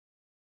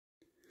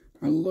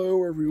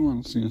Hello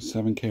everyone, Season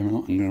 7 came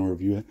out, I'm going to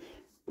review it.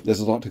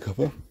 There's a lot to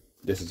cover.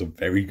 This is a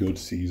very good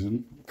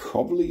season.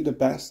 Probably the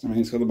best. I mean,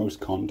 it's got the most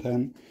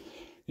content.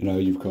 You know,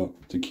 you've got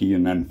Taki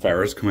and then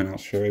Farrah's coming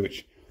out straight,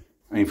 which,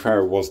 I mean,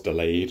 Farrah was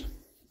delayed.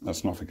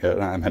 Let's not forget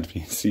that. I'm meant to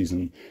be in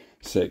Season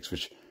 6,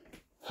 which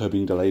her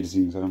being delayed to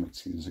Season 7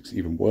 makes Season 6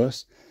 even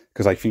worse.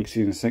 Because I think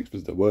Season 6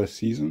 was the worst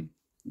season.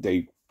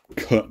 They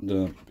cut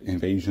the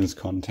Invasions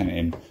content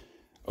in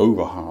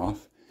over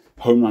half.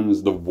 Homeland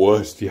is the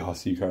worst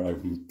DLC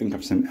character I think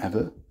I've seen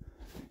ever.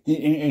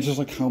 It's just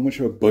like how much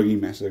of a buggy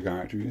mess of a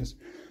character he is.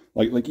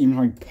 Like even if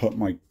I put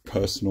my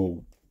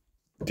personal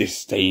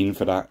disdain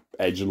for that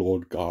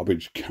edgelord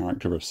garbage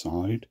character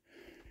aside,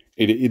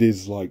 it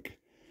is like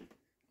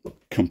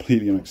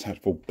completely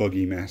unacceptable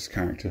buggy mess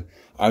character.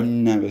 I've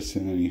never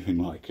seen anything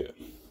like it.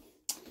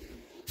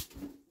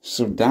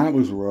 So that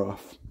was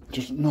rough.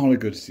 Just not a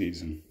good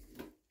season.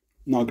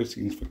 Not a good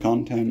season for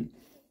content.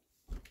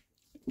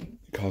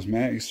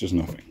 Cosmetics, just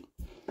nothing.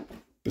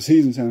 But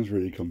Season 7's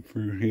really come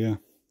through here.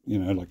 You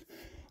know, like,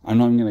 I'm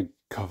not even going to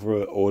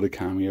cover all the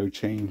cameo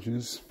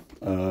changes.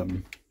 I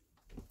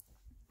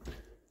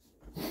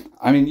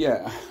mean,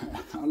 yeah,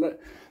 let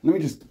me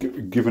just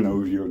give an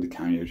overview of the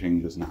cameo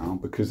changes now,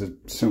 because there's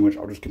so much.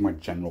 I'll just give my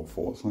general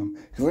thoughts on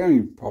them, because I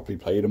only properly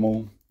played them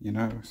all, you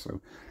know, so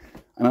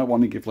I don't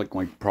want to give, like,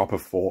 my proper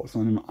thoughts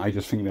on them. I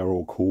just think they're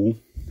all cool,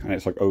 and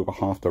it's like over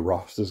half the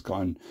roster's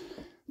gotten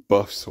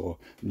buffs or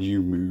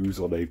new moves,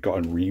 or they've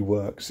gotten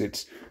reworks.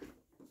 It's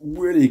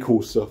really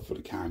cool stuff for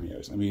the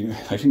cameos. I mean,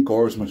 I think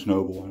Goro's much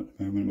noble at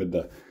the moment with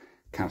the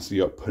cancel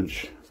your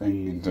punch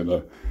thing into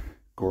the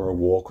Goro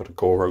walk or the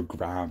Goro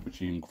grab,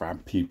 which you can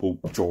grab people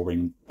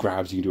during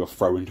grabs. You can do a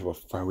throw into a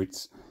throw.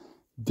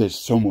 There's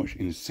so much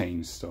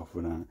insane stuff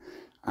with that,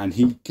 and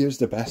he gives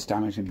the best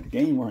damage in the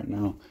game right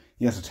now.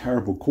 He has a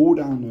terrible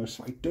cooldown though,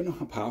 so I don't know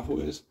how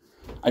powerful it is.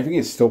 I think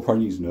it still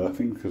probably needs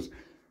nerfing, because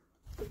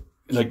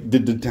like the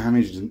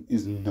damage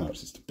is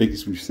nuts. It's the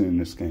biggest we've seen in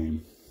this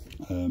game.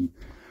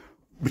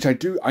 Which I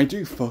do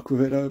fuck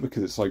with it though,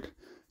 because it's like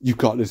you've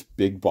got this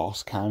big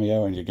boss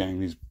cameo and you're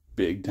getting this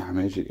big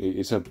damage.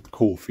 It's a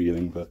cool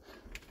feeling, but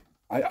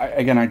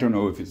I don't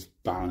know if it's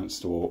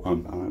balanced or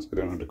unbalanced. I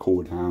don't know the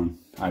cooldown.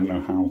 I don't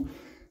know how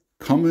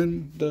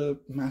common the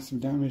massive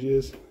damage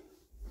is.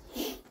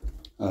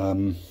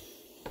 I'll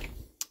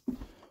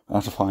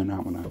have to find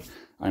out when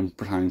I'm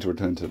planning to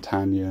return to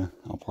Tanya.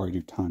 I'll probably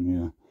do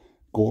Tanya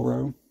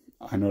Goro.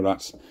 I know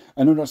that's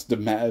the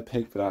meta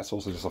pick, but that's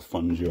also just a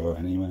fun duo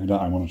anyway that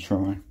I want to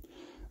try.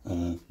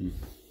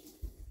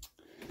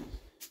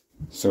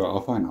 So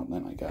I'll find out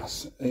then, I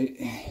guess.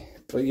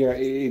 But yeah,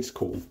 it's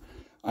cool.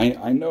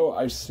 I know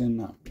I've seen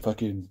that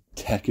fucking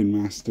Tekken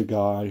Master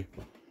guy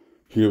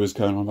who was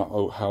going on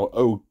about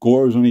how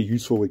Goro's only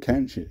useful with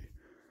Kenshi.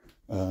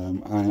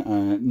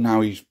 And now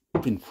he's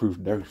been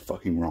proved very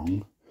fucking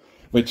wrong.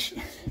 Which,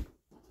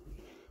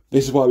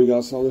 this is why we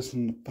gotta start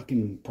listening to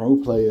fucking pro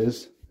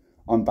players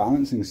on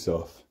balancing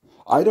stuff.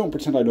 I don't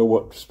pretend I know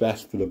what's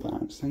best for the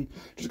balancing.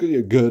 Just because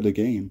you're good at the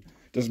game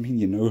doesn't mean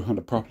you know how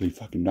to properly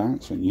fucking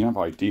balance it. You have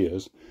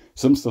ideas.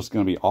 Some stuff's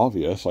gonna be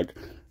obvious, like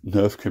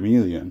nerf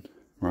Chameleon,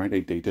 right?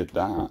 They did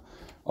that.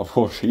 Of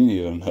course she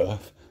needed a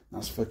nerf.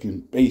 That's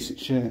fucking basic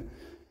shit.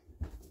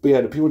 But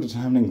yeah, the people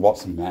determining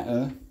what's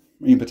meta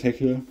in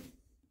particular,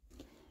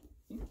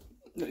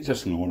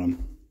 just ignore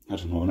them. I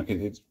don't know.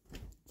 It's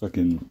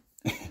fucking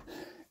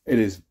it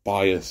is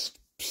biased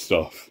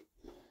stuff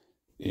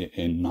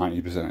in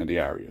 90% of the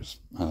areas.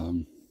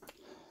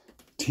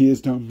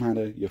 Tiers don't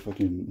matter. Your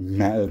fucking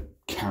meta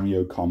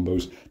cameo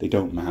combos, they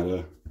don't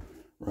matter,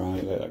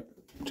 right?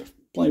 Just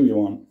play what you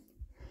want.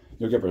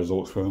 You'll get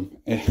results from them,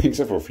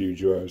 except for a few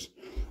duos,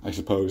 I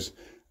suppose.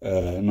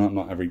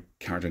 Not every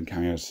character in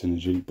cameo has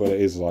synergy, but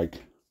it is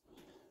like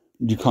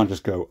you can't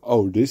just go,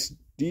 oh, these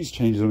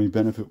changes only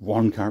benefit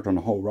one character on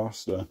the whole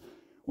roster,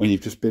 when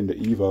you've just been to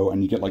Evo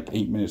and you get like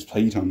 8 minutes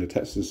playtime to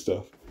test this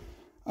stuff.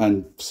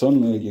 And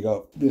suddenly you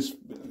got this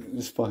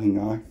fucking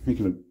guy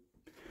making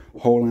a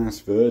whole ass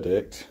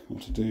verdict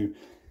what to do.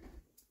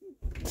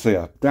 So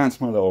yeah,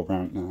 that's my little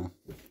rant now.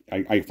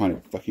 I find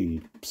it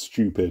fucking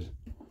stupid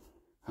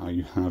how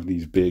you have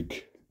these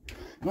big,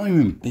 not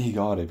even big,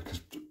 are they?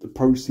 Because the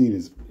pro scene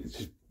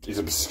is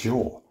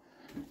obscure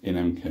in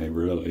MK,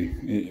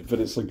 really. But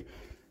it's like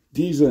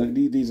these are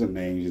names.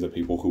 These are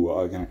people who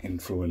are going to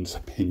influence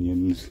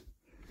opinions,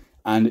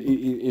 and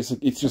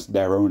it's just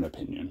their own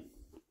opinion.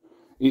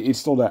 It's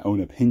still their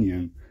own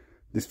opinion.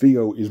 This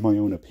video is my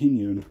own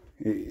opinion.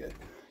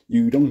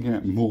 You don't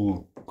get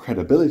more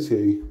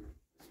credibility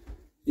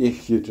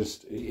if you're good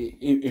at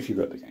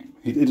the game.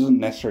 It doesn't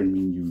necessarily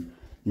mean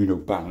you know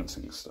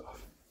balancing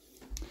stuff.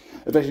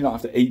 Especially not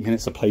after 8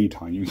 minutes of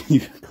playtime.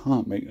 You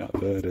can't make that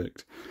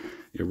verdict.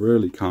 You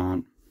really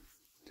can't.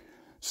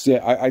 So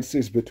yeah, I'd say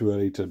it's a bit too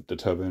early to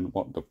determine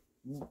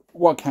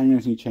what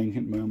cameos need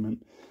changing at the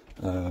moment.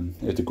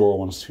 If the Goro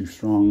one's too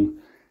strong,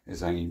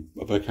 is any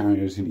other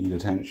cameos who need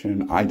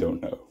attention? I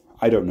don't know.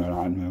 I don't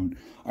know.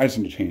 I just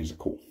think the changes are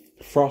cool.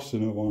 Frost is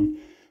another one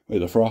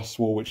with the Frost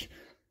Wall, which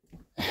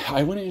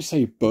I wouldn't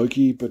say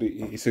buggy, but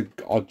it's an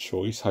odd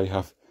choice. I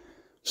have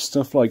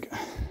stuff like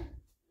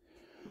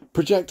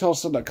projectile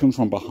stuff that comes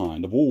from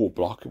behind. The wall will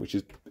block it, which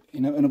is,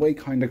 in a way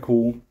kind of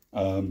cool.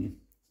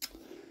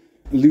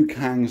 Liu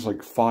Kang's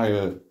like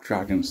fire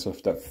dragon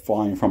stuff that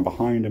flying from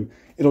behind him,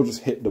 it'll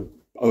just hit the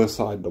other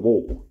side of the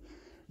wall,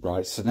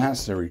 right? So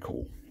that's very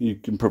cool. You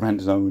can prevent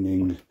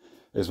zoning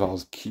as well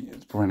as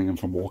preventing him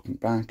from walking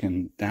back,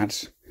 and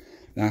that's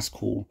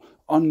cool.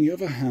 On the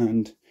other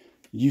hand,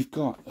 you've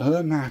got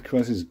Ermac, who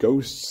has his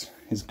ghost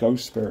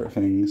spirit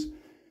things,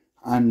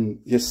 and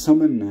you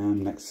summon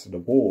them next to the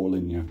wall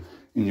in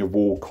your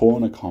wall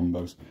corner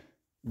combos.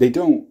 They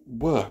don't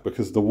work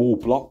because the wall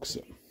blocks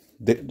them.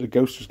 The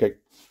ghosts just get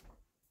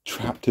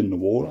trapped in the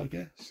wall, I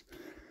guess.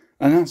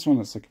 And that's one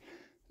that's like,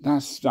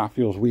 that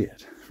feels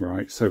weird,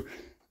 right? So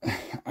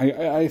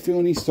I feel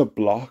it needs to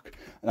block,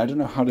 and I don't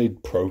know how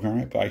they'd program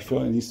it, but I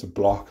feel it needs to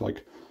block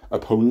like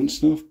opponent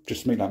stuff,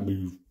 just to make that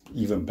move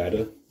even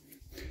better.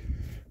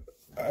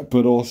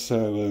 But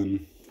also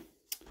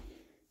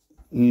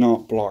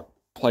not block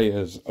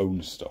players'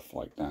 own stuff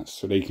like that,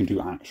 so they can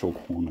do actual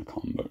corner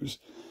combos.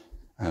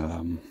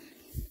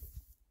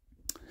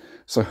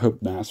 So I hope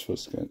that's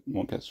what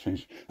gets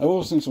changed. I've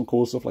also seen some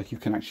cool stuff, like some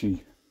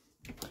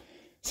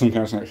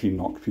guys can actually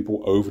knock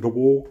people over the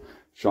wall.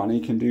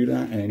 Johnny can do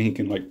that, and he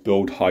can like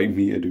build high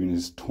meter doing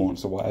his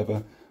taunts or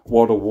whatever,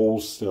 while the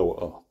wall's still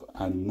up,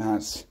 and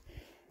that's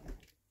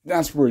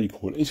really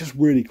cool. It's just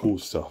really cool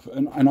stuff,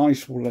 and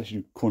Ice will let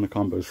you corner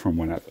combos from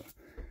whenever,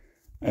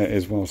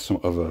 as well as some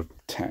other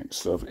tech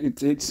stuff.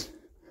 It's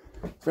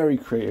very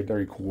creative,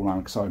 very cool.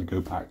 I'm excited to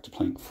go back to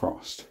playing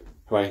Frost,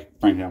 who I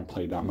frankly haven't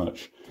played that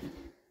much.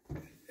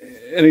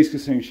 At least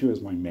considering she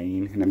was my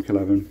main in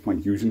MK11. My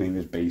username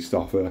is based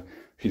off her.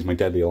 She's my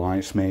Deadly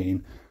Alliance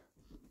main.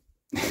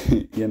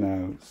 You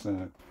know,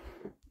 so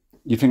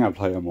you'd think I'd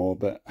play her more,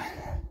 but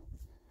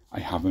I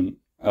haven't.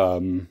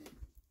 But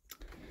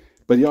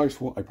the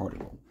Ice War, I probably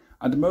will.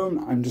 At the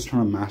moment, I'm just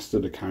trying to master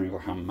the characters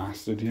I haven't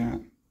mastered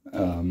yet.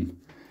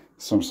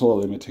 So I'm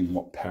sort of limiting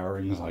what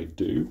pairings I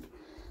do.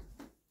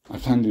 I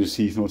plan to do the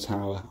Seasonal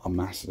Tower, I'll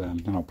master them,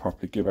 then I'll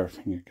probably give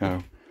everything a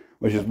go.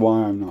 Which is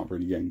why I'm not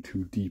really getting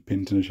too deep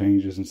into the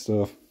changes and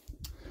stuff.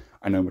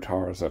 I know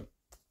Matara's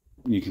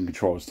you can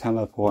control his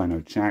teleport. I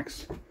know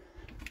Jax's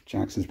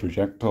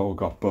projectile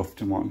got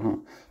buffed and whatnot.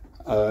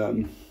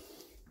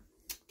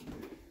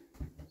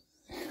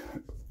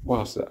 What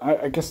else?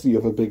 I guess the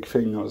other big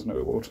thing that was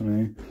notable to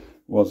me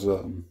was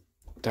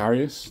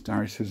Darius.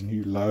 Darius's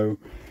new low.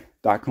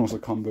 That can also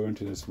combo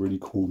into this really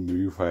cool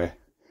move where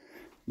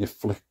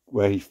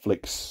he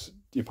flicks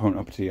the opponent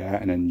up to the air,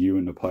 and then you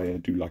and the player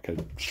do like a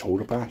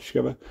shoulder bash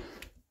together.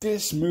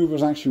 This move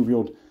was actually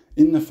revealed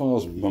in the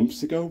files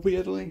months ago,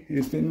 weirdly.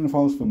 It's been in the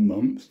files for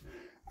months,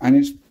 and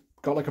it's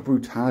got like a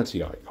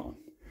brutality icon.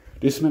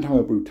 This meant to have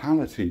a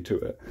brutality to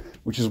it,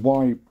 which is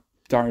why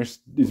Darius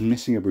is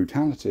missing a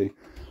brutality,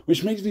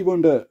 which makes me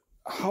wonder,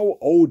 how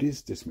old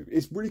is this move?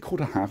 It's really cool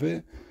to have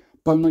it,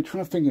 but I'm like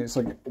trying to think, it's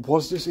like,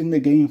 was this in the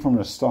game from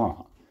the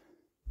start?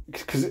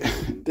 Because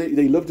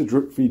they love to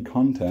drip feed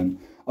content.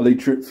 Are they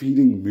drip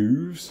feeding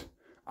moves?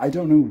 I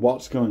don't know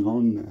what's going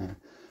on there,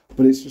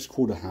 but it's just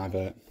cool to have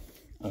it.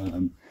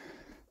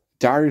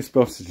 Darius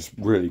buffs are just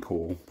really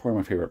cool. Probably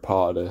my favourite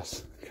part of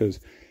this, because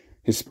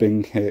his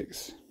spin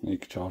kicks, you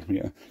can charge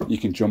meter, you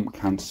can jump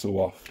cancel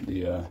off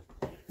the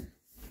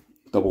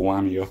double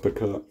whammy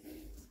uppercut.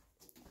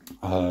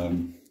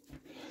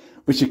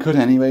 Which you could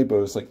anyway,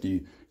 but it's like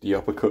the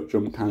uppercut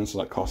jump cancel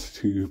that costs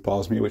 2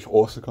 bars meter, which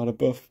also got a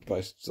buff, but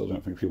I still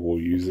don't think people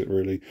will use it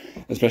really.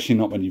 Especially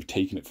not when you've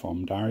taken it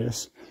from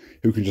Darius,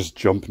 who can just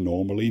jump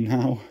normally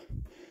now.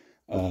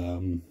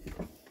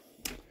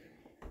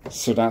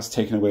 So that's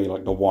taken away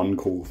like the one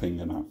cool thing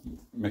in that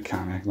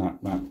mechanic,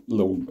 that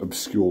little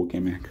obscure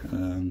gimmick.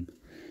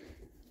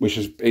 Which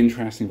is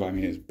interesting, but I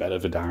mean it's better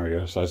for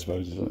Darius, I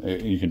suppose.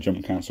 You can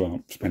jump cancel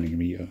without spending a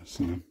meter,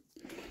 so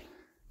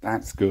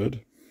that's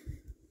good.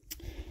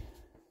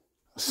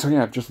 So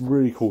yeah, just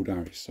really cool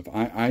Darius stuff.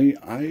 I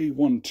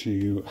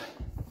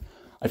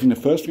think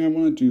the first thing I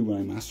want to do when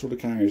I master all the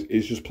characters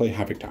is just play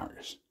Havoc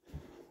Darius.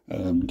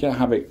 Get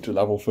Havoc to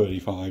level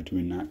 35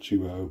 doing that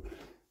duo,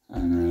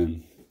 and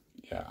then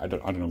yeah, I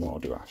don't know what I'll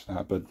do after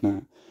that, but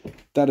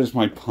that is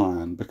my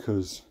plan,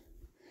 because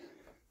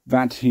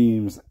that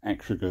team's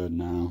extra good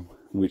now,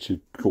 which is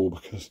cool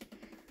because,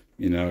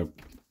 you know,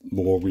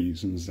 more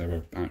reasons they're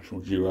an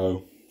actual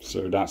duo.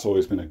 So that's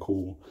always been a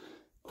cool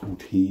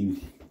team.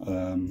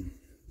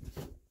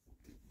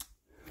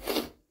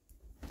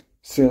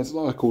 So yeah, there's a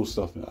lot of cool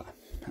stuff there.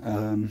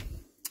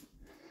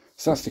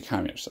 So that's the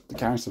camera stuff. The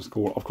camera stuff's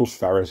cool. Of course,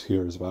 Farrah's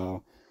here as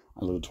well.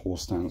 I love the tour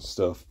stance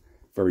stuff.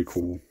 Very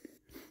cool.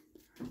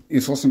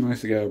 It's also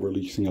nice to get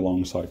releasing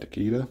alongside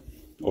Takeda,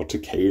 or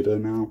Takeda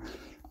now.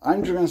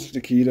 I'm doing this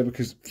with Takeda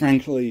because,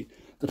 frankly,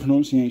 the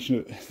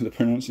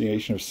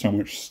pronunciation of so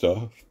much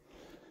stuff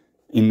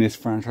in this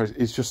franchise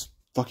is just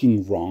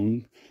fucking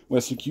wrong. Where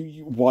it's like,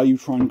 why are you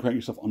trying to correct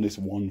yourself on this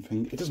one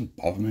thing? It doesn't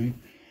bother me,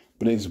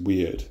 but it is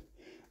weird.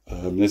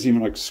 There's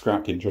even like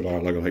scrapped intro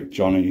dialogue, like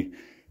Johnny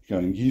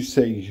Going, you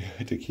say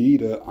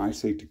Takeda, I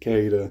say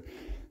Takeda,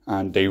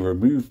 and they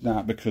removed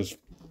that because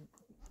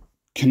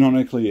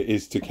canonically it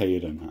is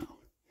Takeda now.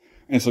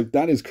 And it's like,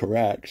 that is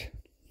correct,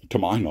 to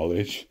my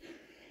knowledge,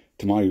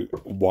 to my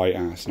white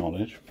ass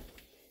knowledge.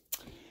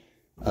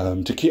 I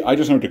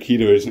just know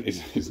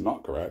Takeda is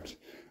not correct.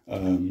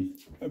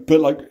 But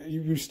like,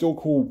 you still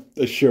call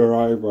the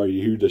Shirai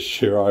Ryu the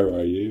Shirai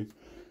Ryu,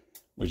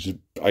 which is,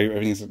 I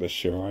think it's like the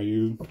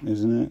Shiryu,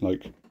 isn't it?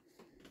 Like,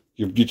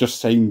 you're just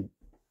saying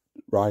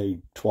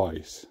Ryu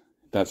twice.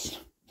 That's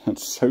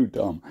so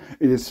dumb.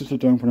 It is such a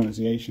dumb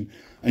pronunciation,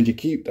 and you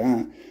keep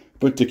that.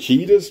 But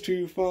Takeda's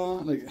too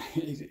far. Like,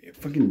 it's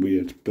fucking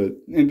weird. But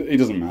it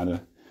doesn't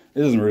matter.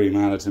 It doesn't really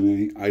matter to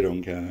me. I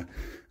don't care.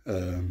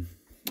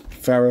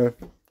 Farah,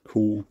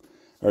 cool,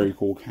 very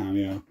cool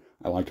cameo.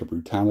 I like her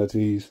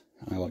brutalities.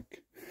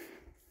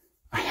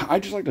 I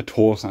just like the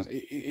torso.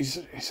 It's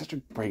such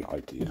a great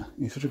idea.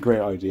 It's such a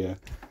great idea.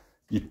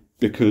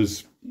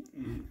 Because,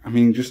 I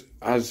mean, just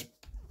as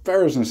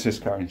Farah's an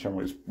assist character in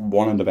general, is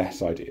one of the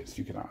best ideas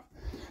you can have.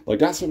 Like,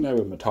 that's up there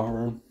with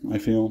Mataro, I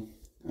feel.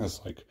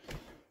 As, like,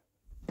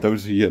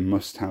 those are your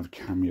must-have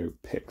cameo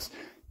picks.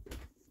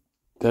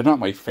 They're not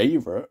my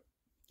favourite.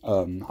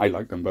 I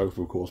like them both,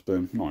 of course,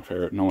 but not my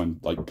favourite. No one,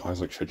 like,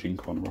 guys like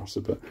Shojinko on the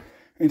roster, but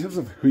in terms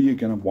of who you're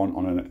going to want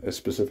on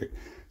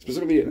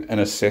specifically an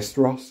assist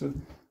roster,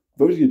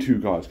 those are your two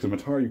guys,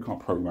 because Mataro you can't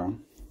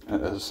program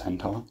as a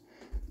centaur,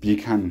 but you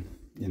can,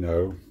 you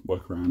know,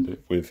 work around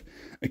it with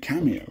a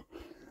cameo.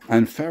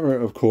 And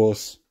Farah, of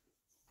course,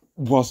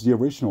 was the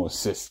original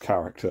assist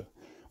character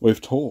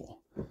with Tor.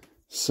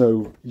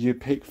 So you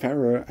pick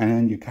Farah, and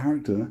then your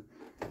character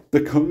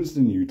becomes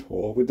the new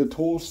Tor with the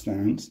Tor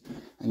stance,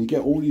 and you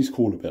get all these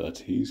cool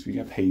abilities. You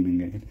get pain and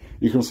gain.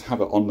 You can also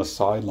have it on the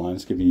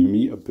sidelines, giving you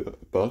meter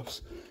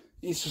buffs.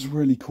 It's just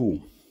really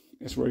cool.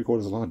 It's really cool.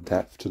 There's a lot of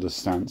depth to the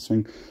stance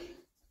thing,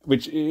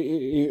 which,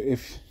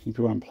 if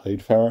people haven't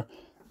played Farah,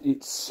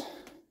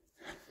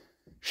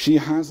 she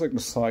has like the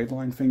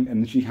sideline thing,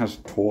 and then she has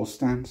Tor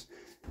stance.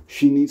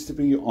 She needs to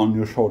be on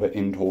your shoulder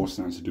in Tor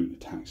stance to do the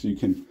attack. So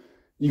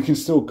you can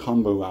still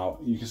combo out.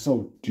 You can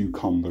still do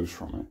combos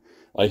from it.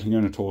 Like, you can go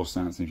into Tor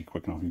stance, and if you're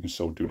quick enough, you can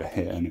still do the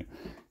hit, and it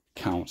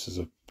counts as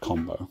a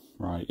combo,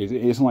 right? It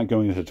isn't like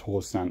going into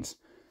Tor stance,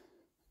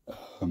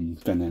 then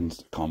ends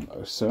the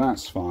combo. So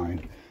that's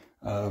fine.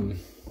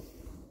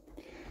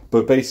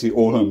 But basically,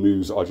 all her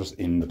moves are just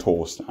in the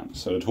Tor stance.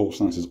 So the Tor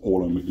stance is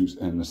all her moves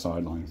in the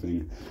sideline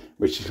thing,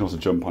 which she can also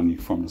jump on you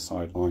from the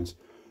sidelines.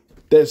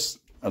 There's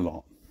a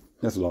lot.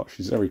 There's a lot.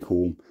 She's very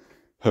cool.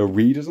 Her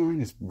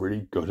redesign is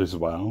really good as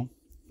well,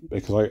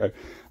 because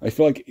I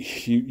feel like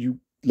you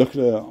look at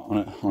her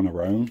on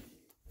her own,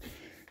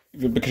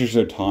 because she's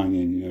so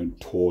tiny and, you know,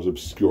 Tor's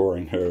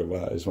obscuring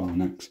her as well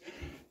next.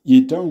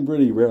 You don't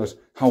really realise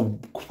how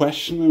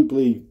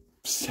questionably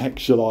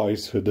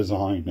sexualized her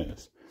design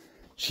is.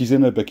 She's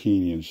in a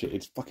bikini and shit.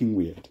 It's fucking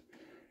weird.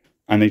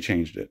 And they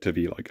changed it to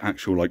be like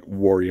actual like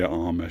warrior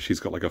armor. She's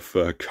got like a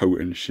fur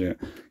coat and shit.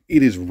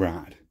 It is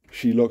rad.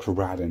 She looks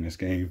rad in this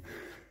game.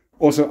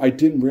 Also, I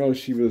didn't realize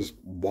she was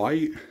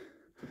white.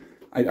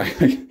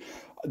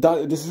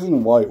 This isn't a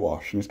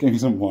whitewash. This game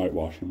isn't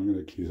whitewashing. I'm going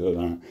to accuse her of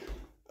that.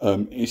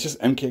 It's just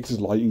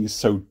MKX's lighting is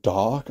so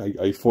dark.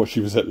 I thought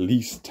she was at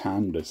least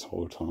tan this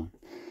whole time.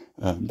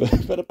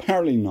 But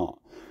apparently not.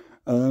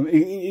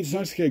 It's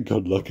nice to get a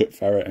good look at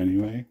Farah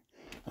anyway,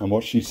 and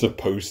what she's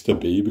supposed to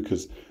be,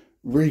 because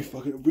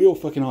real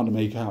fucking hard to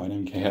make out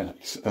in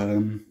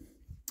MKX.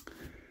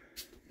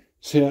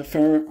 So yeah,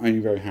 Farah I'm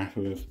very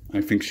happy with.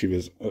 I think she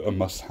was a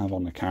must-have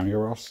on the cameo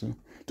roster,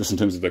 just in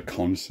terms of the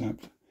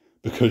concept,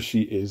 because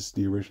she is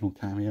the original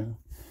cameo,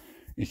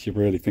 if you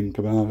really think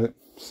about it.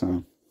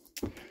 So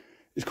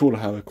it's cool to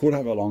have her. Cool to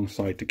have her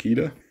alongside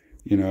Takeda.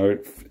 You know,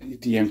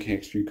 the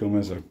MKX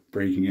newcomers are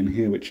breaking in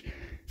here, which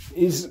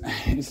it's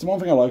the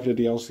one thing I like with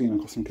the DLC, and of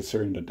course I'm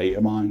considering the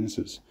data mines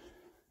is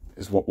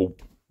what we'll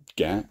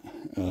get.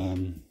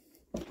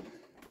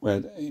 Where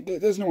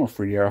there's no more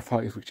 3 era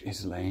fights, which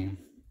is lame.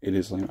 It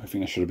is lame. I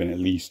think there should have been at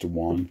least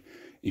one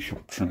if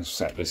you're trying to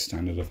set this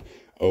standard of,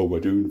 oh,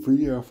 we're doing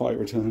 3 era fight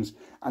returns.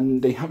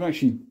 And they haven't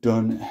actually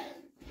done,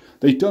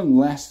 they've done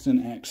less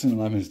than X and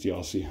 11's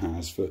DLC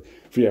has for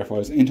 3 era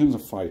fighters in terms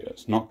of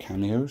fighters, not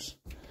cameos.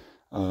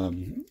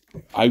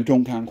 I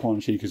don't count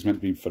Quan Chi because it's meant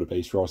to be for the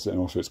base roster, and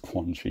also it's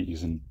Quan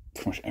Chi's in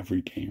pretty much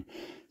every game.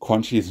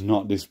 Quan Chi is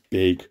not this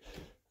big,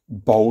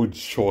 bold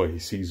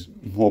choice. He's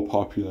more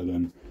popular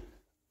than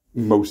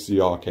most of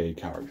the arcade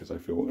characters, I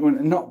feel. I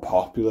mean, not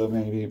popular,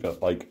 maybe,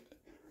 but, like,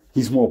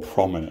 he's more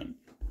prominent.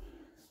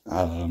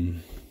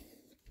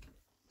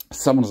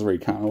 Someone's already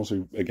count.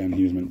 Also, again,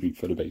 he was meant to be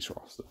for the base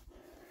roster.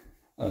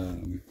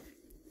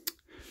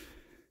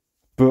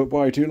 But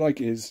what I do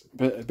like is,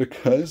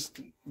 because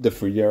the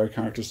 3 era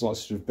character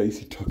slots just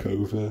basically took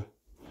over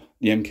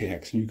the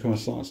MKX newcomer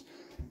slots,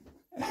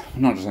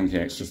 not just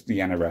MKX, just the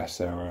NRS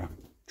era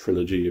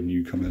trilogy of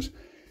newcomers,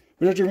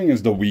 which I do think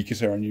is the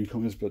weakest era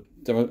newcomers, but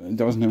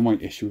there was no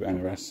issue with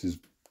NRS's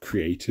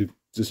creative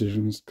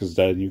decisions, because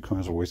their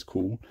newcomers are always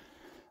cool.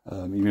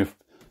 Even if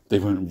they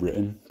weren't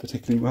written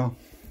particularly well.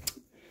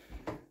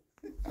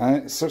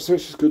 So it's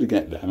just good to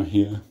get them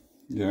here.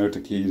 You know,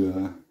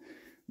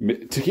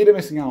 Takeda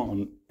missing out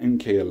on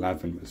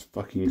MK11 was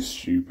fucking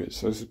stupid,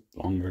 so it's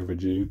long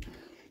overdue.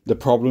 The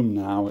problem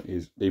now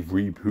is they've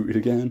rebooted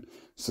again,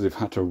 so they've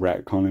had to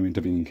retcon him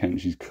into being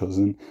Kenshi's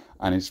cousin,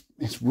 and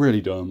it's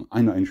really dumb.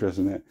 I'm not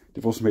interested in it.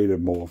 They've also made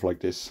him more of like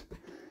this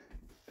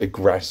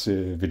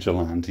aggressive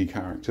vigilante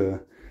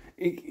character.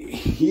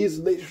 He is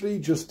literally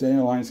just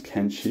Daylight's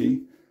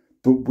Kenshi,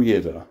 but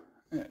weirder,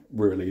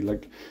 really.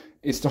 Like,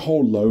 it's the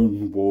whole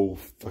lone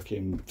wolf,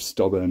 fucking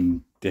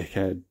stubborn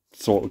dickhead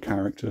sort of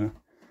character.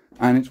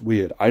 And it's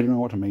weird. I don't know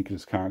what to make of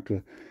this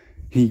character.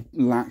 He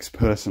lacks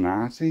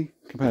personality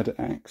compared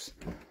to X.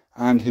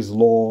 And his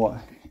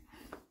lore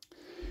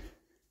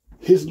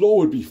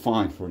would be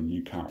fine for a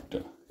new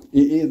character.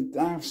 It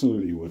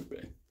absolutely would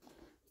be.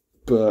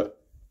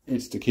 But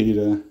it's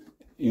Takeda.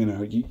 You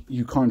know,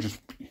 you can't just...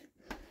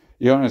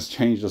 You can't just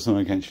change the son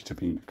against you to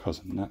being a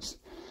cousin.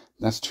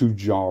 That's too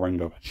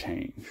jarring of a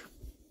change.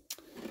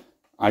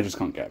 I just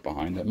can't get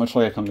behind it. Much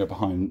like I can't get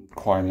behind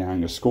Kuai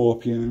Liang as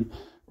Scorpion,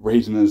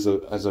 Raiden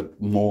as a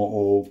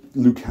mortal,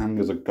 Liu Kang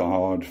as a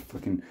guard.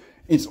 Fucking,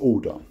 it's all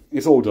dumb.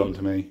 It's all dumb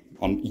to me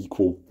on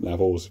equal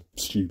levels.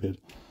 Stupid.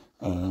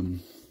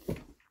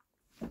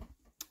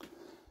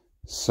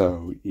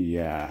 So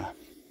yeah,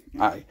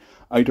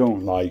 I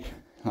don't like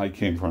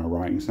him from a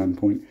writing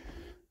standpoint,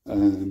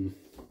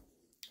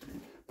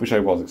 which I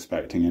was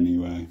expecting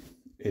anyway.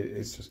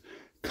 It's just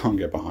can't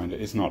get behind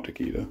it. It's not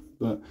Takeda,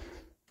 but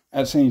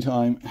at the same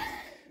time,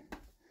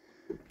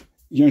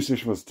 Youngster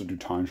was to do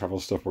time travel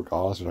stuff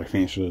regardless, which I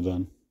think it should have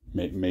done.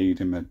 Made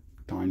him a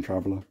time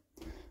traveler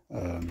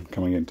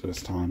coming into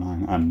this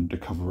timeline, and the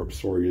cover-up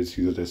story is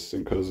he's a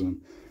distant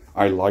cousin.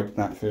 I like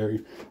that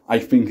theory. I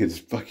think it's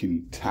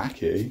fucking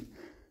tacky,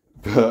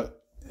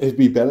 but it'd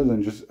be better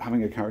than just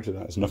having a character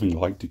that is nothing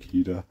like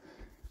Takeda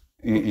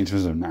in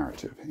terms of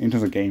narrative. In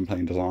terms of gameplay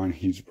and design,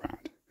 he's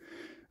rad.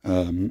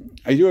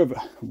 I do have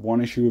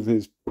one issue with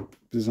his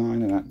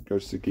design, and that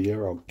goes to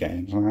gear. I'll get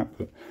into that,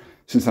 but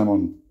since I'm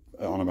on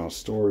about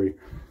story,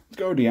 let's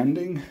go with the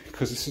ending,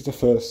 because this is the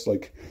first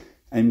like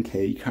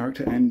MK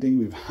character ending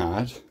we've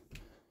had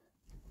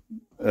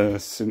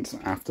since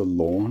after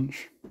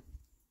launch.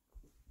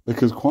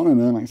 Because Quan and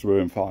Ermac were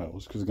in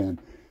files, because again,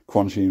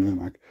 Quan Chi and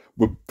Ermac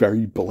were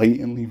very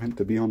blatantly meant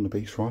to be on the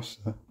base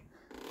roster.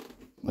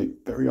 Like,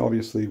 very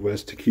obviously,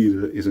 whereas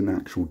Takeda is an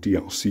actual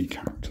DLC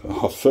character.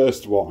 Our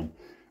first one,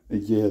 a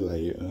year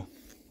later.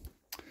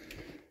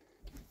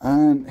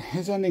 And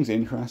his ending's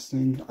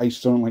interesting. I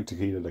just don't like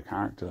Takeda the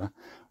character.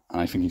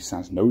 And I think he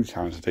stands no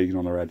chance of taking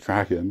on the Red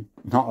Dragon.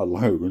 Not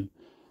alone.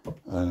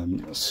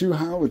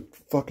 Suha would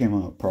fuck him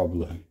up,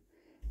 probably.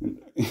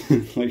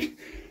 Like,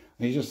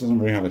 he just doesn't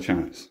really have a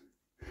chance.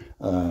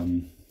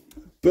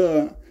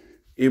 But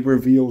it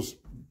reveals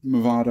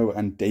Movado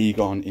and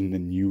Dagon in the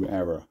new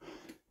era,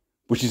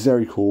 which is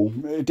very cool.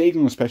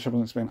 Dagon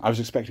especially, I was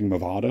expecting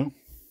Movado.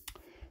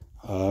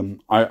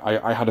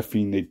 I had a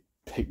feeling they'd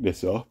pick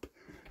this up.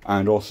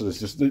 And also, there's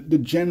just the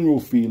general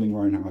feeling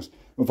right now is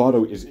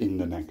Movado is in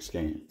the next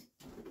game.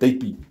 They'd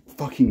be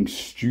fucking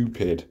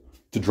stupid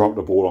to drop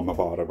the ball on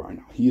Movado right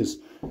now. He is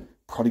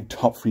probably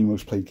top 3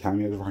 most played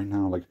cameos right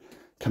now. Like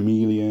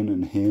Chameleon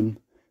and him,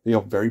 they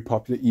are very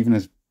popular. Even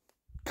as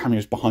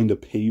cameos behind a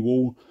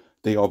paywall,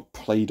 they are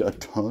played a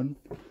ton.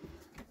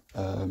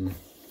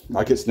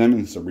 Like it's them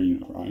and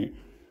Serena, right?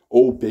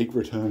 All big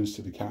returns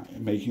to the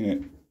making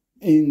it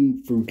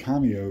in through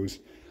cameos.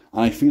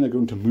 And I think they're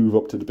going to move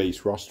up to the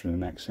base roster in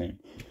the next game.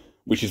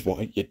 Which is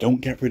why you don't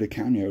get rid of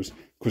cameos,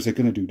 because they're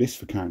going to do this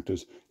for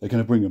characters. They're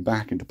going to bring them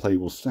back into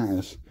playable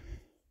status.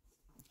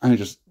 And it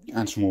just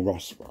adds more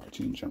roster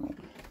variety in general.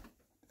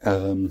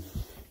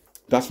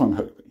 That's what I'm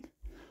hoping.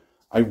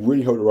 I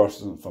really hope the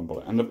roster doesn't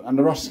fumble it. And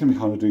the roster's going to be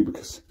hard to do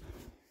because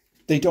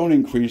they don't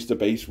increase the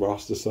base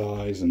roster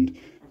size. And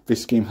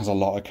this game has a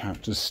lot of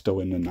characters still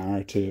in the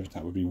narrative.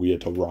 That would be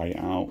weird to write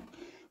out.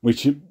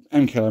 Which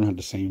MKLM had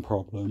the same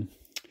problem.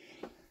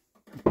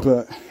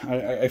 But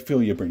I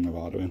feel you bring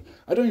Movado in.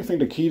 I don't even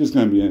think Takeda's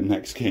going to be in the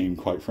next game,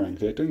 quite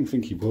frankly. I don't even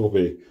think he will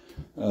be.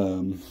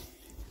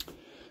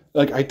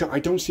 Like, I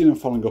don't see them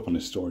following up on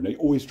this story. They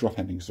always drop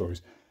ending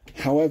stories.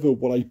 However,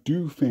 what I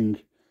do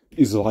think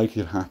is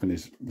likely to happen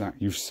is that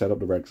you've set up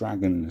the Red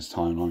Dragon in this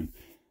timeline.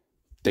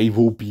 They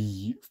will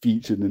be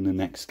featured in the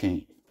next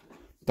game.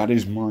 That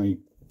is my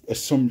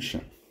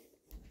assumption.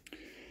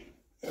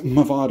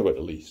 Movado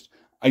at least.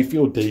 I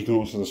feel Dagon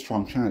also has a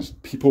strong chance.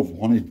 People have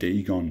wanted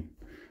Dagon.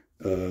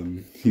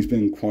 He's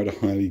been quite a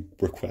highly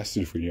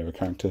requested 3D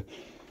character.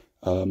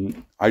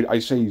 I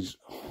say he's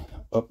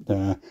up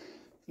there,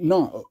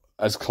 not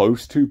as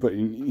close to, but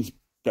he's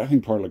definitely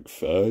probably like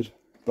third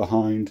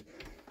behind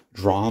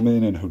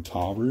Dramin and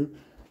Hotaru.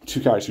 2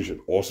 characters who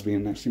should also be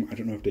in the next team. I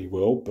don't know if they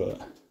will, but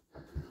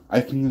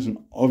I think there's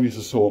an obvious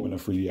assortment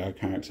of 3D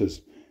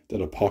characters that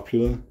are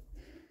popular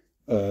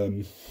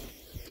to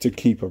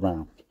keep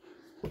around.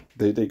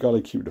 They got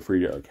to keep the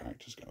 3D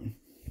characters going.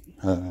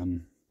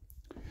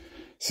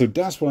 So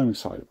that's what I'm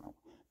excited about.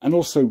 And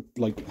also,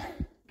 like,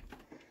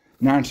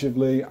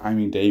 narratively, I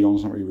mean,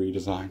 Dagon's not really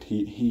redesigned.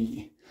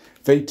 He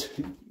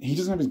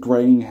doesn't have his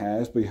graying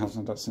hairs, but he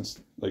hasn't had that since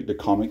like the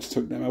comics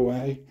took them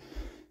away.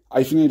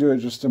 I think they do it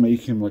just to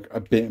make him like a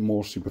bit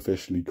more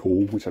superficially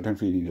cool, which I don't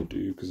think you need to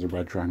do because the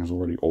Red Dragon is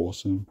already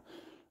awesome.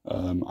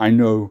 I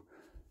know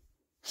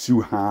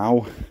Su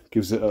Hao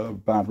gives it a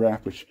bad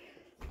rap, which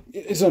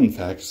is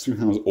unfair because Su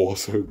Hao is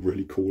also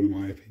really cool in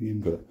my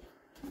opinion, but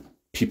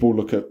people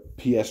look at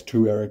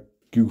PS2 era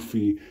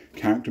goofy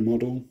character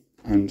model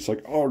and it's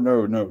like, oh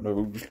no,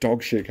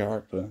 dog shit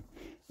character.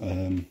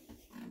 And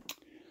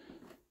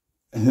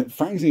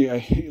frankly, I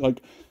hate,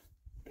 like,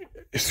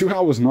 Su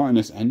Hao was not in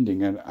this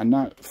ending, and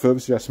that further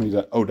suggests to me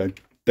that, oh,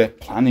 they're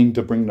planning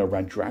to bring the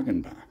Red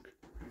Dragon back.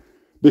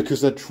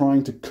 Because they're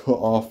trying to cut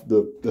off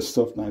the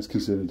stuff that is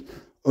considered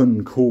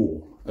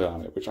uncool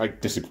about it, which I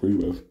disagree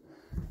with.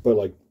 But,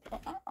 like,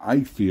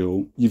 I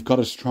feel you've got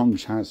a strong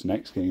chance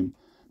next game,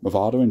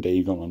 Movado and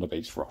Dagon on the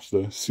base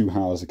roster, Su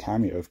Hao as a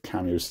cameo, if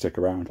cameos stick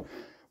around,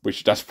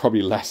 which that's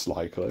probably less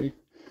likely.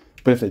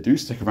 But if they do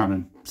stick around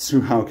and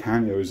Su Hao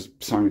cameos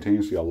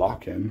simultaneously a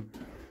lock-in,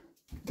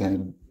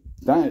 then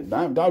that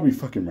would be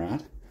fucking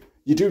rad.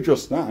 You do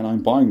just that and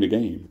I'm buying the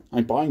game.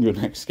 I'm buying your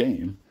next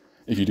game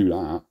if you do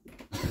that.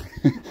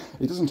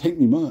 It doesn't take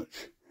me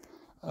much.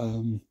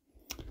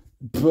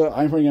 But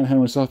I'm running ahead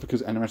of myself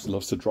because NRS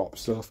loves to drop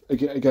stuff.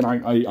 Again,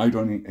 I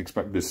don't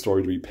expect this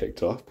story to be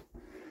picked up.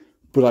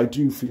 But I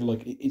do feel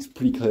like it's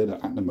pretty clear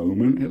that at the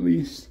moment, at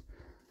least,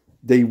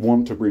 they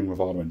want to bring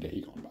Movado and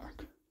Dagon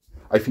back.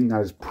 I think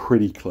that is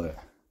pretty clear.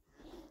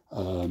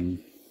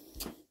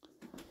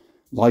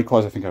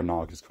 Likewise, I think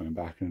Onaga's coming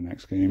back in the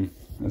next game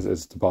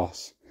as the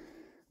boss.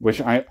 Which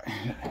Ed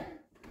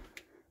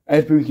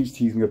Boon keeps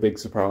teasing a big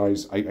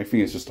surprise. I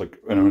think it's just like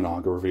an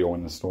Onaga reveal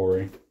in the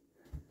story.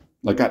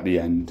 Like at the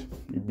end,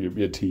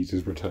 you tease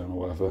his return or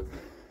whatever.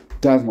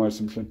 That's my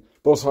assumption.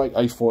 But also,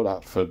 I thought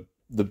that for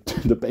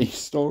the base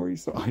story,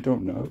 so I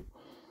don't know.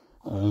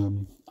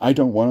 I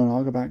don't want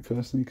Onaga back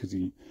personally because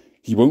he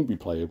won't be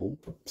playable,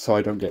 so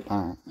I don't get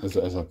that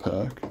as a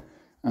perk.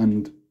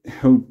 And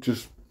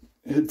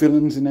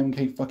villains in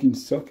MK fucking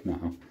suck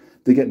now.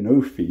 They get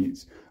no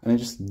feats, and they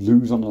just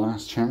lose on the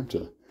last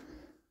chapter.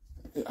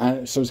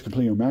 So it's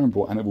completely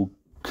unmemorable, and it will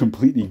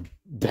completely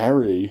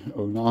bury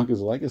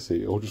Onaga's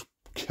legacy, or just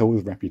kill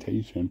his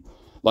reputation,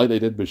 like they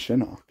did with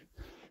Shinnok.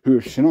 Who,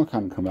 if Shinnok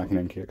hadn't come back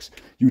in MKX,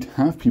 you'd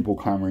have people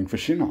clamoring for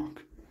Shinnok.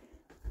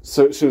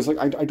 So it's like,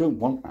 I don't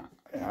want that.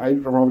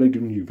 I'd rather they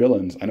do new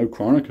villains. I know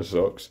Chronica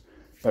sucks,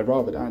 but I'd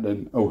rather that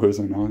than, oh, here's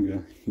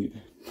Onaga.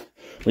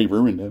 We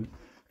ruined him.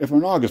 If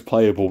Onaga's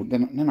playable,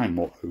 then I'm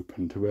more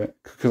open to it.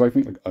 Because I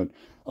think like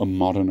a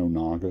modern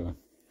Onaga,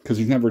 because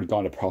he's never really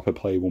got a proper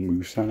playable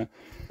moveset.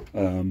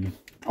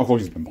 Of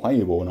course, he's been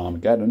playable in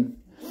Armageddon,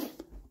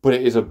 but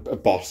it is a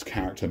boss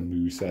character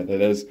moveset.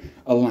 There's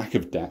a lack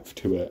of depth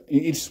to it.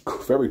 It's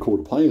very cool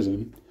to play as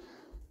him,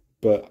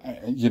 but,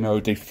 you know,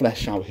 they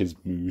flesh out his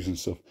moves and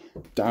stuff.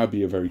 That would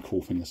be a very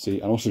cool thing to see.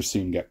 And also see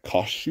him get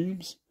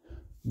costumes.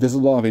 There's a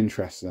lot of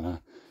interest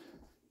there.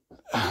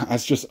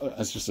 As just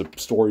a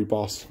story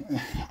boss,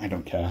 I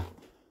don't care.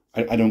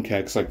 I don't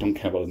care because I don't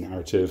care about the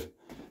narrative,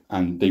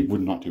 and they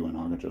would not do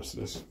Onaga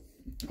justice.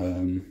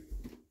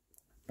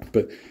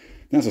 But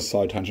that's a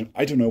side tangent.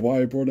 I don't know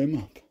why I brought him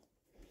up.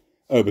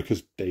 Oh,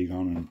 because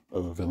Dagon and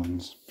other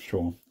villains,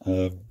 sure.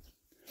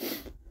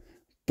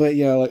 But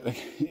yeah, like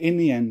in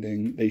the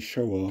ending, they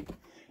show up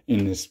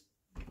in this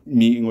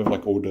meeting with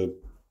like all the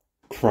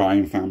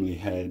crime family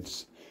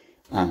heads,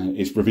 and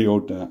it's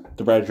revealed that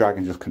the Red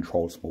Dragon just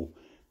controls them all.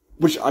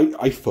 Which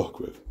I fuck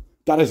with.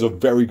 That is a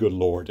very good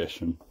lore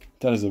addition.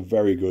 That is a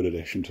very good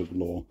addition to the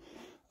lore.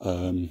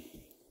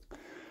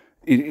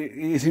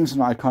 It seems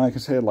like I kind of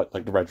consider like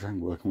the Red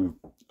Dragon working with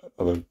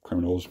other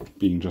criminals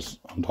being just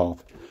on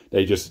top.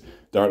 They're at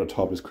the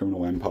top of this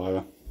criminal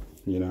empire,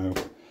 you know.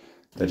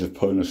 They're just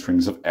pulling the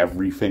strings of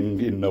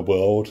everything in the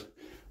world.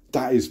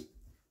 That is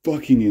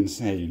fucking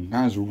insane.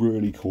 That is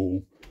really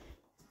cool.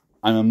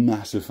 I'm a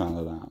massive fan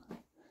of that.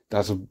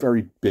 That's a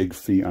very big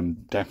feat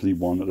and definitely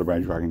one that the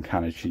Red Dragon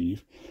can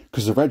achieve.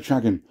 Because the Red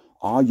Dragon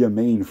are your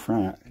main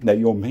threat. They're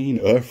your main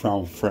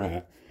Earthbound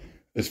threat,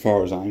 as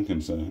far as I'm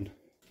concerned.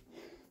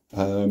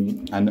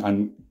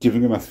 And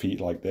giving them a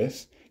feat like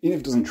this, even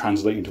if it doesn't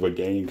translate into a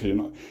game,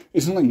 because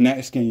it's not like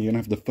next game you're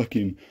going to have the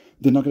fucking,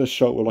 they're not going to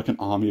show up with like an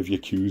army of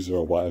Yakuza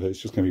or whatever.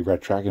 It's just going to be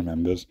Red Dragon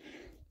members.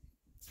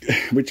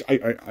 Which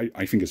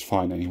I think is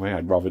fine anyway.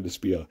 I'd rather this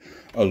be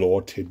a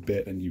lore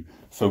tidbit and you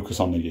focus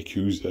on the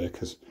Yakuza,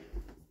 because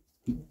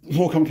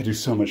Mortal Kombat can do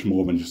so much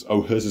more than just,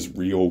 oh, here's this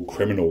real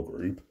criminal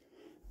group.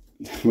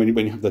 When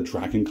you have the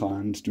Dragon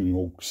Clans doing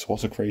all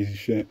sorts of crazy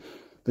shit,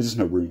 there's just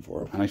no room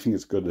for it. And I think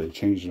it's good that they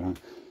changed that.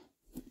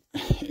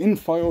 In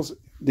Files,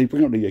 they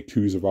bring up the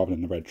Yakuza rather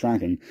than the Red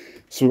Dragon,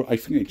 so I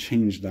think they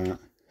changed that.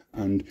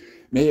 And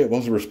maybe it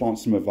was a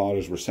response to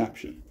Movado's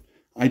reception.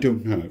 I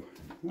don't know.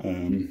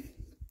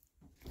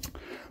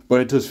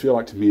 But it does feel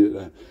like to me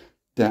that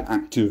they're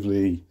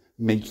actively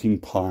making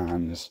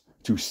plans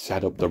to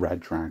set up the Red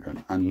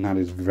Dragon, and that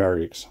is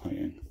very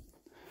exciting.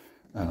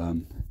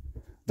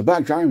 The the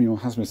Black Dragon meme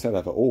hasn't been set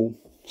up at all.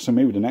 So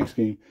maybe the next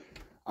game,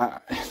 I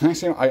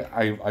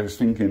was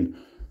thinking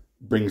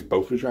brings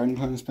both the Dragon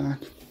clans back,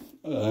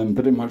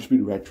 but it might just be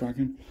the Red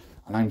Dragon,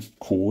 and I'm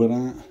cool with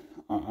that.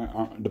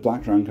 The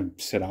Black Dragon can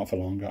sit out for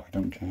longer. I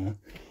don't care,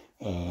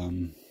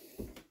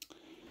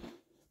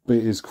 but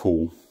it is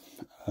cool.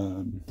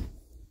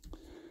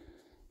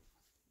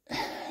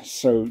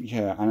 So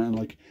yeah, and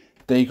like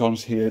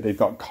Dagon's here. They've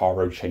got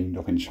Karo chained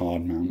up in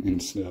Shard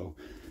Mountain still.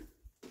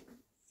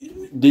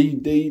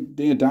 They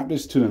adapt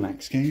this to the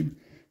next game,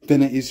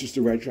 then it is just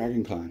a Red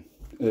Dragon clan,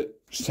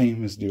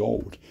 same as the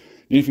old.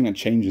 The only thing that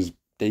changes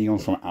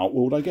Dagon's from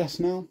Outworld, I guess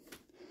now.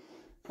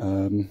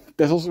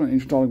 There's also an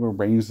interesting where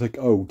Rain's like,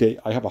 oh,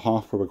 I have a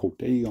half brother called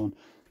Dagon,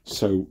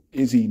 so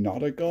is he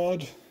not a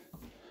god?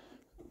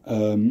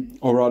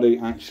 Or are they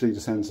actually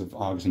descendants of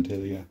Argus and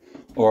Delia?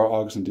 Or are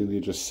Argus and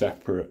Delia just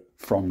separate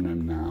from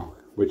them now?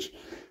 Which,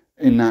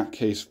 in that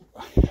case,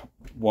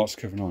 what's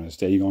going on? Is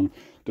Dagon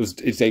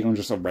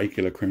just a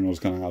regular criminal who's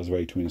gone out of his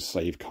way to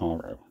enslave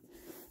Karo?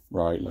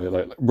 Right?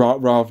 Like,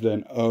 rather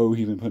than, oh,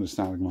 he's been put in a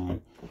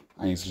stalagmite,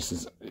 and he's just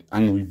this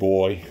angry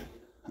boy.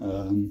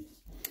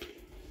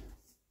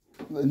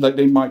 Like,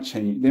 they might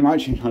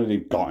change how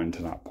they've gotten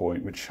to that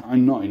point, which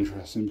I'm not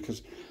interested in,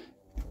 because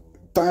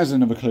that is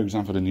another clear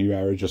example of the new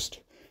era. Just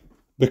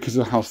because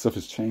of how stuff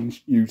has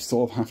changed, you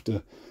sort of have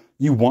to,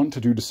 you want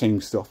to do the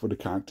same stuff with the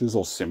characters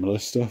or similar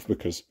stuff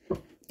because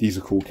these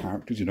are cool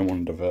characters. You don't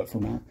want to divert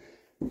from that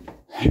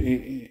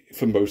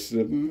for most of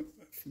them.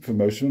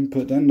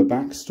 But then the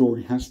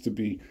backstory has to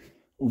be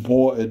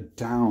watered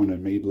down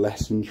and made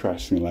less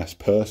interesting and less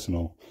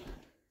personal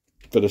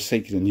for the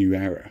sake of the new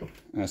era.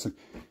 And it's like,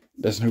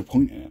 there's no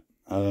point in it.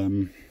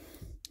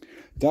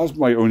 That's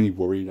my only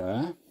worry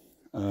there.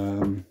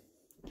 And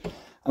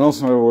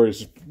also my worry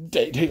is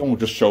Dagon will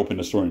just show up in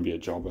the story and be a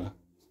jobber.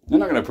 They're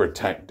not going to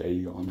protect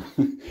Dagon.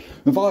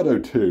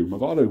 Mavado too.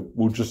 Mavado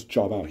will just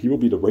job out. He will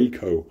be the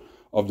Reiko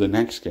of the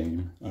next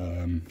game,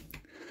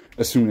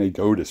 assuming they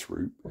go this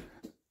route.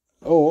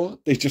 Or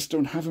they just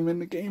don't have him in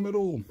the game at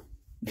all.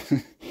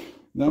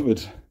 That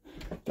would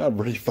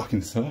really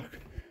fucking suck.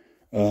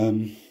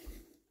 So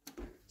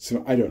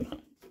I don't know.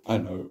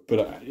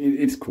 But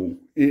it's cool.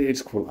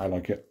 It's cool. I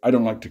like it. I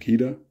don't like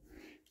Takeda.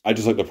 I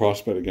just like the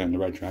prospect of getting the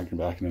Red Dragon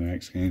back in the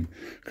next game,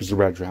 because the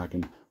Red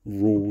Dragon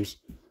rules.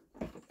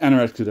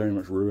 NRS could very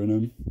much ruin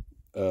him.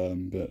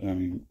 But I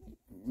mean,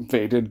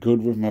 they did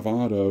good with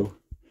Mavado.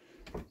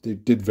 They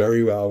did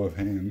very well with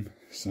him.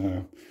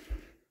 So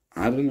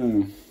I don't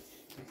know.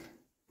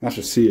 That's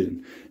just see it.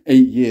 In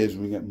 8 years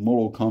we get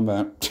Mortal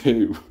Kombat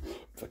 2.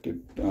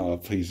 Fucking, oh,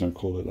 please don't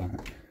call it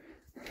that.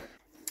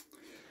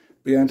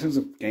 But yeah, in terms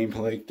of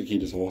gameplay,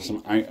 Takeda's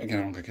awesome. I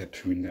don't get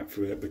too in depth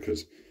with it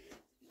because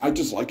I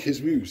just like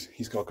his moves.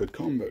 He's got good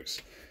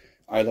combos.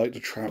 I like the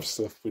trap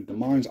stuff with the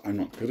mines. I'm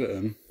not good at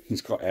them.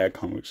 He's got air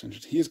combo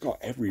extensions. He has got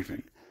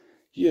everything.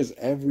 He has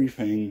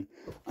everything,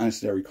 and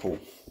it's very cool.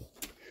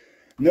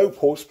 No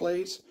pulse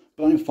blades,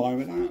 but I'm fine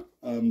with that.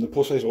 The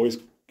pulse blades always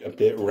a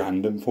bit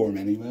random for him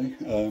anyway.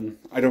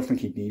 I don't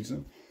think he needs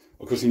them.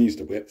 Of course, he needs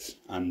the whips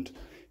and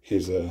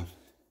his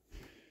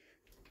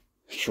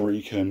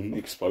shuriken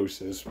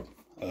explosives,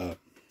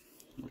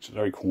 which is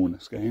very cool in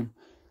this game.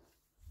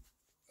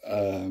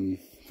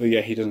 But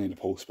yeah, he doesn't need a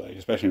pulse blade,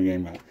 especially in a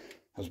game that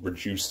has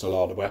reduced a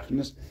lot of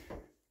weapons.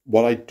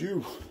 What I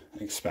do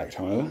expect,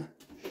 however,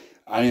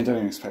 I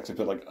don't expect it,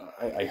 but like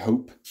I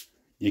hope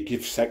you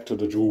give Sector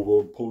the dual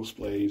world pulse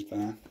blades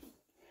back.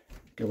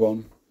 Go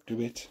on,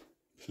 do it,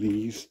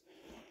 please.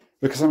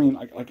 Because I mean,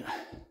 like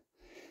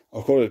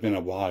of course it's been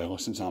a while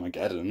since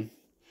Armageddon.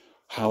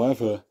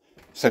 However,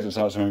 Sector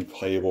starts only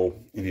playable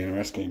in the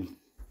NRS game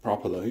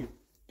properly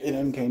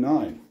in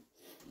MK9.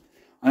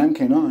 And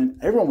MK9,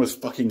 everyone was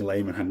fucking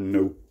lame and had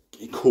no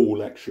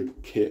cool extra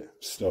kit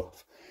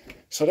stuff.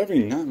 So I don't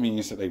think that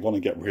means that they want to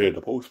get rid of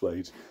the pulse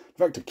blades. In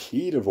fact,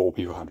 Takeda of all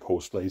people had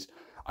pulse blades.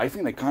 I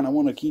think they kind of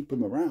want to keep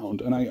them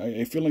around, and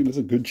I feel like there's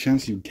a good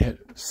chance you get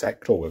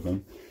Sector with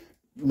them.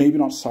 Maybe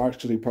not Sarx,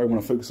 because they probably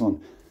want to focus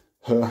on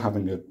her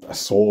having a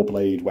saw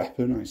blade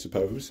weapon, I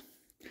suppose.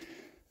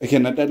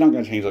 Again, they're not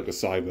going to change like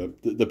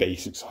the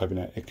basic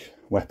cybernetic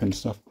weapon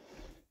stuff.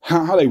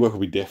 How they work will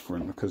be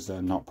different because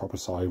they're not proper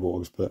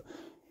cyborgs, but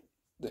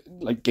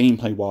like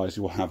gameplay wise,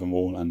 you will have them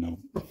all and they'll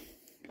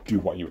do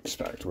what you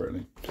expect,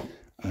 really.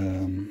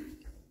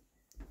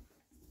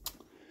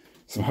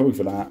 So I'm hoping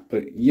for that.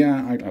 But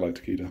yeah, I like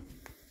Takeda.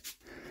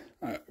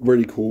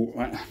 Really cool.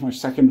 My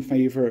second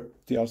favourite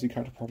DLC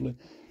character, probably.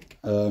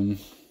 At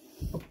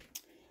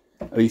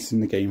least in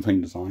the gameplay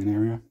and design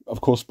area.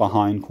 Of course,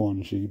 behind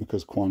Quan Chi,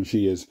 because Quan Chi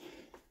is...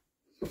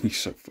 He's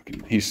so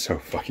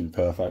fucking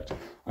perfect.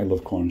 I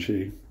love Quan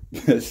Chi.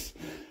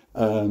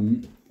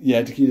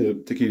 Yeah,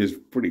 Takeda's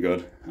pretty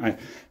good.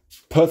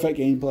 Perfect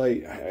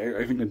gameplay.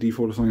 I think the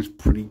default design is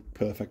pretty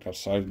perfect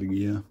outside of the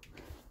gear.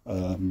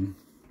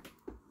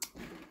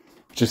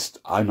 Just,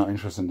 I'm not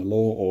interested in the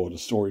lore or the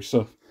story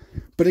stuff.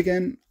 But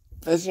again,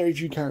 there's very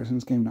few characters in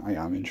this game that I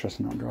am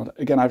interested in.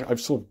 Again, I've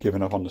sort of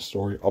given up on the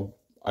story.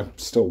 I'm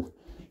still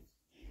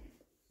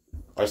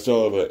I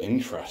still have an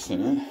interest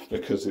in it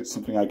because it's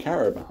something I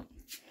care about.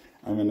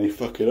 And when they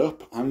fuck it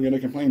up, I'm going to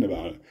complain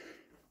about it.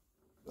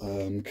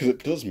 Because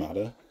it does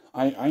matter.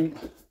 I'm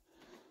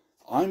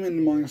in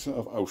the mindset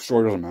of, oh,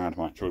 story doesn't matter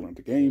to my enjoyment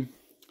of the game,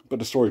 but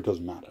the story does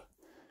matter.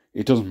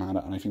 It doesn't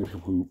matter, and I think the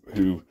people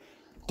who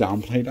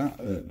downplay that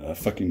are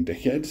fucking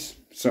dickheads.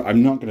 So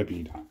I'm not going to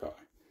be that guy.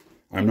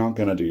 I'm not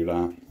going to do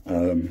that,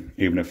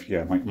 even if,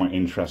 yeah, my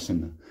interest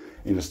in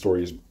the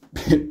story is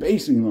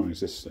basically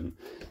non-existent.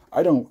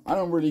 I don't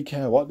really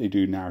care what they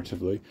do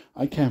narratively.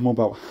 I care more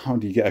about how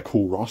do you get a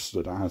cool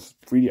roster that has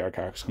 3D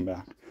characters come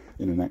back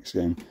in the next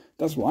game.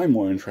 That's what I'm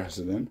more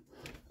interested in.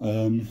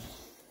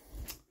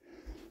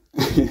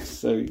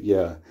 So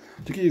yeah,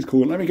 Takeda's is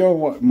cool. Let me go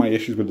what my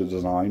issues with the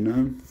design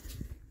now.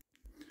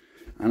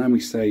 And let me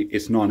say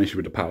it's not an issue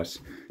with the palettes.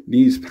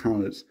 These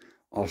palettes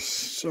are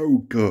so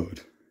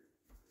good.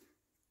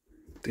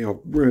 They are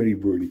really,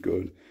 really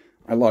good.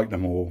 I like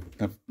them all.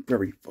 They're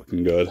very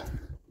fucking good.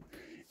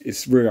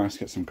 It's really nice to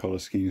get some colour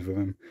schemes with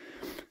them.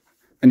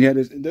 And yeah,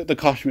 the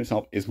costume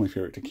itself is my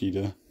favourite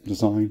Takeda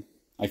design.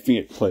 I think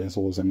it clears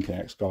all his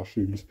MKX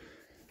costumes.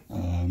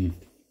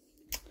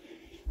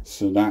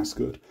 So that's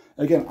good.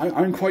 Again,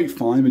 I'm quite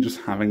fine with just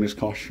having this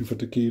costume for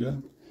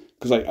Takeda.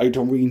 Because I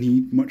don't really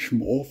need much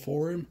more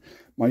for him.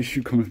 My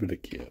issue comes with the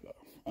gear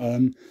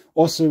though.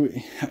 Also,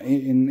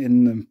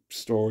 in the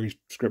story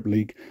script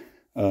leak,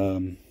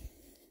 there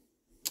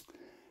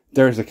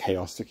is a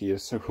Chaos Takeda,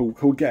 so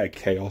he'll get a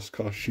Chaos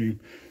costume.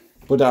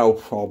 But that'll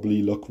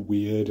probably look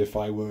weird if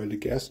I were to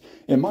guess.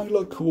 It might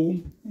look cool.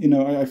 You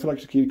know, I feel like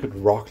Takeda could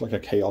rock like a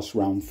Chaos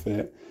round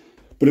fit.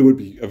 But it would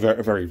be a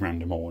very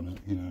random ornament,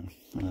 you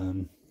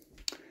know.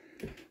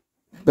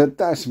 But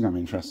that's something I'm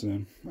interested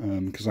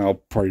in. Because I'll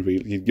probably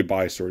be, you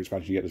buy a story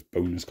expansion, you get this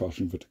bonus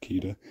costume for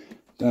Takeda.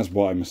 That's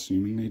what I'm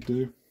assuming they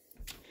do.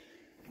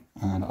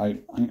 And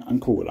I'm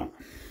cool with that.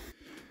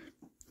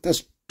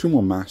 There's 2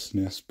 more masks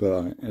in this,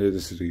 but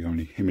this is the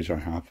only image I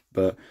have.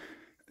 But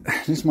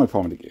this is my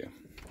problem with the gear.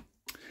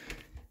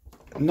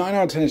 9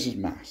 out of 10 is just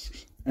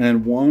masks. And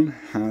then 1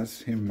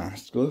 has him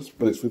maskless,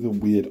 but it's with a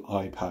weird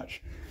eye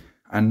patch.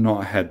 And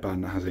not a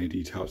headband that has any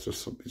details,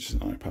 it's just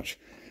an eye patch.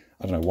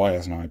 I don't know why it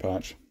has an eye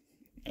patch.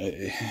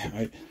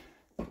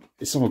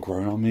 It's somewhat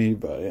grown on me,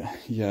 but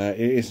yeah,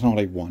 it's not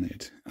what I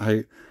wanted.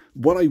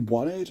 What I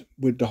wanted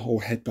with the whole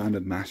headband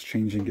and mask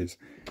changing is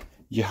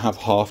you have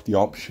half the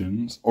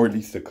options, or at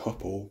least a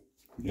couple,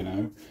 you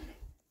know.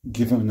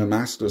 Give them the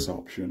maskless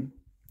option.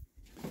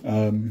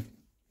 And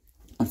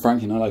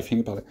frankly, now that I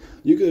think about it,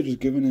 you could have just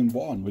given him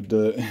one with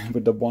the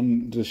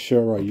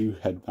Shiryu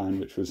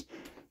headband, which was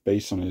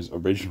based on his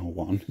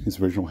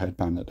original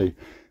headband that they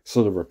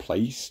sort of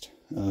replaced.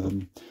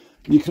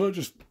 You could have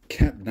just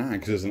kept that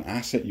because as an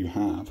asset you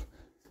have,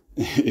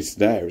 it's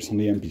there. It's on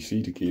the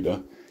NPC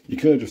Takeda. You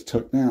could have just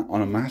took that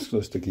on a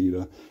maskless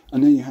Takeda,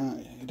 and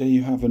then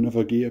you have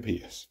another gear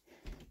piece,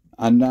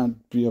 and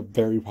that'd be a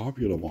very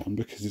popular one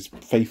because it's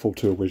faithful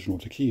to original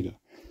Takeda.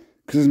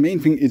 Because his main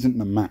thing isn't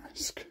the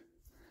mask.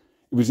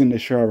 It was in the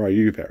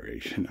Shiryu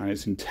variation, and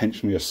it's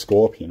intentionally a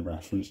Scorpion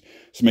reference.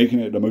 So making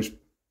it the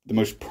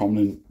most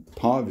prominent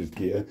part of his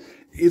gear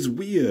is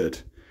weird.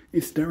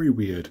 It's very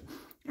weird.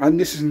 And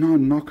this is not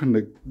a knock on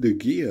the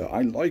gear.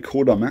 I like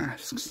all the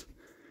masks.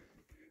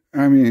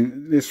 I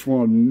mean, this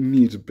one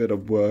needs a bit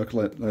of work,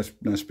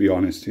 let's be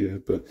honest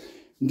here. But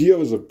the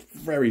others are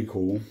very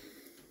cool.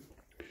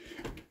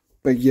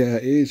 But yeah,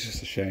 it is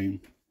just a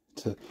shame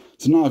to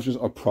not have just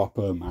a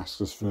proper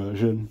maskless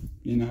version,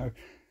 you know.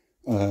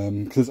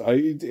 Because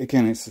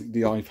again, it's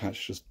the eye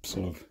patch just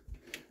sort of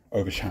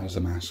overshadows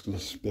the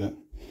maskless bit.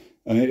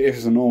 And if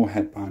it's a normal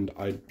headband,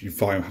 I'd be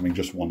fine having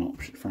just one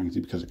option,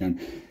 frankly, because again,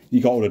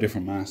 you got all the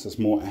different masks. There's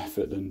more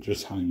effort than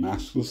just having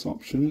maskless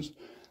options.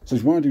 So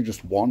if you want to do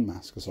just one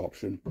maskless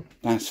option,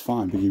 that's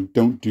fine, but you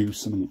don't do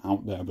something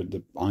out there with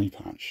the eye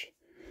patch.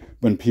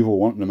 When people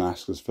want the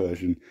maskless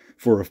version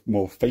for a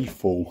more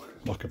faithful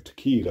look of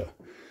Takeda.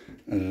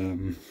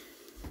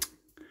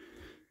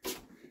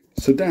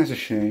 So that's a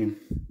shame.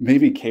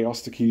 Maybe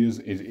Chaos Takeda's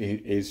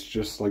is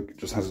just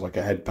has like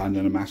a headband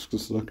and a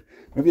maskless look.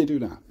 Maybe they do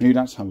that. Maybe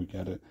that's how we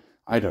get it.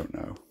 I don't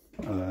know.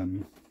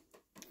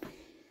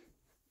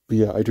 But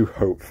yeah, I do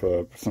hope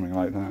for something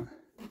like that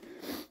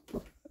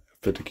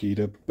for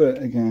Takeda.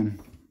 But again,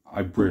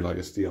 I really like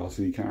this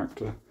DLC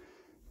character.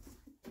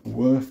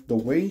 Worth the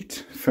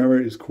wait.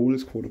 Ferret is cool.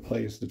 It's cool to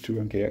play as the 2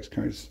 MKX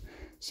characters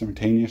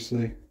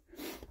simultaneously.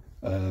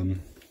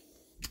 And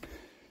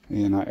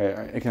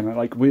again,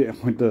 like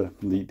with the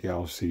Elite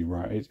DLC,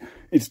 right?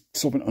 It's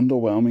sort of an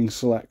underwhelming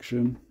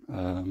selection.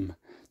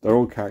 They're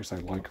all characters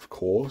I like, of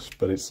course,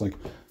 but it's like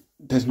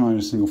there's not even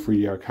a single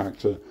 3DR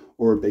character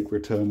or a big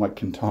return like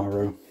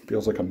Kintaro.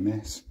 Feels like a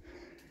miss.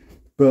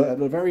 But at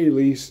the very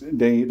least,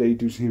 they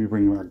do seem to be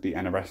bringing back the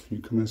NRS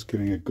newcomers,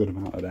 giving a good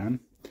amount of them.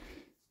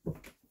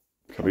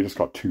 So we just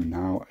got 2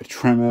 now. A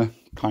Tremor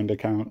kind of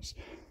counts.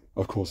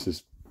 Of course,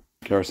 there's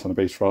Garrus on a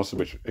base roster,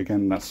 which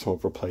again, that's sort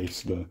of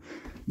replaced the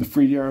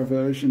 3DR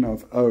version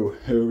of, oh,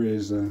 here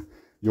is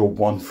your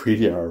one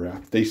 3DR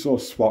rep. They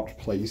sort of swapped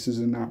places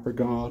in that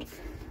regard.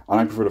 And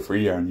I prefer the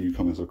free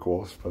newcomers, of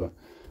course, but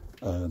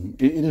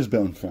it is a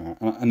bit unfair.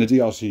 And the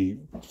DLC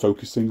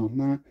focusing on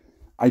that,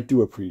 I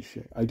do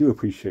appreciate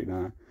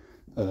that.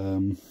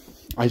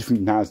 I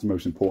think that is the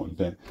most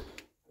important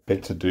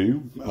bit to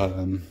do.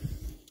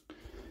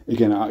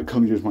 Again, it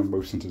comes as my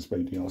most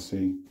anticipated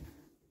DLC.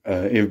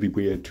 It would be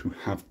weird to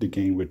have the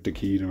game with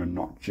Takeda and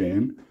not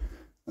Jin.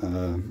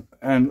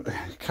 And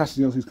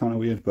Cassie DLC is kind of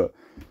weird, but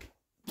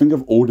think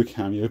of all the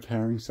cameo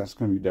pairings. That's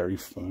going to be very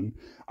fun.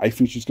 I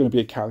think she's going to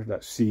be a character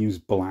that seems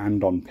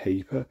bland on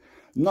paper.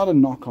 Not a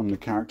knock on the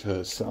character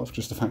herself,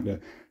 just the fact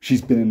that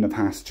she's been in the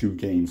past 2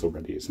 games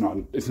already. It's not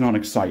an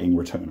exciting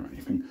return or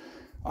anything.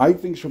 I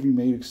think she'll be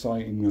made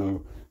exciting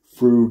though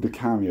through the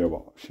cameo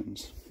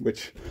options,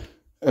 which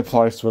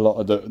applies to a lot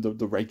of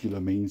the regular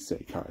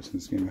mainstay characters in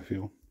this game, I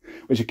feel.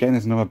 Which again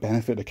is another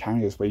benefit of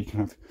cameos, where you can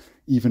have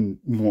even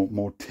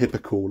more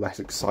typical, less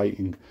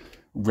exciting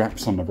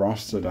reps on the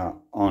roster that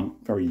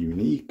aren't very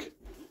unique.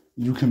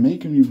 You can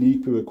make them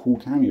unique with a cool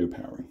cameo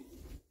pairing.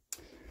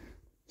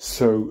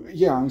 So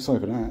yeah, I'm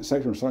excited for that.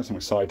 Sector of Sights, I'm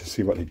excited to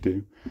see what they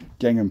do.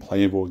 Getting them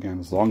playable again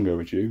is long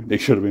overdue. They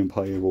should have been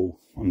playable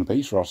on the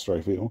base roster,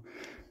 I feel.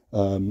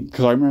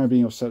 Because I remember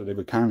being upset that they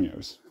were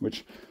cameos,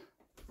 which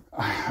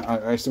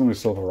I still think is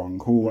sort of wrong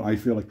call. I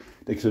feel like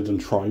they could have done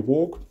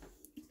Triborg.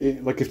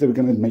 Like if they were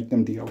going to make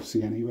them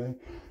DLC anyway,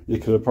 they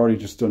could have probably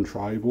just done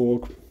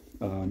Triborg,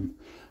 and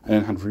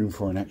then had room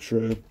for an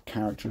extra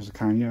character as a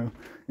cameo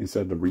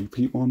instead of the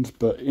repeat ones.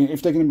 But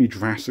if they're going to be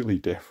drastically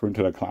different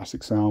to their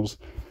classic selves,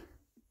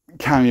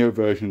 cameo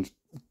versions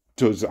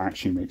does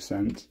actually make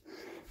sense.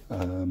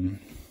 And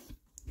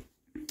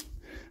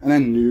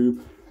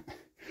then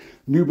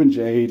Noob and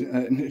Jade.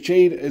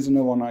 Jade is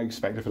another one I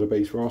expected for the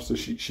base roster.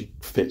 She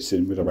fits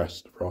in with the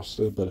rest of the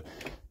roster, but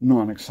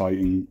not an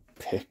exciting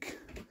pick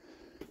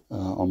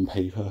on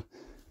paper.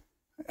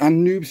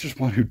 And Noob's just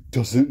one who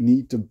doesn't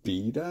need to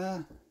be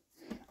there.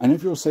 And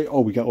if you'll say,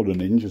 oh, we get all the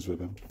ninjas with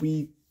him,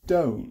 we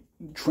don't.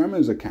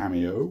 Tremor's a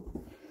cameo,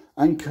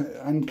 and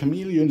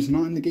Chameleon's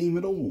not in the game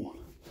at all.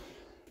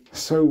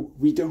 So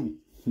we don't.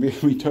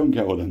 We don't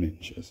get all the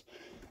ninjas.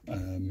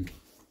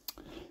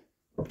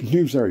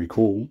 Noob's very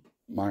cool.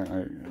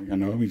 I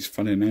know he's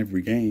fun in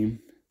every game.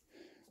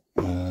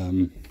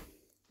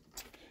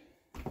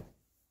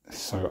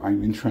 So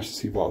I'm interested to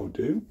see what I'll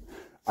do.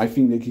 I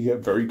think they could get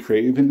very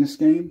creative in this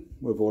game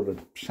with all the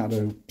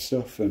shadow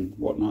stuff and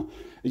whatnot.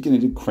 Again, they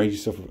did crazy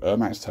stuff with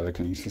Ermac's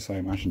telekinesis, so I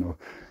imagine they'll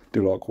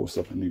do a lot of cool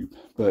stuff with Noob.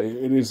 But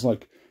it is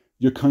like,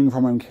 you're coming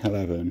from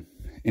MK11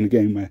 in a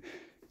game where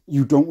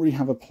you don't really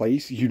have a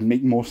place. You'd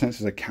make more sense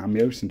as a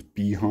cameo since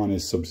Bihan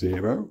is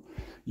Sub-Zero.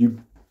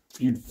 You'd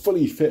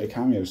fully fit a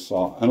cameo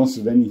slot, and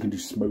also then you can do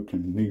Smoke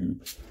and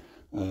Noob.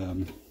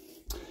 And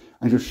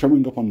just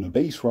showing up on the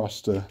base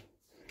roster,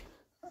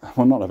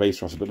 well, not the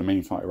base roster, but the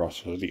main fighter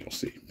roster, the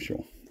DLC,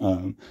 sure.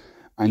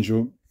 And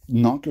you're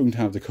not going to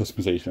have the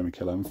customization of a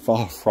killer, and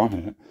far from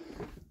it.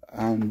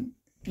 And,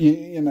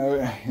 you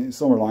know, it's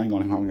all relying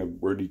on him having a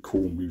really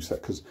cool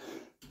moveset, because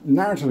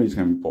narratively it's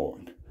going to be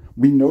boring.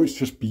 We know it's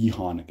just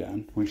Bihan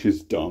again, which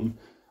is dumb.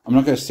 I'm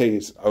not going to say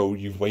it's, oh,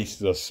 you've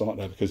wasted a slot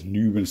there, because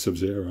Noob and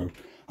Sub-Zero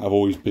have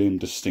always been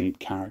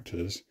distinct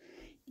characters,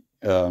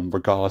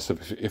 regardless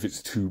of if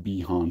it's 2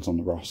 Bihans on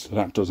the roster.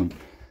 That doesn't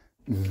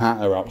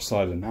matter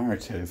outside the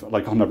narrative.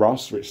 Like on the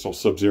roster, it's still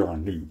Sub-Zero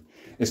and Noob.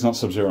 It's not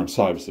Sub-Zero and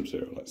Cyber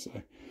Sub-Zero, let's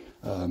say.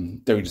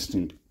 Very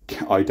distinct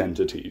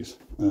identities.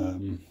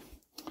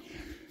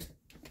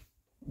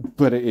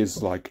 But it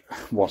is like,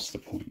 what's the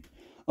point?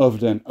 Other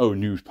than, oh,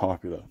 Noob's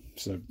popular,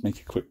 so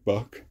make a quick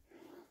buck.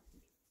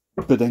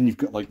 But then you've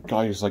got like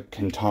guys like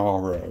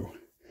Kentaro,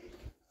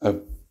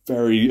 a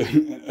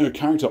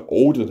character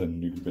older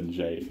than Noob and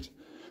Jade,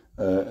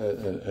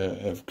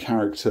 a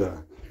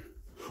character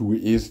who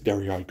is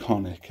very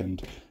iconic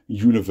and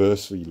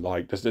universally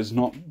liked.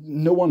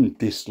 No one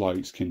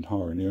dislikes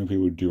Kentaro, and the only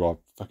people who do are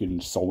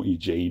fucking salty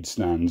Jade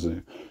stans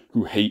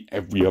who hate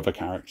every other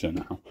character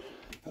now.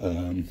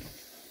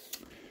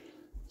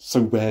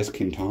 So where's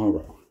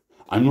Kentaro?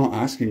 I'm not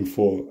asking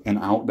for an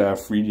out there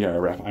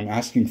 3D rep. I'm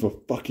asking for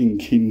fucking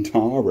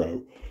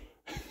Kentaro.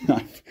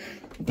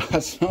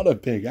 That's not a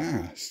big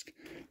ask.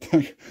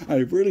 I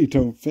really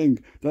don't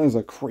think that is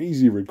a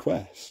crazy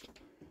request.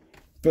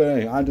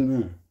 But hey, I don't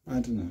know.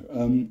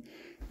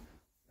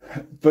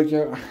 But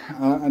yeah,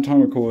 at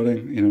time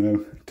recording, you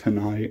know,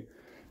 tonight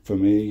for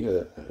me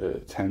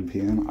at 10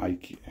 PM,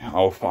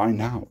 I'll find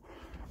out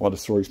what the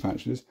stories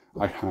patch is.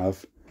 I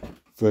have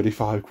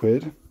 35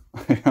 quid.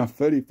 I have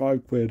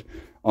 35 quid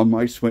on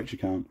my Switch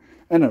account.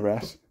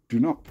 NRS, do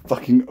not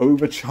fucking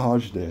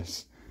overcharge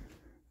this.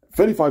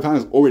 £35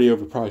 is already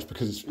overpriced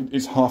because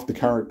it's half the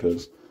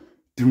characters.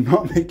 Do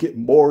not make it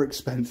more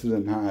expensive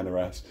than that,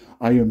 NRS.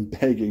 I am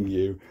begging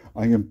you.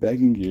 I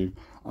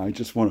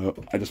just want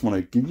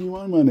to give you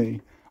my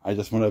money. I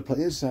just want to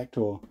play a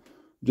Sector.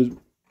 Just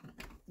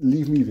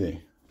leave me there.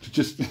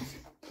 Just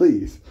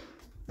please.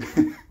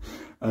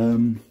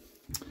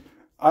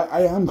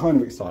 I am kind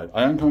of excited.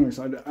 I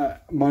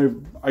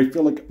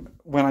feel like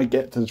when I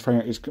get to the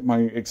trailer, my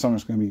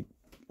excitement's going to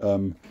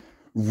be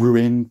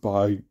ruined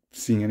by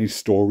seeing any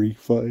story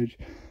footage.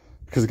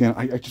 Because again,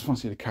 I just want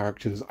to see the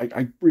characters.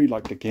 I really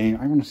like the game.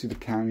 I want to see the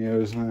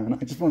cameos, man.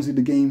 I just want to see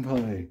the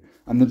gameplay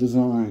and the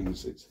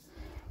designs.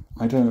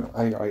 I don't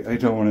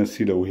want to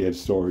see the weird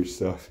story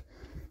stuff.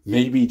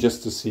 Maybe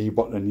just to see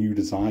what the new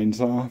designs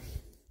are.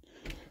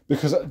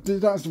 Because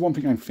that's the one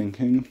thing I'm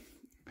thinking.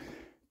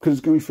 Because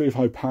it's going to be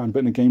 £35, but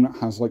in a game that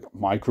has like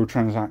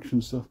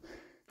microtransaction stuff,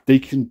 they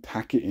can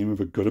pack it in with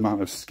a good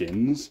amount of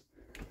skins.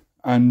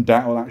 And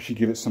that will actually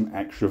give it some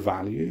extra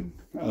value.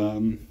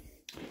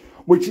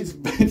 Which is,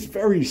 it's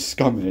very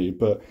scummy,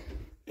 but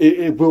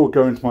it will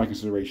go into my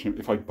consideration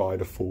if I buy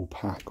the full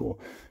pack or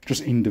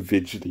just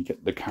individually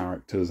get the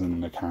characters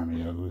and the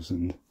cameos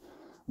and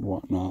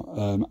whatnot.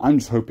 I'm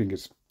just hoping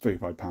it's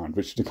 £35,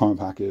 which the current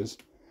pack is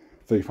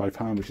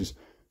 £35, which is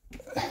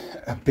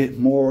a bit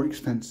more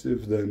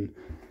expensive than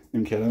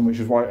MKLM, which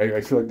is why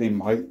I feel like they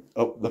might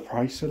up the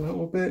price a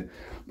little bit.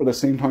 But at the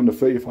same time, the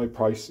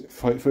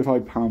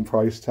 £35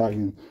 price tag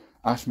in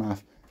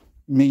Ashmath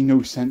made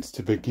no sense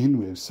to begin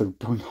with, so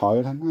going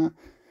higher than that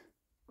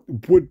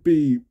would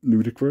be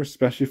ludicrous,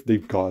 especially if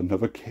they've got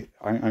another kit.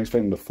 I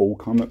expect the full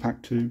Kombat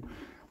pack too,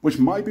 which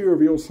might be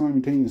revealed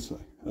simultaneously.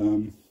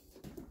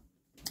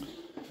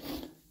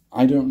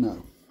 I don't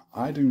know.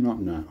 I do not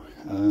know.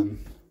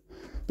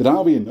 But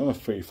that'll be another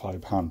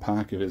 £35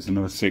 pack if it's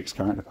another 6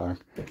 character pack.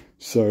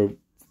 So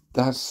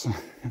that's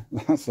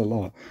a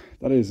lot.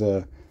 That is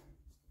over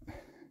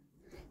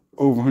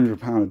 £100 of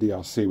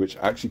DLC, which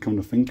actually, come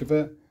to think of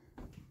it,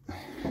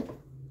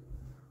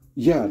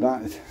 yeah,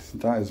 that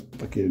is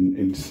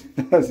fucking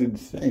that's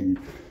insane.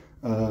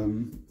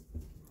 The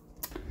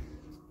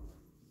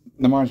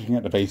margin you can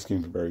get the base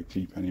game for very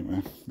cheap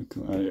anyway.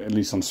 Because, at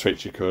least on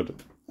Switch you could.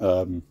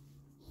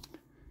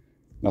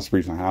 That's the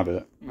reason I have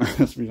it.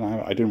 That's the reason I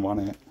have it. I didn't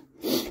want it.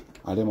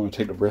 I didn't want to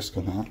take the risk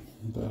on that,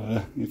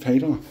 but it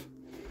paid off.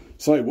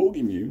 So I will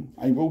give you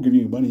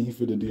money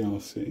for the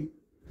DLC.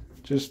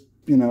 Just,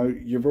 you know,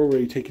 you've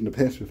already taken the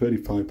piss for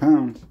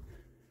 £35.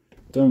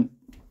 Don't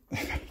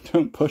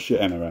push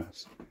it,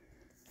 NRS.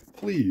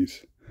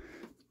 Please.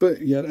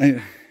 But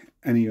yeah,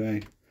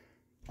 anyway,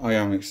 I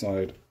am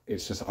excited.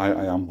 It's just,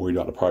 I am worried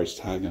about the price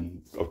tag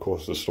and, of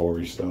course, the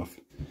story stuff.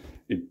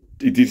 It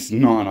is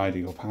not an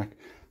ideal pack.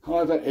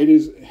 However, it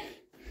is,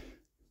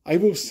 I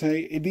will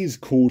say, it is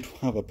cool to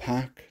have a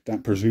pack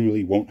that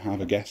presumably won't have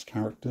a guest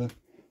character.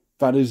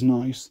 That is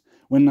nice.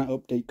 When that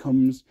update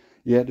comes,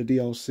 you get the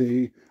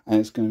DLC, and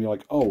it's going to be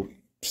like, oh,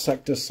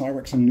 Sector,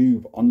 Cyrex, and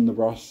Noob on the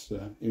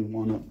roster in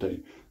one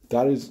update.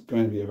 That is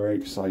going to be a very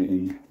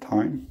exciting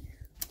time.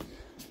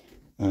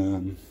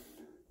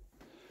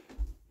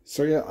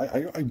 So yeah,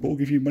 I will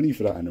give you money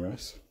for that,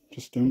 NRS.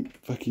 Just don't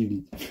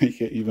fucking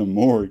make it even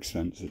more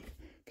expensive.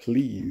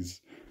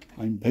 Please.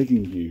 I'm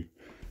begging you.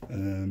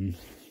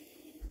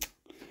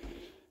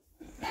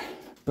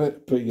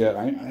 But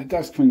yeah,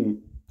 that's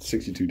coming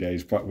 62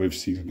 days, but with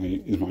Season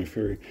 8 is my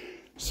theory.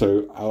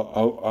 So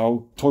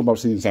I'll talk about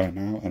Season 7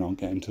 now, and I'll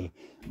get into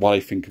what I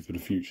think of for the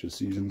future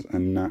seasons,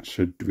 and that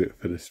should do it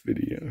for this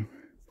video.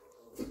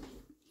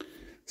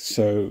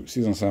 So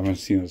Season 7,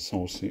 Season of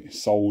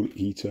Soul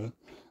Eater.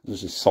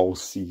 This is Soul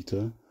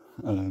Seater.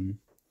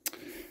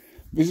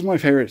 This is my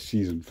favourite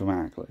season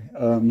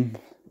thematically.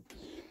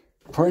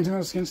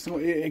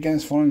 Probably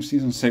against following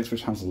Season 6,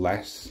 which has a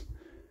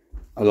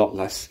lot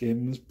less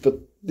skins, but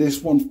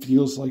this one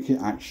feels like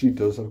it actually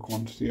does have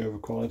quantity over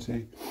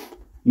quality.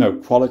 No,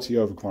 quality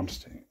over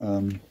quantity.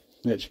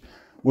 Which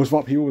was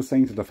what people were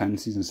saying to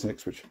defend Season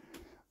 6, which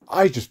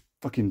I just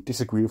fucking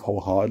disagree with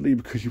wholeheartedly,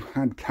 because you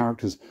had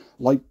characters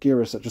like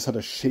Geras that just had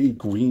a shade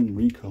green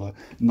recolor,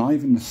 not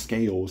even the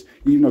scales,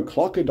 even a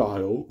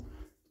Crocodile,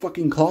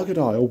 fucking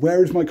Crocodile,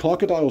 where is my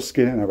Crocodile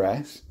skin,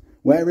 NRS?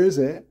 Where is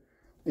it?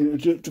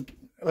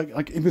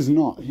 It was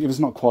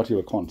not quality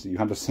over quantity. You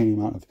had the same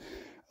amount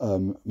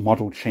of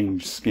model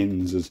change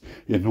skins as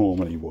you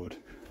normally would.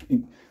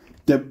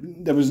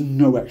 There was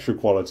no extra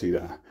quality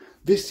there.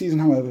 This season,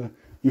 however,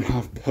 you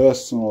have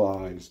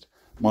personalised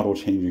model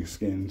changing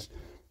skins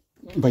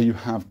where you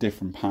have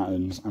different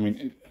patterns. I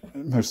mean,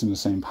 most of them the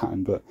same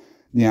pattern, but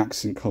the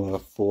accent colour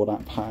for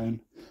that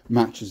pattern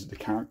matches the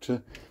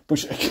character,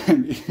 which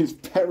again is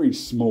very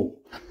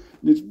small.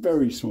 It's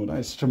very small. That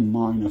is such a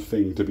minor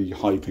thing to be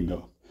hyping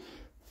up.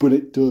 But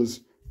it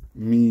does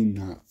mean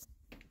that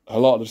a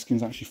lot of the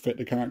skins actually fit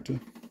the character.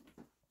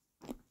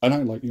 And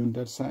I like the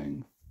undead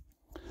setting.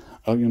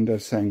 I like the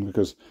undead setting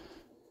because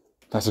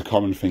that's a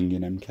common thing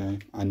in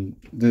MK. And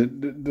the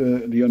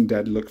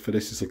undead look for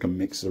this is like a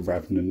mix of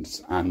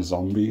revenants and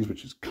zombies,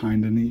 which is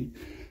kind of neat.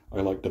 I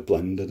like the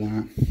blend of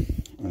that.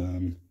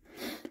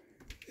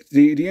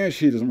 The air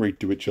here doesn't really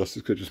do it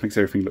justice because it just makes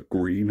everything look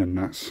green, and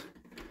that's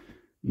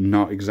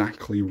not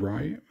exactly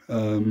right.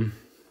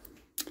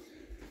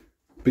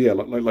 But yeah,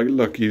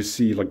 look, you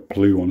see like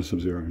blue on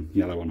Sub-Zero and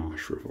yellow on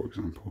Ashra, for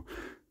example.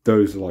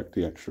 Those are like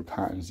the extra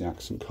patterns, the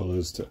accent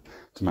colours to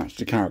match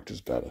the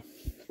characters better.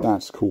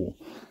 That's cool.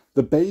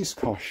 The base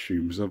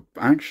costumes are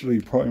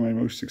actually probably my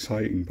most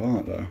exciting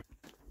part, though.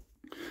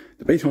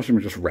 The base costume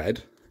is just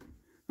red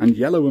and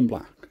yellow and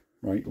black,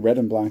 right? Red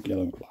and black,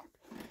 yellow and black.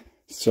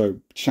 So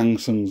Shang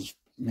Tsung's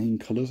main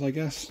colours, I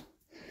guess.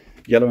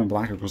 Yellow and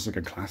black, of course, like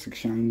a classic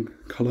Shang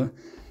colour,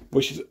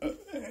 which is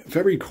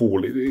very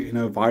cool. You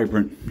know,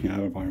 vibrant. You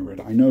know,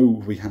 vibrant. I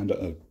know we had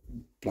a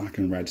black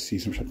and red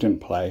season, which I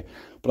didn't play,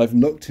 but I've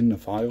looked in the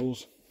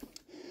files.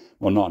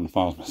 Well, not in the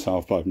files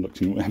myself, but I've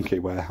looked in MK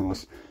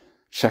Warehouse,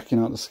 checking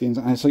out the skins,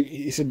 and it's like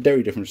it's a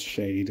very different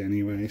shade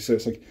anyway. So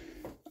it's like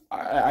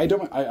I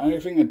don't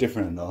think they're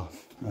different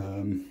enough.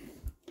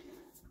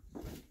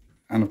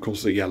 And of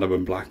course, the yellow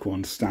and black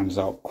one stands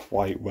out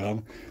quite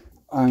well.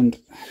 And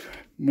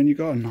when you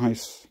got a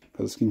nice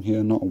colour scheme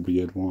here, not a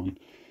weird one,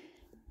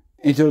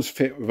 it does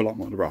fit with a lot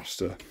more of the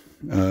roster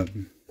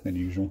than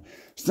usual.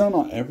 Still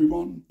not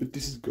everyone, but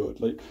this is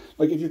good. Like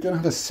if you're going to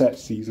have a set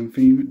season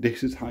theme,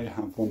 this is how you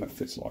have one that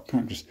fits a lot of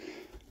characters.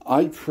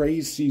 I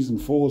praise Season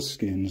 4's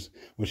skins,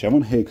 which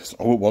everyone hated because,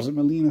 oh, it wasn't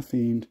Melina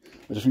themed.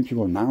 I just think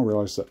people have now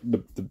realised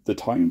that the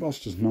Titan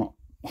boss does not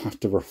have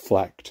to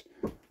reflect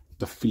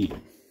the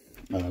theme.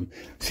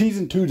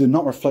 Season 2 did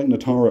not reflect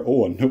Natara at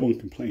all, and no one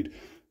complained.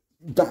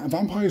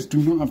 Vampires do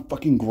not have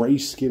fucking grey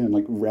skin and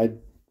like red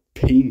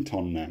paint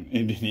on them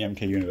in the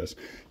MK universe.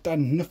 That had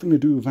nothing to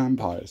do with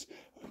vampires.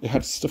 It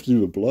had stuff to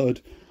do with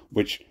blood,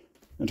 which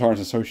Natara's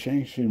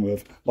association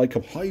with, like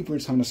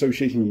hybrids have an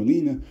association with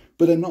Melina,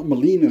 but they're not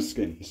Melina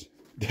skins.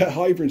 They're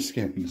hybrid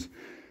skins.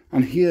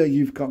 And here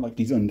you've got like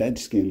these undead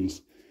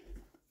skins,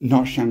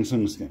 not Shang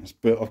Tsung skins,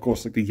 but of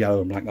course like the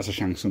yellow and black, that's a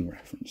Shang Tsung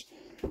reference,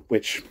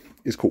 which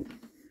is cool.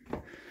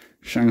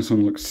 Shang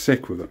Tsung looks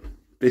sick with it.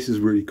 This is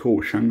really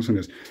cool. Shang Tsung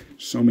has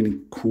so many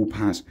cool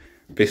pads.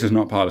 This is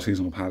not part of the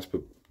seasonal pads,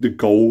 but the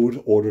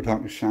gold Order of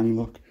Darkness Shang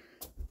look,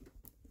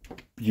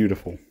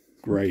 beautiful,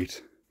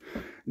 great.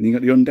 And you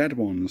got the undead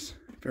ones,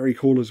 very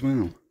cool as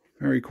well.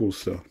 Very cool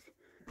stuff.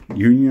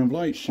 Union of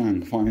Light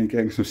Shang finally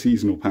getting some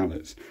seasonal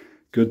palettes.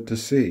 Good to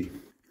see.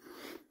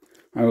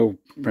 I will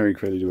very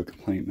quickly do a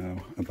complaint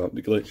now about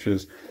the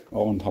glitches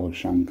on top of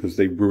Shang, because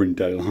they ruined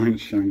Dead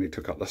Alliance Shang. They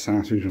took out the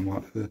sausage and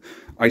whatever.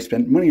 I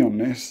spent money on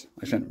this.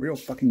 I spent real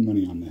fucking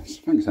money on this.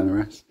 Thanks,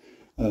 NRS.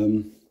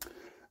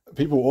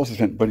 People also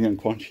spent money on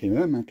Quan Chi and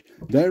Ermac.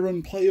 They're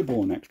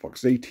unplayable on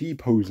Xbox. They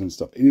T-pose and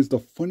stuff. It is the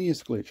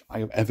funniest glitch I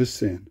have ever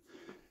seen.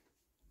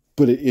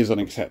 But it is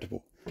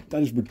unacceptable.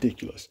 That is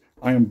ridiculous.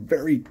 I am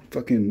very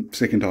fucking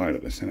sick and tired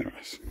of this,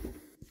 NRS.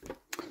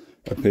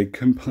 A big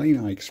complaint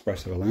I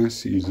expressed over last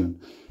season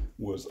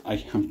was I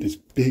have this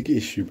big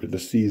issue with the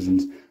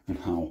seasons and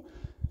how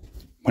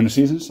when the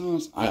season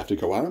starts, I have to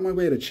go out of my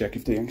way to check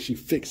if they actually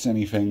fix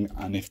anything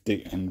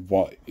and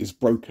what is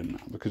broken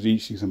now, because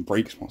each season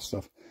breaks more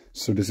stuff.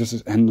 So there's just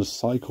this endless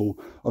cycle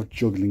of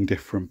juggling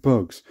different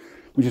bugs,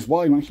 which is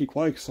why I'm actually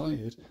quite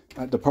excited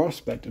at the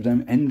prospect of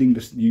them ending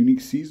the unique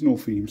seasonal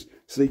themes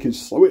so they can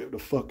slow it the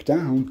fuck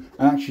down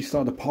and actually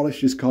start to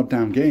polish this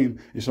goddamn game.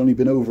 It's only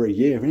been over a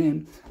year in,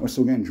 and we're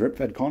still getting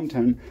drip-fed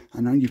content,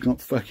 and now you've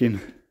got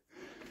fucking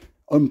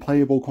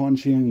unplayable Quan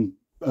Chi and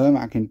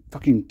Ermac in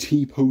fucking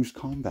T-pose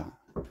combat.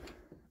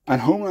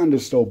 And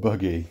Homelander's still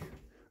buggy.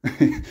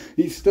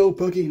 He's still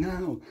buggy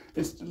now.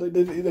 He's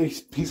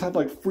had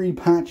like 3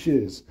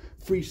 patches,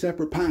 3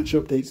 separate patch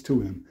updates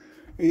to him.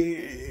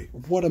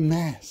 What a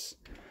mess.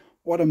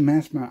 What a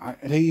mess, man.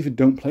 They either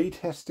don't play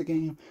test the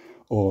game,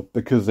 or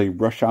because they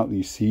rush out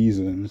these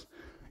seasons,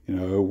 you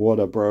know, what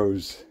are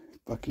bros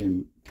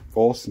fucking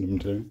forcing them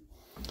to.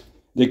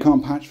 They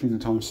can't patch things in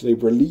time, so they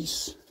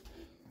release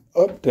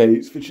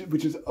updates,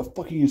 which is a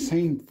fucking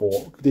insane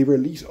thought. They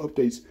release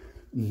updates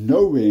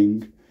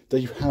knowing that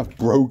you have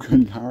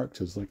broken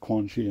characters like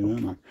Quan Chi and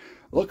Ermac.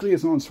 Luckily,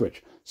 it's not on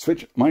Switch.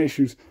 Switch, my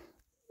issues,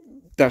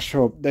 they're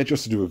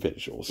just to do with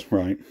visuals,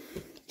 right?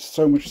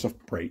 So much stuff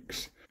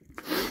breaks.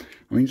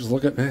 I mean, just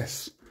look at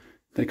this.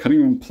 They can't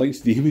even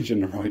place the image in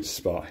the right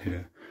spot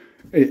here.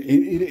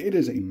 It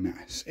is a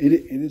mess.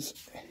 It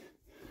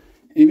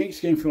makes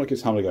the game feel like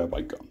it's time to go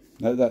by gun.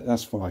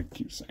 That's what I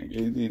keep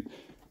saying.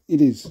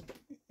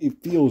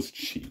 It feels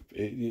cheap.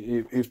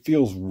 It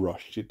feels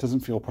rushed. It doesn't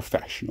feel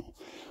professional,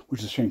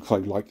 which is a shame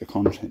because I like the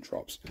content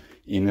drops,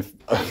 even if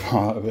a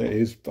part of it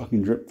is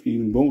fucking drip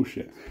feeding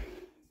bullshit.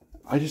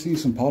 I just need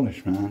some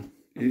polish, man.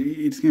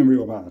 It's getting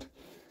real bad.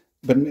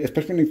 But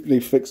especially when they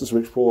fix the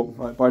Switch port,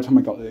 right, by the time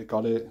I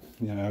got it,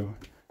 you know,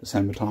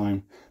 December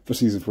time, for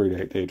Season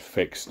 3, they'd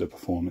fixed the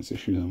performance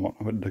issues and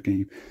whatnot with the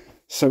game.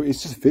 So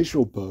it's just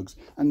visual bugs,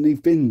 and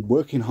they've been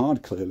working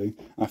hard, clearly,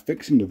 at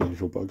fixing the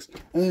visual bugs,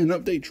 and then an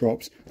update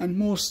drops, and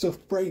more stuff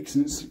breaks,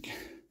 and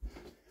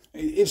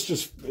it's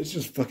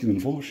just fucking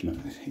unfortunate.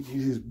 It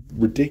is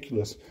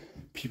ridiculous.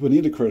 People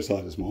need to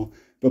criticize this more,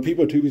 but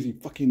people are too busy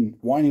fucking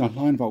whining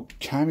online about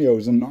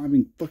cameos and not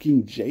having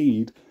fucking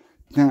Jade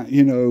that,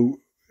 you know,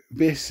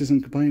 this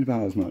isn't complained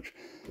about as much.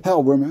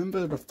 Hell,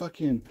 remember the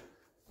fucking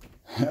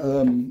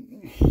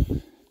the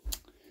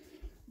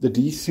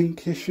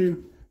desync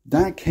issue?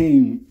 That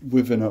came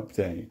with an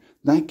update.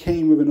 That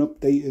came with an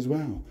update as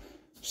well.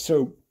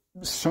 So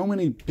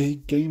many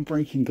big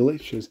game-breaking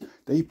glitches,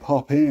 they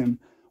pop in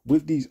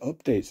with these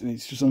updates, and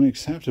it's just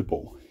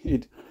unacceptable.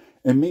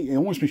 It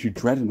almost makes you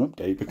dread an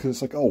update because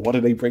it's like, oh, what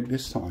did they break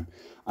this time?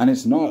 And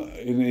it's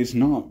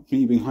not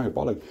me being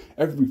hyperbolic.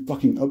 Every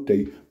fucking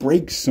update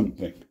breaks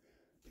something.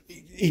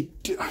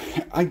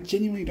 I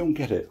genuinely don't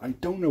get it. I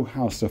don't know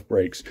how stuff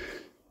breaks.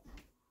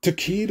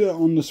 Takeda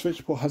on the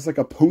Switch port has like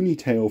a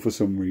ponytail for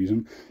some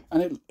reason,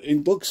 and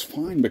it looks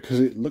fine because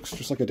it looks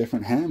just like a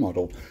different hair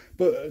model.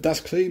 But that's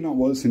clearly not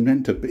what it's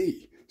meant to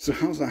be. So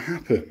how's that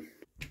happen?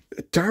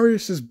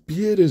 Darius's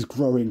beard is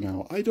growing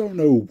out. I don't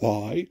know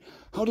why.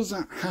 How does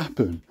that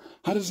happen?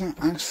 How does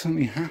that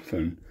accidentally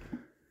happen?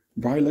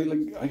 Right,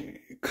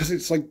 because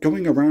it's like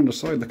going around the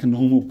side like a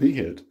normal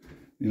beard.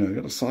 You know, you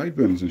got the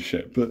sideburns and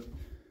shit. But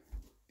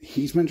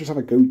he's meant to just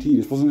have a goatee.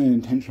 This wasn't an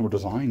intentional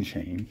design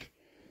change.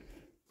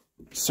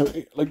 So,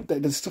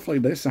 there's stuff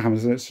like this that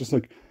happens, and it's just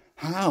like,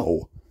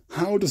 how?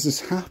 How does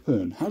this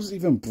happen? How does it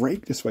even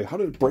break this way? How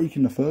did it break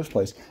in the first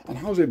place? And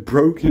how is it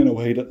broken in a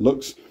way that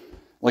looks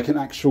like an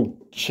actual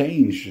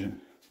change?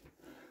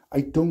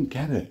 I don't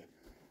get it.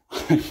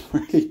 I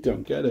really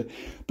don't get it.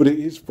 But it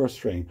is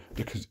frustrating,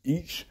 because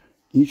each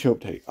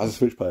update, as a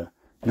Switch player,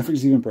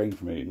 nothing's even breaking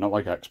for me. Not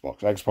like Xbox.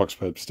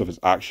 Xbox stuff is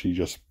actually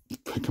just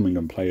becoming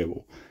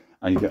unplayable.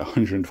 And you get a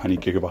 120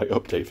 gigabyte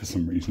update for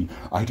some reason.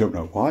 I don't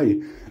know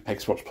why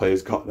Xbox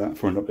players got that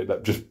for an update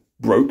that just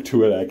broke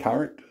two of their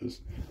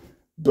characters.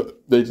 But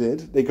they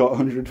did. They got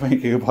 120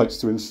 gigabytes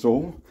to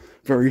install.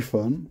 Very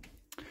fun.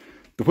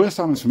 The worst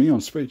happens for me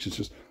on Switch is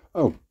just,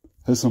 oh,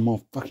 there's some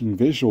more fucking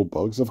visual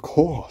bugs, of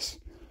course.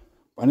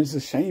 And it's a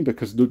shame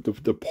because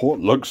the port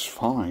looks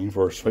fine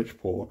for a Switch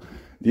port.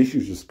 The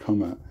issues just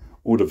come at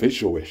all the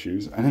visual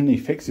issues, and then they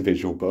fix the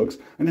visual bugs,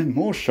 and then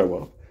more show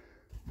up.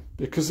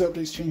 Because the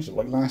updates changed it.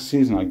 Like last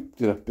season, I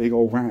did a big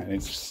old rant, and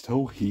it's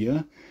still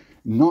here.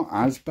 Not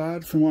as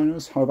bad from what I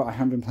noticed. However, I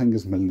haven't been playing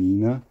as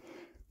Melina,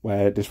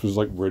 where this was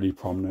like really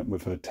prominent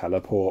with her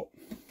teleport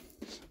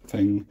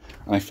thing.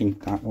 And I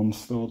think that one's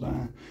still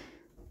there.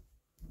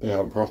 They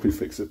haven't properly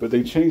fixed it. But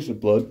they changed the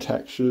blood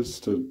textures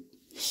to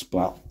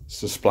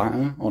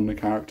splatter on the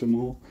character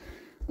more.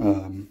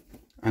 And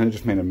it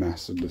just made a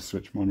mess of the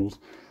Switch models.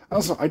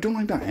 Also, I don't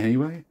like that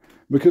anyway.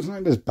 Because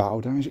like there's battle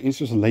damage, it's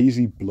just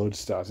lazy blood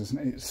stars.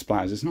 It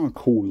splatters. It's not a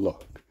cool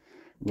look,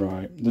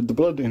 right? The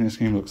blood in this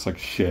game looks like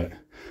shit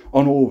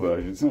on all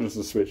versions. It's not just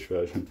the Switch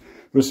version,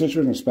 but the Switch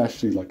version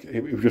especially, like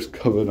it just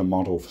covered a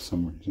model for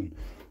some reason.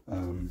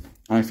 And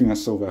I think that's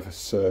still there for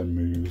certain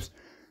moves.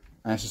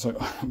 And it's just like,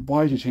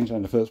 why did you change that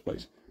in the first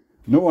place?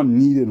 No one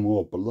needed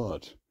more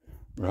blood,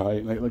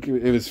 right? Like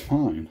it was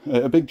fine.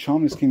 A big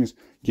charm in this game is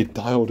you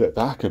dialed it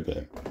back a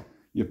bit.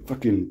 You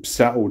fucking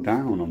settled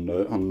down on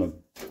the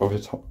over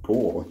the top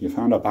gore. You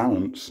found a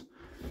balance,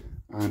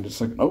 and it's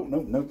like, oh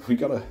no, we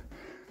gotta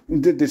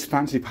this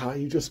fancy pie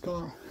you just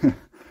got.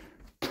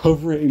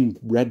 Cover it in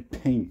red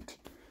paint.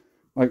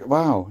 Like,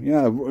 wow,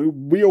 yeah,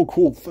 real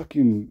cool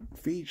fucking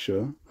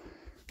feature.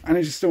 And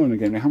it's still in the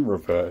game. They haven't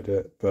reverted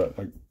it, but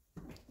like,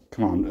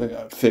 come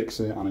on, fix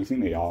it. And I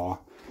think they are,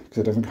 because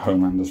I don't think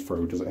Homelander's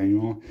throw does it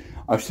anymore.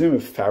 I've seen it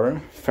with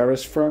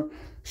Ferris throw.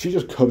 She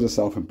just covers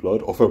herself in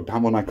blood. Although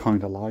that one I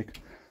kind of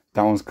like.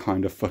 That one's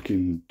kind of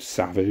fucking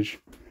savage.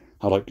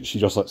 How like she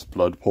just lets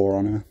blood pour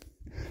on her.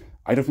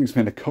 I don't think it's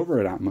meant to cover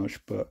it that much,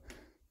 but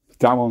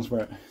that one's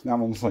like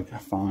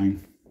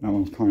fine. That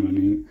one's kind of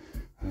neat.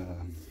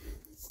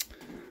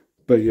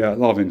 But yeah, a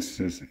lot of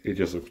instances it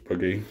just looks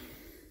buggy.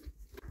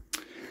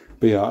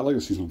 But yeah, I like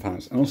the seasonal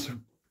pass. And also,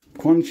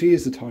 Quan Chi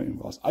is the Titan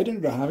boss. I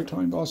didn't have a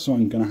Titan boss, so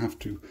I'm gonna have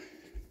to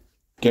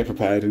get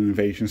prepared in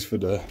invasions for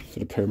the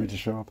pyramid to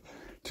show up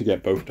to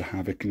get both the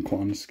Havoc and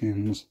Quan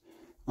skins.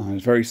 And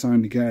it's very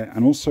exciting to get.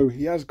 And also,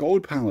 he has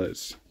gold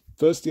palettes.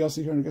 First DLC,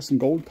 you're gonna get some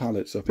gold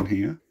palettes up in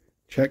here.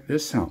 Check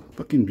this out,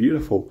 fucking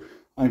beautiful.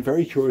 I'm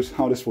very curious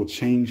how this will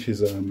change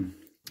his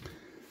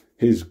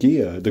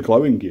gear, the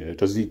glowing gear.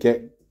 Does he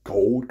get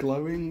gold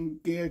glowing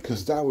gear?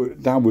 Because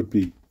that would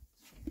be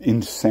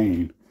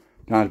insane.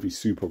 That'd be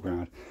super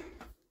rad.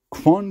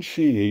 Quan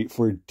Chi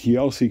for a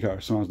DLC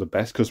character has the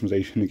best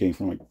customization in the game,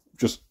 from like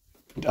just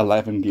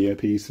 11 gear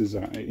pieces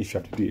if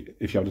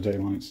you have the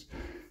Daylight's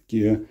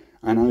gear.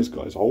 And now he's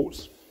got his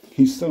ults.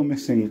 He's still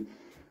missing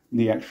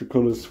the extra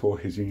colours for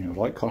his Union of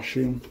Light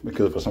costume,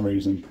 because for some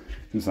reason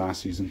since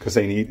last season, because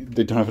they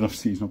don't have enough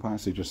seasonal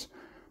packs, they just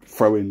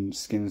throw in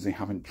skins they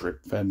haven't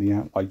drip fed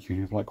yet, like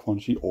Union of Light Quan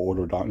Chi, or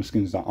Order of Darkness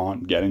skins that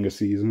aren't getting a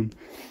season.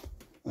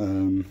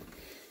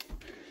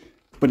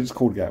 But it's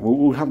cool to get.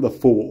 We'll have the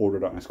full Order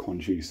of Darkness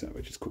Quan Chi set,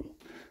 which is cool.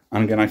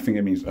 And again, I think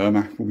it means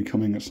Ermac will be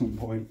coming at some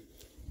point,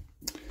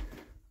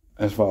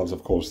 as well as,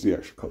 of course, the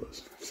extra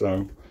colours.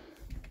 So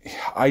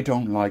I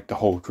don't like the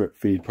whole drip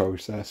feed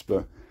process,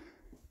 but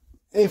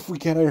if we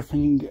get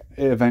everything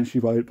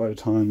eventually by the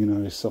time, you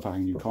know, stuff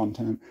adding new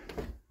content,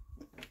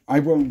 I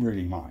won't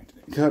really mind.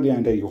 Because at the end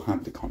of the day, you'll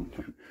have the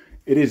content.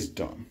 It is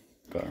dumb,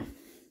 though.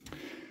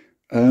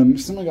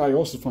 Something I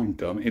also find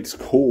dumb. It's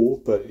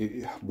cool, but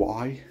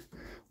why?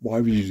 Why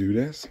would you do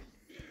this?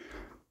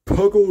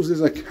 Puggles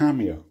is a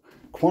cameo.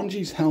 Quan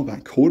Chi's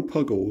Hellback called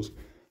Puggles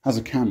has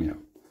a cameo.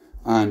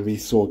 And we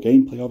saw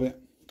gameplay of it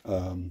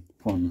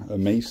from a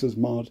Mesa's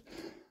mod.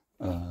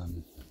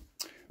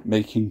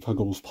 making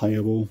Puggles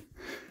playable.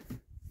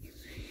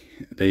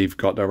 They've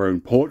got their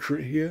own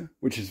portrait here,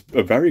 which is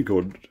a very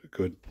good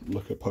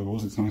look at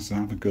Puggles. It's nice to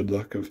have a good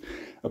look of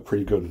a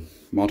pretty good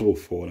model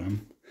for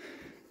them.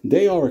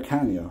 They are a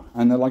cameo,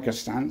 and they're like a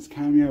stance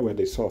cameo where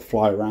they sort of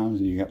fly around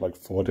and you get like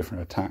 4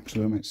 different attacks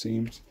with them, it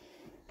seems.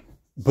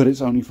 But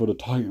it's only for the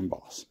Titan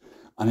boss,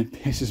 and it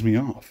pisses me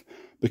off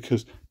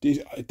because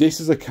this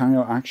is a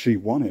cameo I actually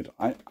wanted.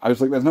 I was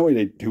like, there's no way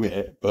they'd do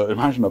it, but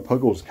imagine a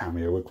Puggles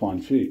cameo with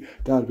Quan Chi.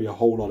 That'd be a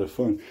whole lot of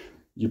fun.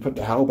 You put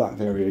the Hellbat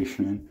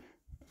variation in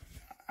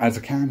as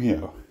a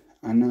cameo,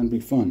 and that'd be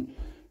fun.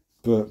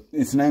 But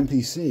it's an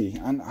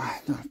NPC, and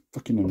that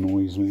fucking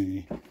annoys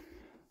me.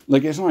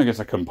 Like, it's not like it's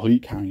a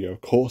complete cameo,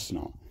 of course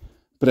not.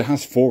 But it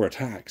has 4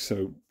 attacks,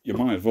 so you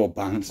might as well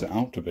balance it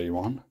out to be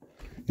one.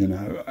 You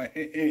know,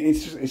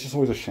 it's just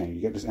always a shame.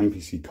 You get this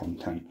NPC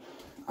content.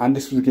 And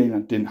this was a game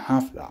that didn't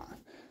have that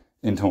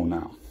until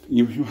now.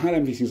 You had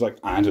NPCs like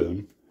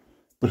Adam,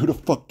 but who the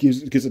fuck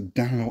gives a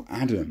damn about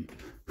Adam?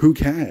 Who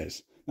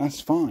cares? That's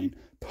fine.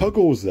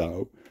 Puggles,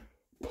 though.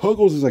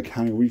 Puggles is a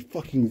cameo we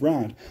fucking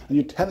rad. And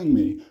you're telling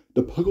me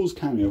the Puggles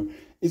cameo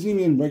isn't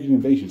even in regular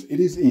invasions. It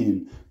is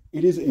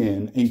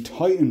in a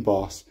Titan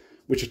boss,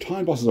 which a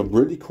Titan bosses are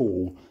really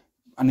cool,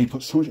 and they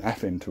put so much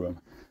effort into them.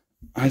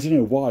 I don't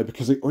know why,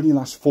 because they only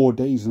last 4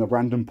 days in a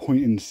random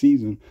point in the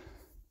season.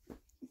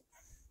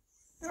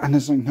 And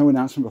there's like no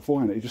announcement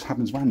beforehand, it just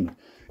happens randomly.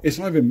 It's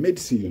not even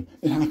mid-season,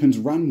 it happens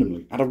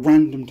randomly, at a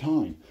random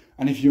time.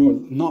 And if you're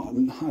not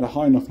at a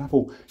high enough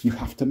level, you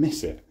have to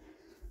miss it.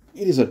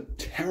 It is a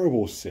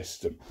terrible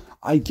system.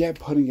 I get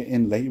putting it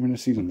in later in the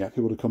season, get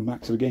people to come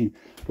back to the game,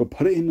 but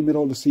put it in the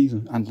middle of the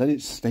season and let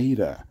it stay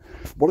there.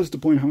 What is the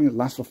point of having it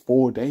last for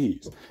 4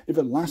 days? If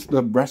it lasts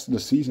the rest of the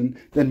season,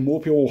 then more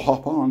people will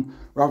hop on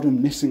rather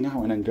than missing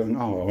out and then going,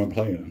 oh, I won't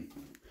play it.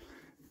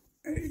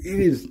 It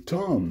is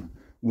dumb.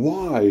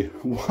 Why?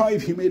 Why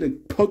have you made a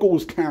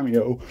Puggles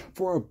cameo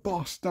for a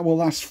boss that will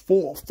last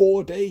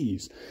 4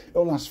 days? It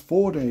will last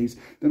 4 days,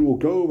 then it will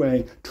go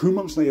away. 2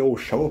 months later, it will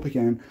show up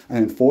again.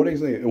 And then 4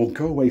 days later, it will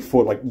go away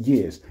for like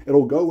years. It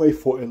will go away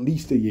for at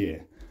least a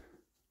year.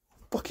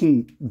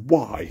 Fucking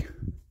why?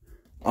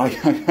 I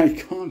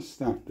can't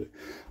stand it.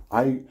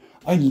 I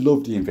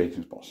love the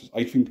invasions bosses.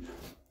 I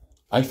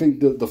think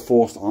that the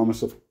forced armor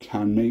stuff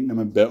can make them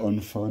a bit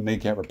unfun. They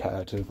get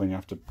repetitive when you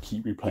have to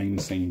keep replaying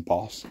the same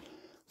boss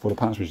for the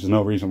parts, which is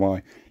no reason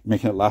why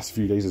making it last a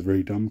few days is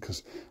really dumb,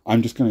 because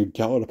I'm just going to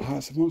get all the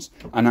parts at once,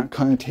 and that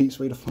kind of takes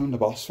away the fun of the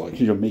boss fight,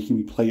 because you're making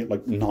me play it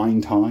like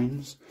 9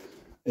 times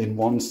in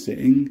one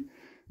sitting.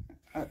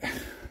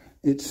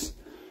 It's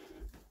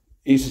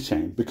a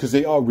shame, because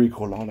they are really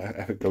cool. A lot of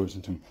effort goes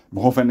into them.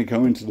 More than they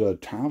go into the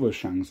Tower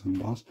Shang Tsung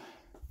boss.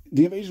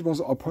 The invasion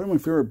bosses are probably my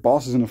favourite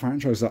bosses in the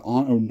franchise that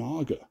aren't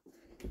Onaga.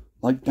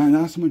 Like,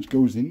 that's how much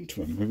goes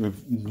into them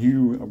with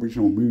new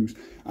original moves,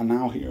 and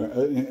now here,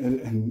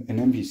 an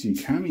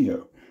NPC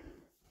cameo.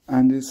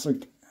 And it's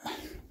like,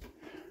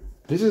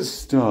 this is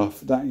stuff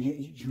that,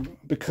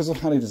 because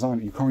of how they design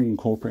it, you can't really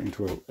incorporate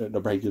into a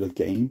regular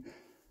game.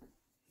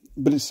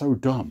 But it's so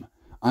dumb.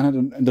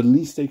 And the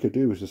least they could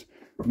do is just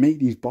make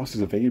these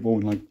bosses available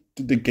in, like,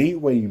 the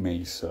Gateway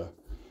Mesa.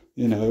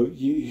 You know,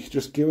 you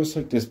just give us,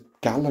 like, this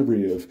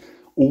gallery of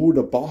all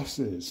the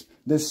bosses.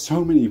 There's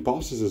so many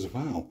bosses as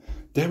well.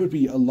 There would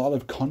be a lot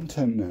of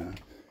content there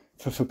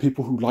for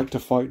people who like to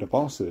fight the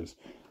bosses.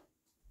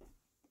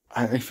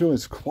 I feel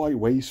it's quite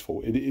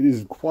wasteful. It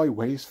is quite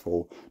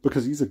wasteful,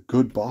 because these are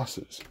good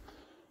bosses.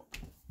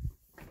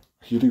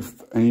 You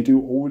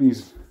do all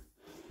these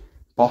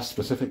boss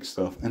specific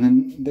stuff, and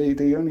then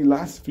they only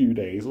last a few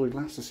days, or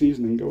last a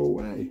season and go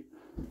away.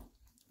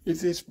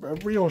 It's a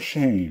real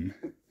shame.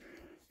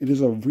 It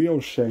is a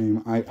real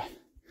shame.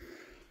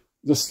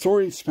 The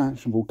story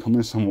expansion will come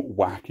in some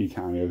wacky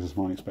cameos, is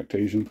my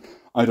expectation.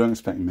 I don't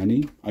expect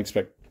many. I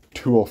expect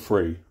 2 or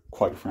 3,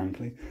 quite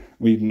frankly.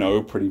 We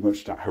know pretty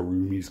much that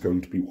Harumi is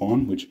going to be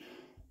one, which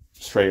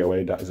straight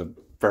away, that is a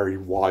very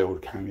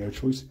wild cameo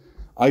choice.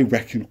 I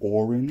reckon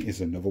Orin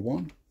is another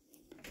one,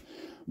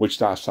 which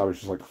that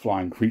establishes like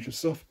flying creature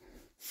stuff.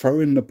 Throw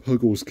in the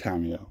Puggles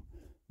cameo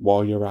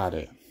while you're at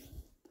it.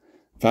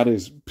 That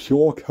is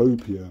pure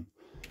copium.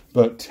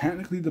 But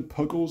technically, the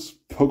Puggles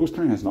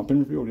cameo has not been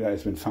revealed yet.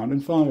 It's been found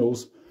in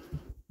files.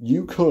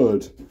 You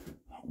could,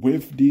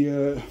 with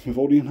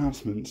all the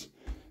announcements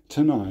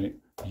tonight,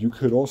 you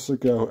could also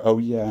go, oh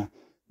yeah,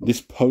 this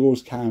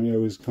Puggles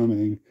cameo is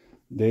coming.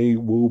 They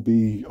will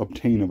be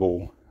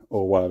obtainable,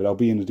 or whatever. They'll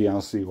be in the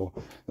DLC, or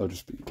they'll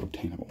just be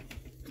obtainable.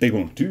 They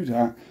won't do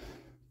that,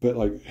 but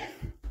like,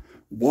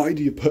 why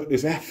do you put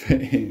this effort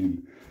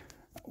in?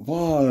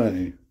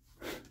 Why?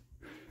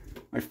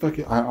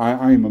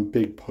 I am a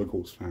big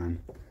Puggles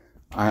fan.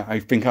 I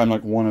think I'm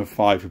like one of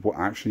 5 people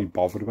actually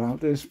bothered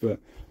about this, but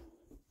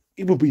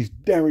it would be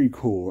very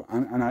cool,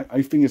 and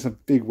I think it's a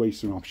big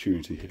waste of an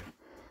opportunity here.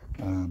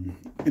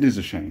 It is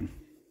a shame.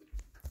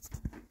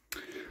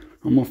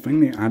 One more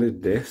thing, they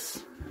added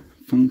this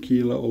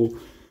funky little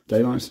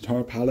Daylight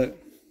Satara palette.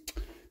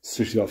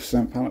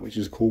 60% palette, which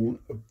is cool.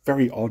 A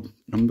very odd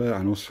number,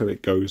 and also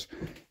it goes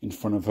in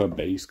front of her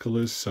base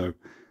colours, so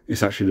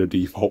it's actually the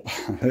default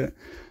palette.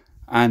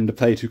 And the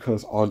Player 2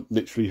 colours are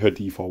literally her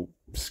default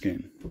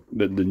skin,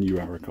 the new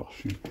era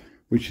costume,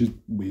 which is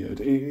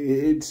weird.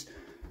 It's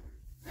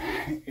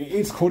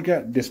cool to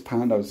get this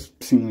palette that was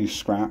seemingly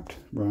scrapped,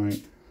 right?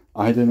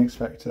 I didn't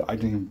expect it. I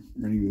didn't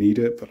really need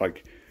it, but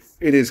like,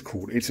 it is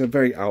cool. It's a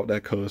very out there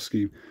colour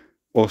scheme.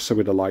 Also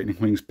with the lightning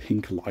wings,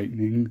 pink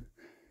lightning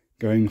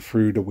going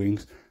through the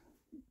wings.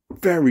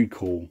 Very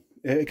cool.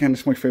 Again,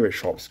 it's my favourite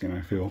shop skin,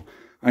 I feel.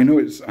 I know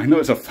it's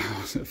a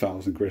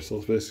thousand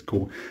crystals, but it's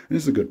cool. And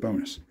it's a good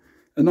bonus.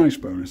 A nice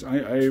bonus.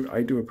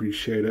 I do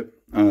appreciate it.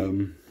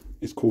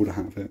 It's cool to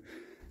have it.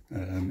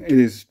 It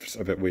is just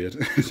a bit weird.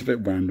 It's a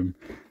bit random.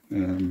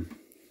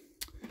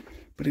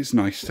 But it's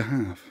nice to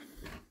have.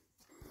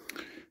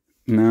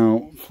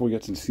 Now, before we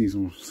get to the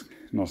seasonals,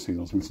 not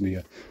seasonals, into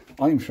the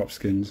item shop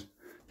skins,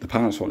 the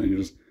Power Swap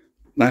Ninjas,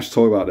 let's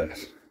talk about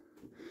this.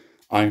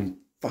 I'm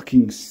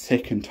fucking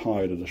sick and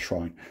tired of the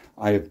shrine.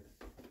 I have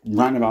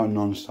ranted about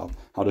non-stop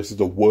how this is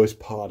the worst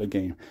part of the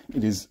game.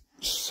 It is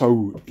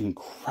so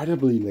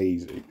incredibly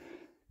lazy.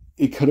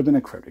 It could have been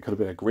a crypt. It could have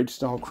been a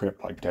grid-style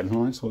crypt like Dead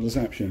Alliance or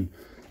Deception.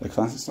 The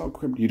classic-style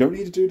crypt. You don't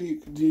need to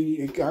do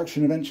the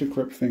action-adventure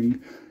crypt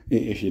thing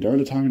if you don't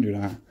have the time to do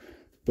that.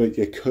 But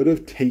you could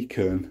have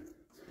taken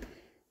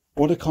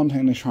all the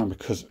content in the shrine,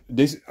 because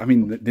this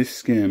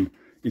skin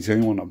is the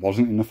only one that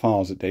wasn't in the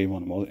files at day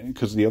one,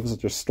 because the others are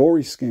just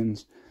story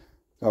skins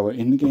that were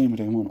in the game at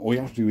day one. All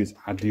you have to do is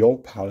add the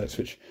alt palettes,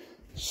 which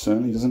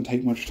certainly doesn't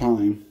take much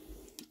time.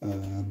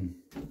 And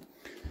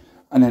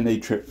then they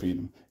trip feed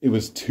them. It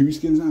was 2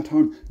 skins at a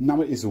time, now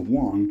it is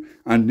 1.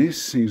 And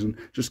this season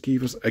just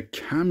gave us a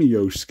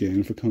cameo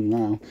skin for Kung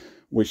Lao,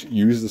 which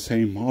uses the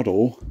same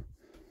model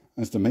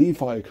as the main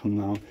fighter Kung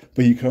Lao,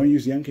 but you can only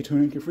use the MK2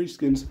 and MK3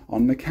 skins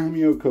on the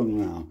cameo Kung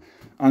Lao.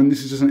 And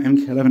this is just an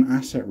MK11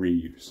 asset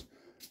reuse.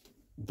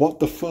 What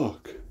the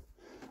fuck?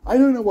 I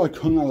don't know why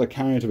Kung Lao's a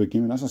cameo to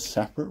begin with. That's a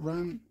separate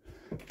rant.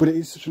 But it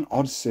is such an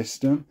odd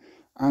system.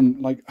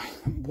 And, like,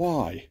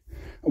 why?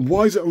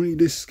 Why is it only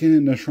this skin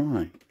in the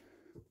shrine?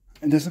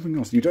 And there's something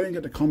else. You don't even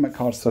get the combat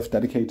card stuff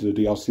dedicated to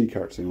the DLC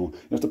characters anymore.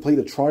 You have to play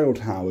the trial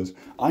towers.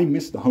 I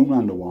missed the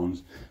Homelander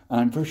ones.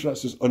 And I'm pretty sure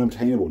that's just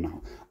unobtainable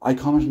now. I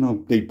can't imagine how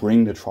they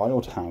bring the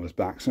trial towers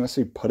back. So unless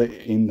they put it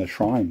in the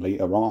shrine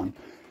later on,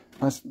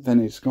 then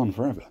it's gone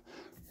forever.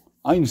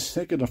 I'm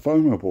sick of the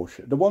FOMO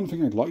bullshit. The one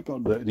thing I liked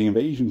about the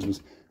invasions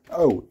was,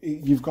 oh,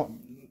 you've got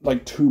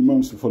like 2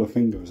 months before the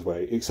thing goes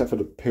away, except for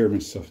the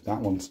pyramid stuff. That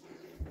one's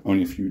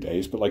only a few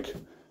days, but like,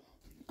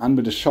 and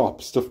with the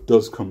shop, stuff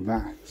does come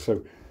back.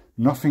 So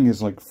nothing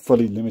is like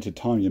fully limited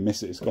time. You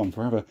miss it, it's gone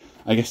forever.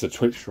 I guess the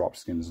Twitch drop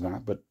skins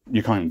that, but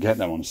you can't get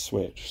them on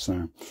Switch.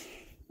 So,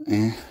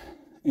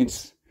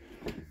 it's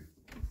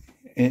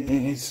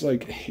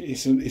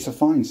a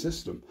fine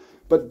system.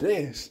 But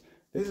this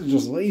is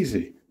just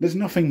lazy. There's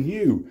nothing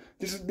new.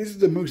 This is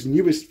the most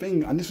newest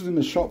thing, and this was in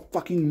the shop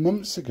fucking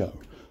months ago.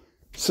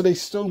 So they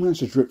still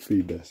managed to drip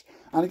feed this.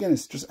 And again,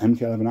 it's just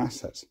MK11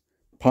 assets.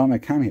 Part of my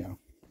cameo.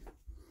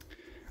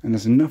 And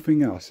there's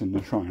nothing else in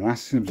the shrine.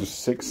 Last season was just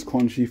 6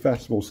 Quan Chi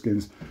Festival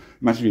skins.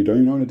 Imagine if you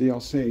don't own a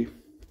DLC.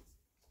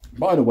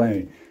 By the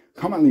way,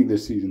 Kombat League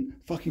this season,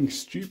 fucking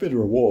stupid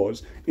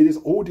rewards. It is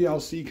all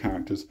DLC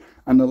characters.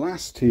 And the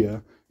last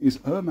tier is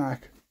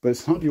Ermac, but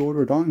it's not the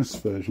Order of Darkness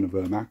version of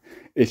Ermac.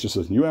 It's just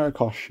a new era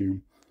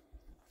costume.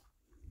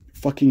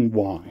 Fucking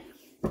why?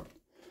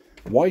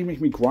 Why you make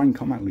me grind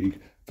Kombat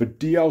League for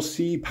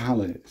DLC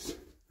palettes?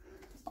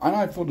 And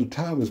I thought the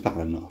tower was bad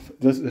enough.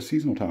 The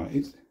seasonal tower,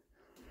 it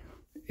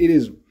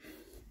is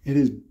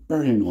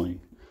very annoying.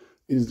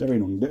 It is very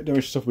annoying. There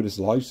is stuff with this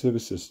live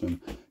service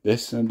system,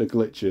 this and the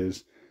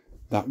glitches,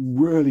 that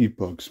really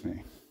bugs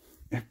me.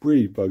 It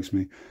really bugs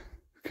me,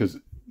 because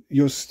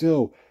you're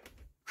still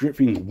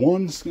dripping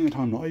 1 skin at a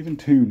time, not even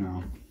 2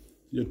 now.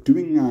 You're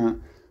doing that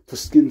for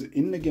skins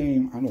in the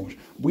game at launch.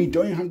 We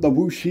don't have the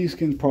Wuxi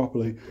skins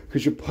properly,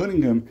 because you're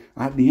putting them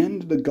at the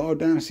end of the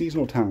goddamn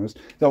seasonal towers.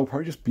 They'll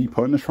probably just be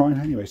put in the shrine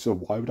anyway, so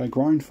why would I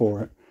grind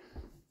for it?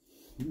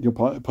 You'll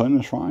put in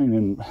a shrine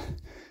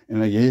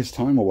in a year's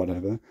time or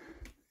whatever.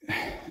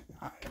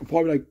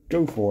 Why would I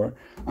go for it?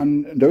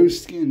 And those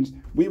skins,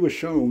 we were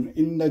shown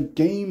in the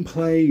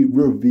gameplay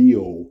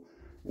reveal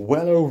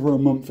well over a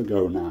month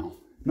ago now.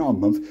 Not a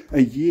month,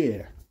 a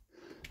year.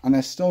 And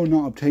they're still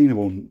not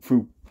obtainable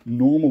through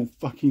normal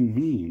fucking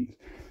means.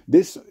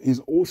 This is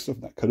all stuff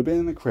that could have been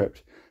in the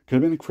crypt.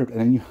 And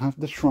then you have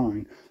the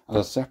shrine as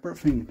a separate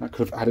thing that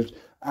could have added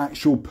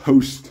actual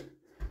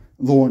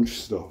post-launch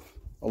stuff.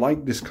 I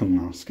like this Kung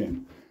Lao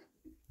skin.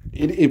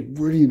 It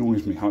really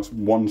annoys me how it's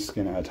 1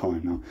 skin at a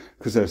time now,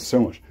 because there's so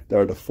much. There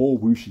are the 4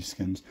 Wuxi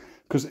skins,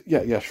 because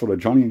yeah, sure, the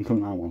Johnny and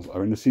Kung Lao ones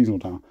are in the seasonal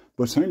tower,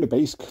 but it's only the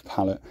base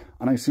palette,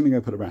 and I assume they're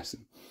going to put the rest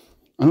in.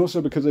 And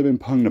also because they've been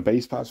pulling the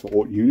base palettes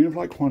for Union of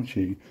Light Quan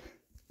Chi,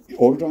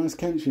 Order of Darkness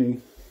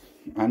Kenshi,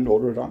 and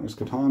Order of Darkness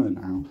Katana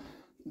now,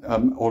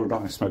 Order of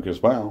Darkness Smoke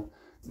as well.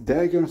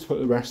 They're going to put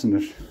the rest in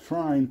the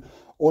shrine,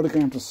 or they're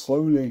going to have to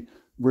slowly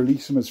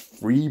release them as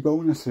free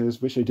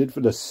bonuses, which they did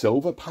for the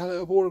silver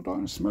palette of Order of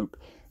Darkness Smoke.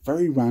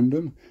 Very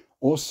random.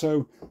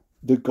 Also,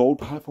 the gold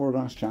palette for Order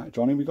of Darkness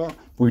Johnny we got,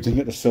 but we didn't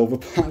get the silver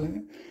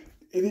palette.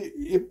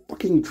 It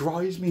fucking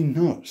drives me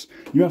nuts.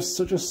 You have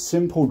such a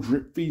simple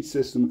drip feed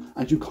system,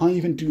 and you can't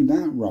even do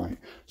that right.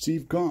 So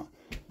you've got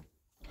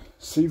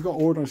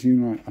Order of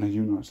Unite and a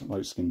Unite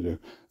light skin to do.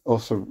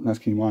 Also, let's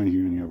keep in mind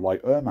you have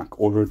like Ermac,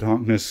 Order of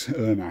Darkness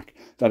Ermac.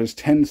 That is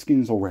 10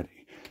 skins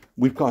already.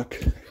 We've got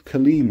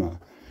Kalima,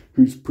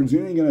 who's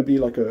presumably going to be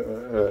like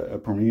a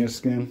premiere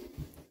skin,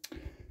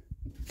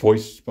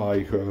 voiced by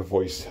whoever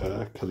voiced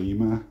her,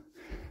 Kalima.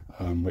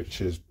 Which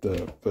is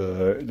the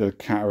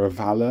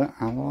Caravala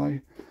ally,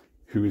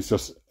 who is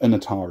just an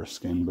Atara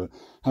skin, but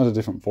has a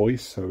different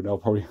voice, so they'll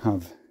probably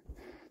not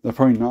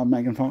have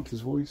Megan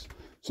Fox's voice.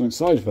 So I'm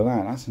excited for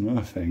that. That's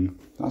another thing.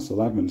 That's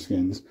 11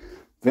 skins.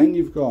 Then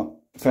you've got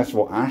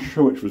Festival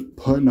Asher, which was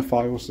put in the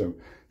file, so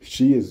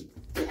she is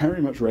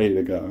very much ready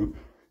to go,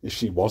 if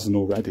she wasn't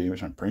already,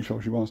 which I'm pretty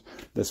sure she was.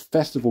 There's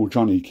Festival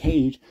Johnny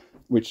Cage,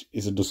 which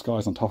is a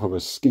disguise on top of a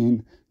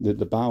skin,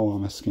 the Bow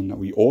Armor skin that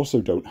we also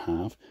don't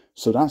have.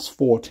 So that's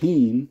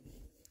 14.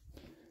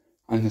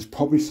 And there's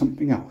probably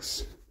something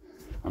else.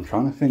 I'm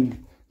trying to think.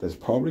 There's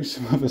probably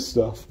some other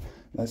stuff.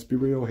 Let's be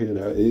real here.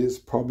 There is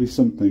probably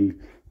something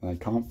that I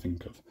can't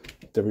think of.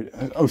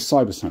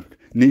 Cyber Smoke.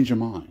 Ninja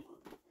Mime.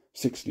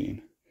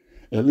 16.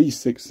 At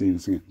least 16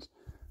 skins.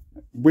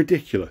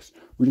 Ridiculous.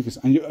 Ridiculous.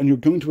 And you're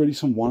going to release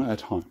them one at a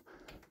time.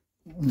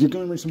 You're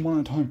going to release them one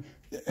at a time.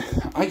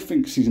 I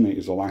think Season 8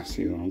 is the last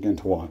season. I'm getting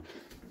to why.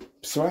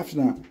 So after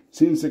that,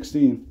 Season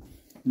 16,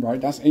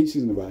 right, that's 8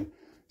 seasons away.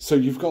 So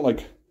you've got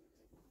like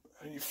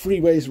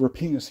 3 ways of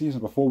repeating a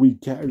season before we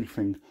get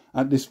everything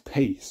at this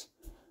pace.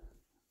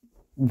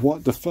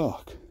 What the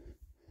fuck?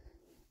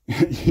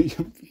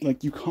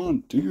 Like, you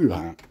can't do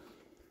that.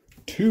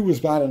 2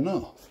 was bad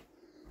enough.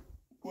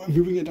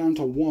 Moving it down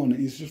to 1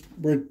 is just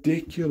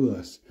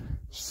ridiculous.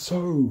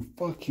 So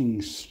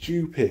fucking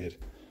stupid.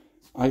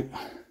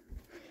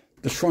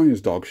 The Shrine is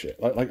dog shit.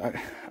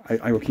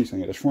 I will keep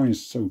saying it. The Shrine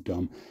is so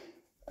dumb.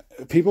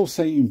 People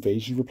say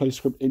Invasion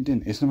replaced Crypt. It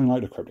didn't. It's nothing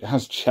like the Crypt. It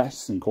has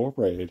chests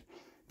incorporated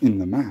in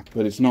the map,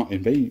 but it's not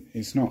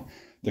It's not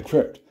the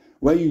Crypt.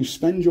 Where you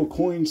spend your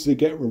coins to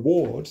get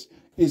rewards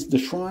is the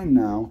Shrine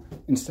now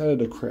instead of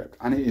the Crypt,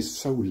 and it is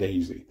so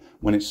lazy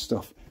when it's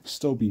stuff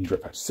still being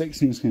drip fed.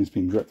 16 skins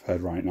being drip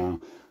fed right now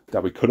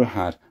that we could have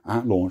had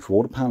at launch for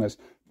all the palettes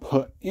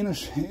put in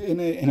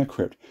a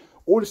Crypt.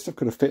 All this stuff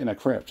could have fit in a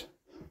Crypt.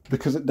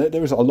 Because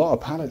there is a lot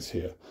of palettes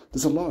here.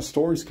 There's a lot of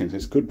story skins.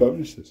 It's good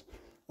bonuses.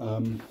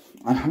 And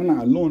having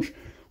that at launch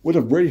would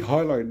have really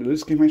highlighted that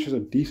this game actually has a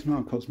decent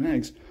amount of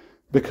cosmetics.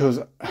 Because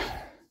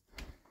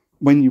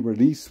when you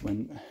released,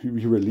 when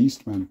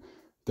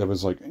there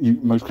was like,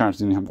 most characters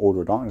didn't have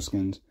Order of Darkness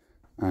skins.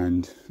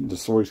 And the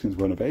story skins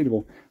weren't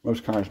available.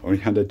 Most characters only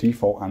had their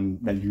default and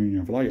their Union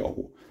of Light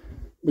all.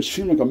 Which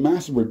seemed like a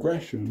massive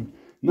regression.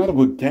 Now that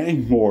we're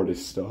getting more of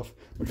this stuff,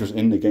 which was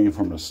in the game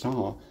from the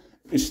start,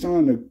 it's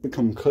starting to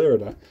become clearer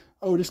that,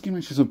 oh, this game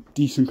actually has a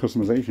decent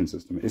customization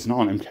system. It's not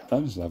on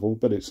MK11's level,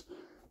 but it's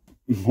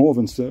more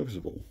than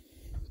serviceable.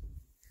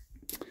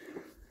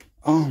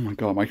 Oh my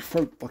god, my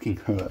throat fucking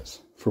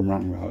hurts from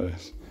ranting about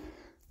this.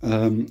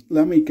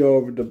 Let me go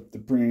over the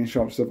bringing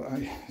shop stuff.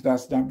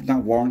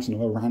 That warrants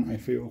another rant, I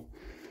feel.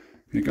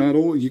 You got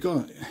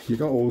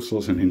all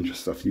sorts of ninja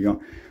stuff. You got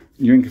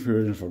new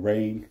conversion for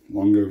Rain,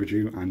 long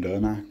overdue, and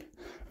Ermac.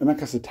 Ermac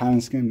has a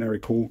talent skin, very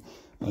cool.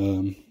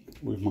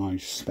 With my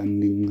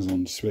spendings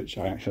on Switch,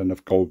 I actually had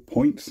enough gold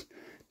points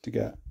to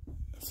get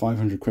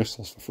 500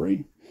 crystals for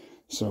free.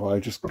 So I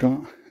just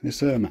got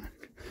this Ermac.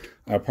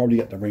 I'll probably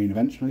get the Rain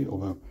eventually,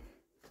 although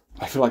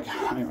I feel like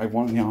I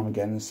want the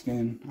Armageddon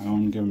skin. I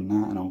want to give him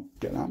that, and I'll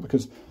get that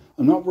because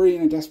I'm not really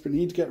in a desperate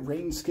need to get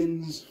Rain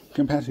skins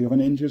compared to the other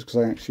ninjas, because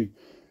I actually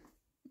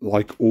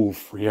like all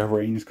 3 of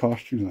Rain's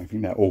costumes, and I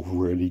think they're all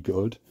really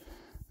good.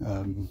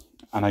 And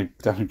I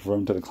definitely prefer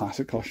them to the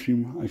classic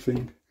costume, I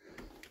think.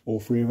 All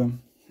 3 of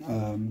them.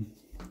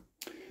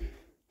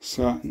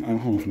 So I'm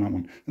home from that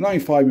one. The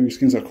 95 movie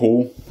skins are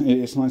cool.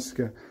 It's nice to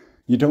get.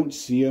 You don't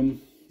see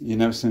them. You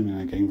never seen them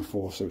in a game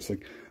before, so it's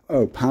like,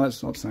 oh, palette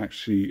swaps are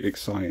actually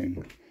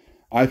exciting.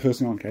 I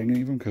personally aren't getting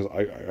any of them because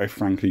I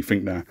frankly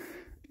think they're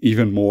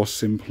even more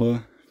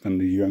simpler than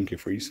the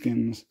UMK3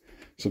 skins.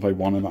 So if I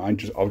want them,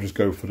 I'll just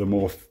go for the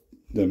more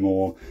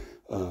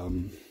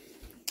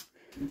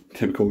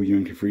typical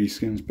UMK3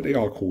 skins. But they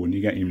are cool, and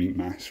you get unique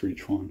masks for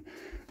each one.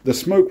 The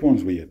smoke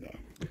one's weird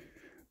though.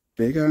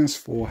 Big ass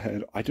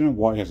forehead. I don't know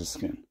why he has a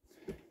skin.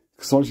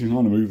 Because obviously he's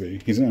not in a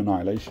movie. He's in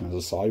Annihilation as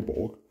a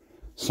cyborg.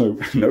 So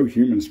no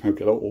human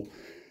smoke at all.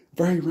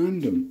 Very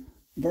random.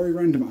 Very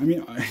random. I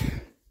mean, I'm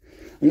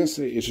going to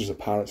say it's just a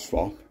palette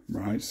swap,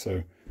 right?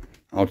 So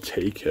I'll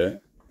take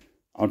it.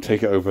 I'll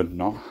take it over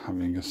not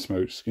having a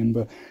smoke skin.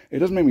 But it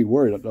doesn't make me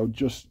worried that they'll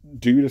just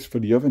do this for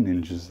the other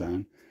ninjas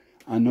then.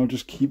 And they'll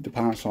just keep the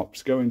palette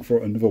swaps going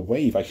for another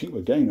wave. I think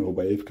we're getting another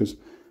wave because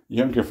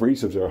UMK3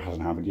 Sub-Zero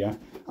hasn't happened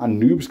yet.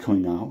 And Noob's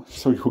coming out.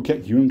 So you'll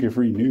get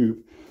UMK3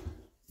 Noob.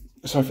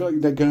 So I feel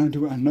like they're going to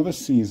do another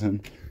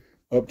season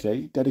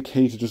update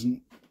dedicated to just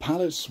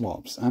palette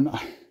swaps, and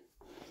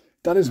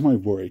that is my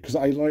worry, because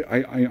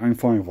I'm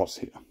fine with what's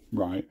here,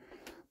 right?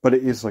 But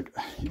it is like,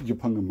 you're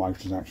putting in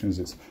microtransactions,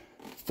 it's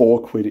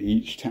 £4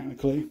 each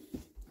technically,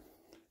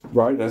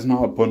 right? There's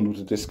not a bundle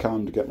to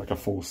discount to get like a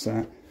full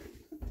set.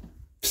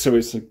 So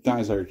it's like, that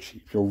is very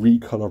cheap. You're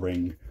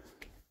recoloring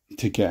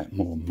to get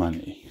more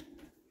money.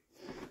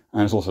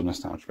 And it's also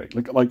nostalgia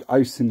bait. Like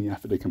I've seen the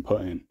effort they can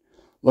put in.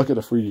 Look at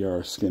the 3D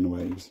era skin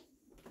waves,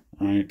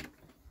 right?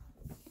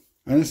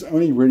 And this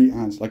only really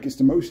adds, like, it's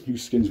the most new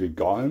skins we've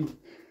gotten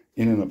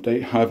in an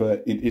update.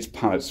 However, it's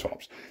palette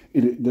swaps.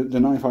 The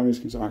 95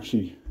 skins are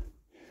actually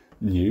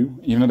new,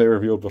 even though they were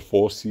revealed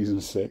before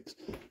Season 6.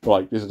 But,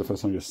 like, this is the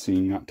first time you're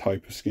seeing that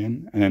type of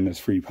skin. And then there's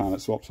 3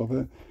 palette swaps of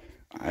it.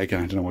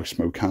 Again, I don't know why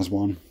Smoke has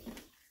one.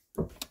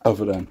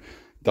 Other than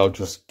they'll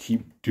just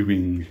keep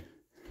doing...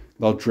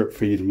 They'll drip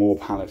feed more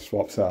palette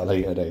swaps at a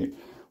later date,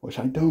 which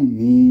I don't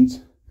need.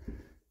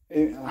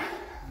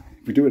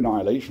 If we do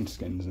Annihilation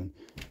skins and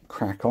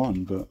crack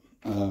on, but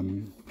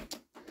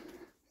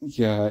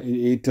yeah,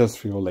 it does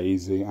feel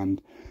lazy,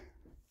 and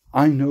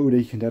I know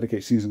they can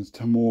dedicate seasons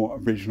to more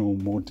original,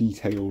 more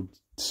detailed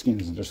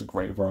skins and just a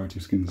great variety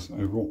of skins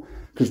overall.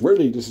 Because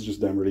really, this is just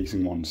them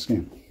releasing one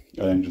skin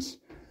and then just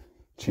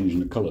changing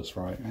the colours,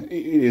 right? It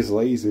is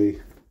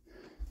lazy,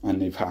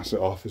 and they pass it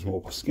off as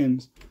more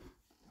skins.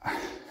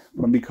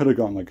 When we could have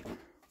gotten like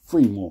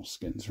 3 more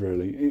skins,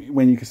 really,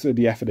 when you consider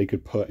the effort they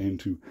could put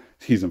into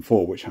Season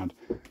 4, which had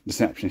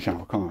Deception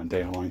Shao Kahn,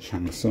 Day of Light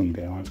Shang Tsung,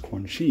 Day of Light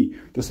Quan Chi,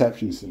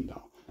 Deception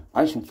Sindel.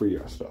 I just want 3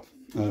 year stuff.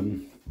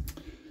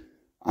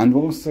 And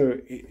also,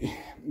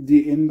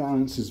 the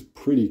imbalance is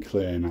pretty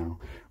clear now.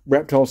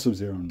 Reptile,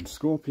 Sub-Zero, and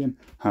Scorpion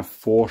have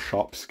 4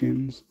 shop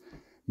skins.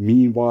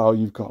 Meanwhile,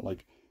 you've got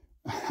like,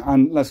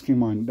 and let's keep in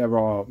mind, there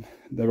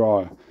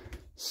are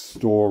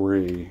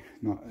story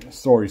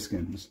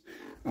skins.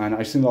 And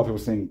I've seen a lot of people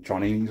saying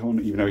Johnny needs one,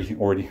 even though he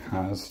already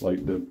has like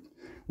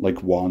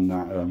one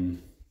that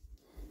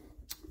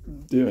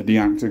the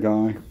actor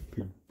guy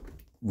who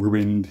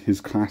ruined his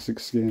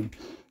classic skin.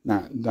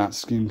 That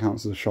skin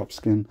counts as a shop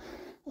skin.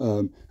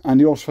 And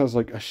he also has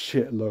like a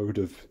shitload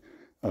of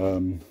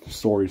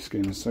story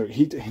skins, so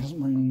he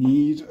doesn't really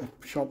need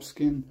a shop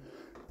skin.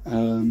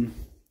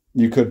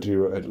 You could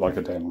do like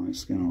a Daylight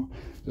skin or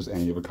just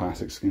any other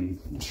classic skin,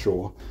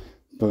 sure.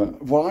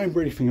 But what I'm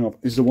really thinking of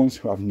is the ones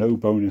who have no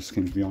bonus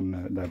skins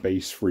beyond their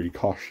base 3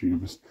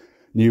 costumes.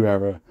 New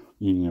Era,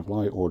 Union of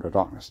Light, Order of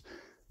Darkness.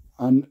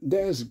 And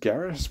there's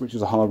Garrus, which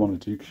is a hard one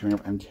to do because you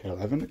have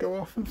MK11 to go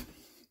off of.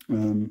 I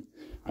don't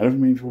think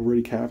many people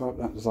really care about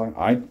that design.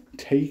 I'd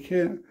take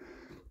it,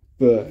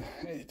 but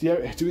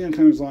doing that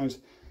kind of designs,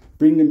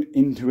 bring them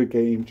into a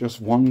game just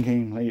one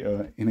game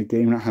later in a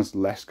game that has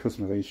less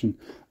customization,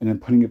 and then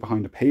putting it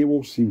behind a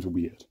paywall seems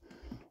weird.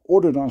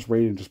 Order of Darkness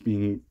Raiden just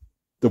being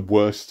the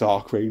worst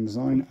Dark Raiden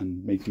design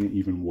and making it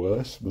even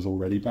worse was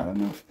already bad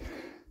enough.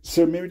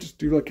 So maybe just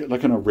do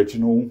like an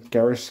original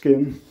Garrus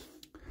skin.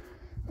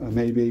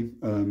 Maybe.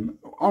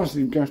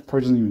 Honestly, Garrus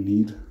probably doesn't even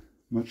need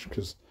much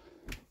because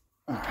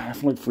I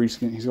feel like 3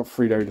 skins. He's got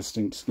 3 very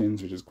distinct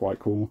skins, which is quite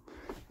cool.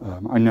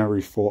 I never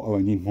really thought, oh,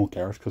 I need more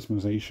Garrus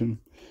customization.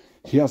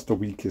 He has the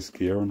weakest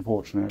gear,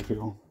 unfortunately, I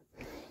feel.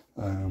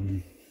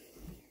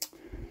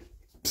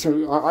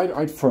 So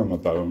I'd throw him a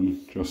bone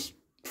just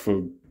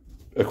for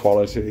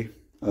equality.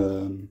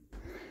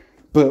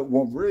 But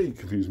what really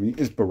confused me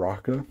is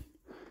Baraka.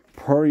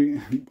 Probably,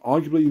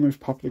 arguably the most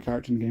popular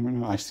character in the game right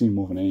now. I see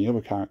more than any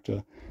other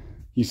character.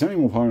 He's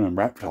certainly more popular than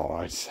Reptile,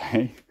 I'd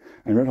say.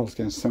 And Reptile's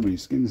getting so many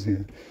skins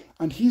here.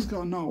 And he's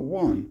got not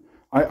one.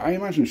 I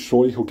imagine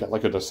surely he'll get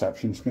like a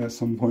Deception skin at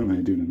some point when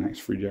they do the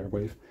next 3D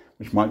wave,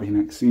 which might be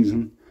next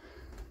season.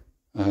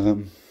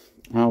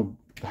 I'll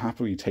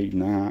happily take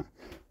that.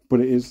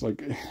 But it is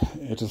like,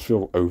 it does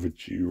feel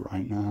overdue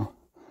right now.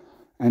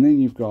 And then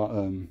you've got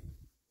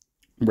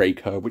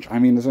Reiko, which, I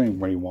mean, there's only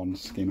really one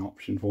skin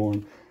option for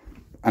him.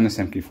 And a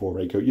MK4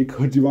 Reiko. You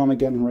could do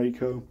Armageddon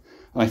Reiko.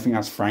 And I think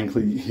that's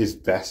frankly his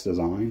best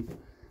design.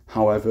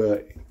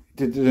 However,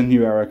 the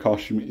New Era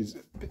costume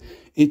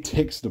it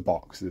ticks the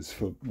boxes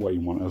for what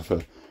you want of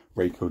a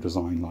Reiko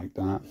design like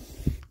that.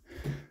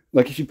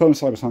 Like, if you put them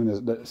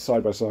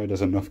side by side,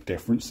 there's enough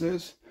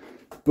differences.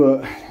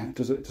 But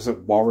does it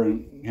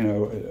warrant, you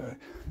know,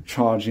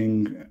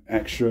 charging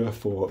extra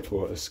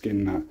for a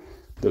skin that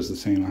does the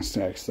same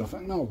aesthetic stuff?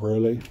 And not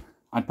really.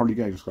 I'd probably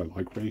get just quite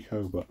like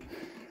Reiko, but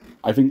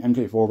I think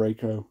MK4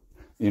 Reiko,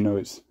 you know,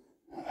 it's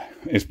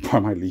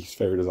probably my least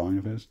favorite design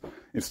of his.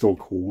 It's still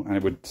cool, and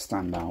it would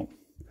stand out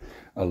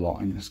a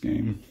lot in this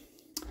game.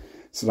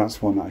 So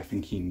that's one that I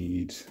think he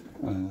needs.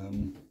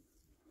 And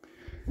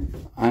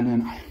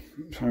then,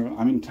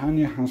 I mean,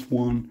 Tanya has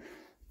one,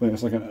 but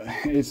it's like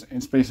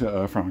it's basically an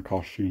Earthbound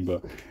costume,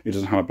 but it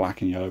doesn't have a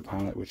black and yellow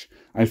palette, which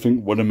I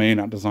think would have made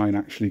that design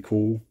actually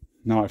cool.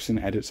 Now I've seen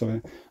edits of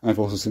it. I've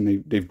also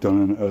seen they've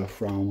done an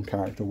Earthbound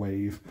character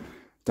wave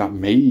that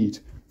made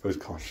those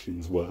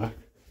costumes work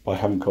by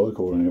having color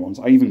coordinated ones.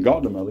 I even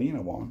got the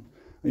Melina one.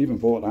 I even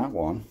bought that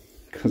one.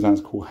 because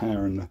that's cool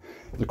hair and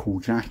the cool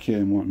jacket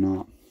and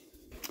whatnot.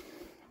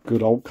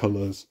 Good old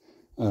colours.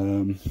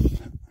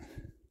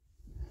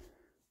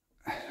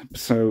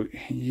 So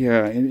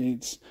yeah,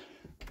 it's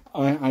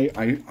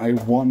I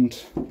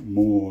want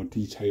more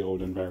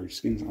detailed and varied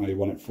skins. I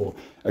want it for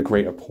a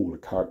greater pool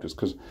of characters,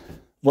 because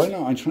right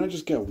now I'm trying to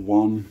just get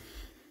one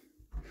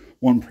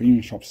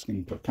premium shop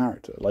skin per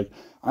character. Like,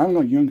 I haven't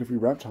got Younger Free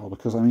Reptile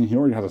because, I mean, he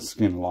already has a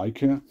skin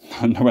like it.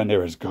 Nowhere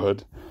near as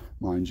good,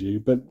 mind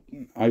you. But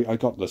I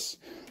got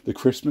the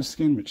Christmas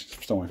skin, which is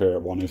still my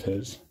favourite one of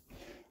his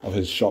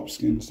shop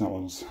skins. That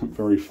was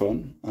very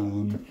fun.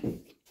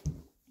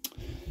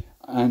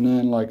 And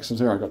then, like,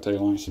 Sub-Zero, I got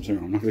Daylight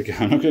Sub-Zero. I'm not gonna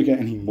get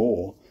any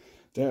more.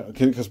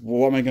 Because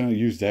what am I going to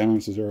use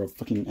Daylight Sub-Zero?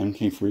 Fucking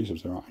MK3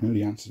 Sub-Zero. I know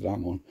the answer to that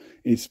one.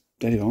 It's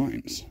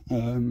Daylines.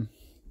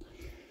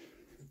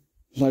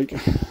 Like,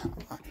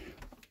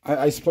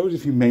 I suppose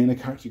if you main a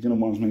character, you're going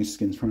to want as many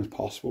skins for him as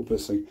possible. But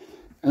it's like,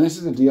 and this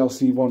is a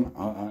DLC one.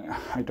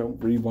 I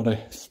don't really want to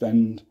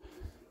spend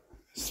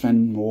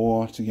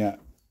more to get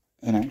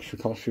an extra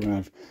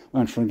costume.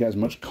 I'm trying to get as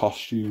much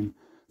costume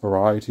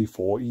variety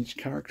for each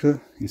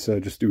character instead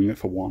of just doing it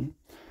for one.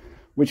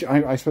 Which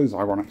I suppose is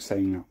ironic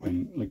saying that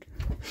when, like,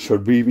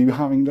 should we be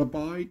having to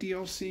buy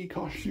DLC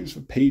costumes for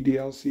paid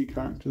DLC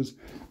characters?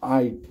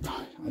 I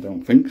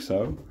don't think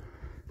so.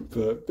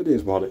 But it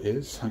is what it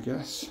is, I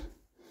guess.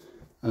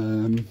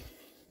 And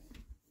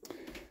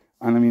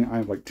I mean, I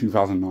have like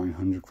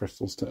 2,900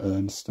 crystals to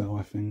earn still,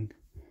 I think.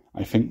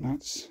 I think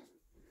that's...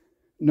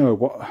 No,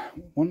 what?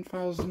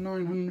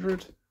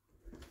 1,900?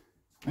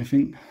 I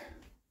think...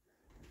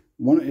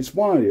 It's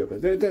one idea,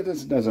 but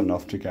there's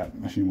enough to get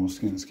a few more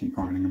skins, keep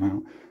grinding them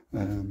out.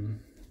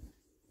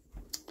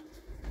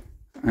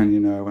 And,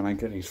 you know, when I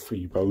get these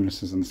free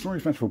bonuses, and the story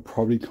events will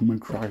probably come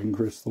with Dragon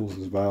Crystals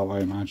as well, I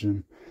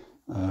imagine.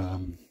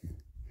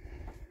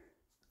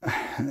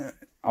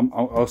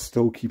 I'll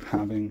still keep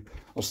earning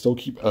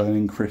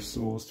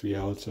crystals to be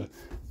able to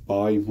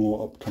buy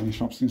more upcoming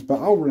shop skins, but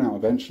I'll run out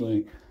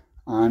eventually,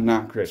 and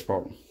that creates a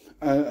problem.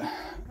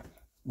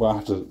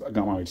 Well, I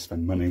got my way to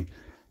spend money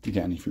to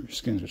get any free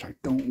skins, which I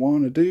don't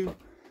want to do,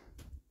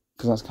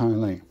 because that's kind of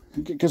lame.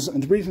 Because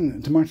the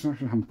reason the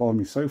microtransactions haven't bothered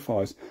me so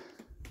far is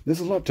there's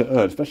a lot to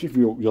earn, especially if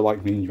you're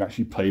like me and you've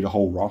actually played a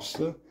whole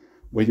roster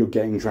where you're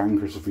getting Dragon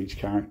Crystals for each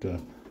character.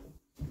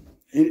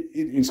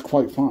 It's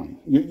quite fun.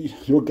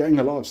 You're getting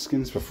a lot of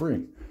skins for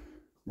free,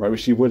 right?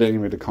 Which you would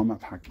anyway, the Kombat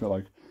pack. But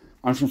like,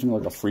 I'm thinking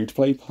like a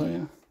free-to-play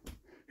player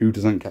who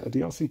doesn't get a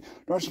DLC.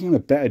 They're actually getting a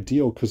better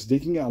deal because they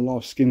can get a lot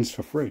of skins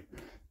for free.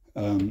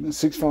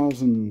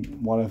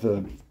 6,000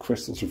 whatever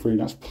crystals for free.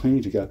 That's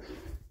plenty to get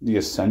the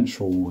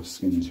essential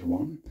skins you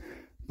want.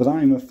 But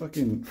I'm a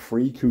fucking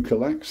freak who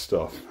collects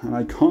stuff, and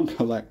I can't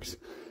collect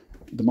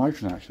the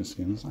microtransaction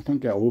skins. I can't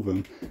get all of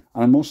them,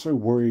 and I'm also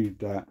worried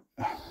that,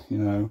 you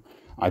know,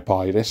 I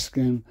buy this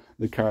skin,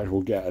 the character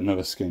will get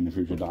another skin if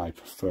that I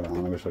prefer,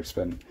 and I wish I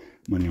spent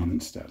money on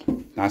instead.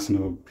 That's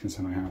another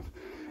concern I have.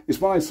 It's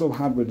what I sort of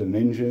had with the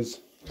ninjas.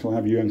 So I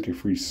have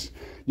UMK3.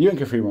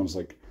 UMK3 one's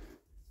like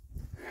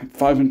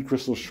 500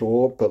 crystals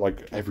short, but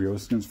like every other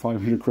skin's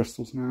 500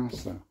 crystals now,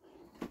 so.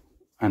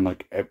 And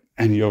like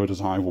any other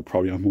design will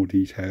probably have more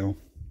detail.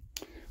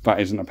 That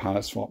isn't a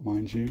palette swap,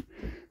 mind you.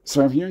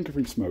 So I have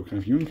UMK3 Smoke, I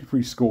have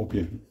UMK3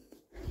 Scorpion.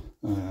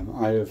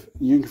 I have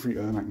UMK3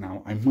 Ermac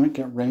now. I might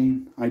get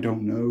Rain, I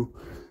don't know.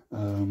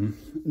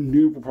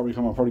 Noob will probably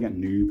come, I'll probably get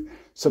Noob.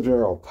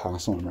 Sub-Zero I'll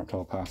pass on, and Reptile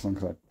I'll pass on,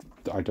 because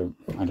I don't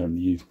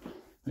need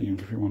the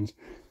UMK3 ones.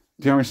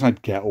 The only reason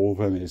I'd get all of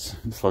them is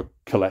for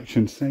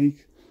collection's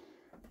sake.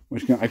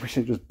 Which I wish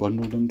they just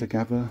bundled them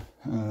together.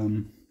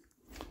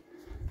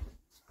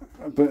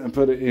 But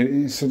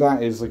so that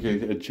is like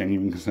a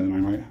genuine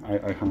concern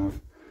I have.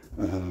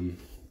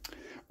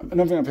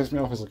 Another thing that pissed me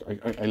off is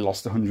like I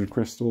lost 100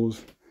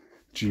 crystals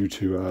due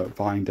to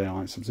buying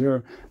Daylight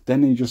Sub-Zero. Then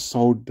they just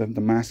sold the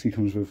mask he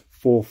comes with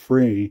for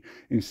free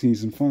in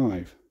Season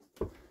 5.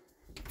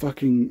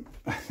 Fucking,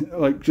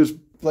 like, just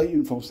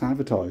blatant false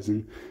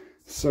advertising.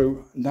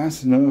 So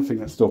that's another thing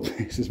that still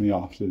pisses me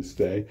off to this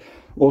day.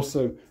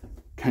 Also,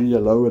 can you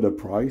lower the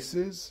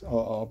prices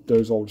of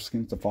those old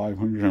skins to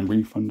 500 and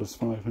refund us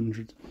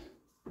 500?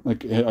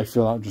 Like, I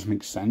feel that just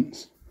makes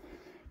sense.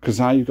 Because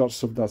now you've got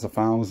stuff that's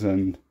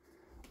 1,000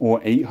 or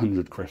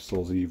 800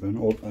 crystals even.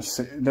 Or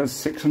there's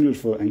 600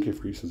 for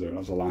NK3 Sub-Zero. That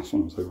was the last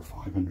one. It was over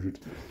 500.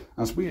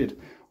 That's weird.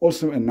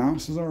 Also,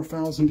 announcers are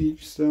 1,000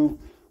 each still,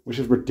 which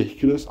is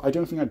ridiculous. I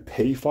don't think I'd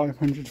pay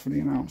 500 for the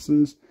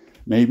announcers.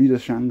 Maybe the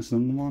Shang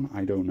Tsung one.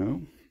 I don't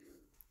know.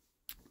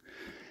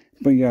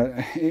 But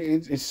yeah,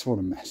 it's sort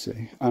of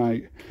messy.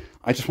 And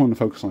I just want to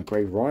focus on a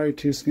great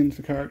variety of skins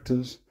for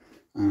characters.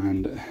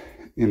 And,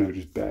 you know,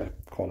 just better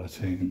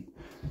quality. And,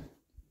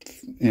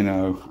 you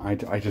know,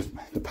 I just,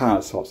 the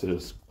palette swaps are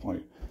just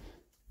quite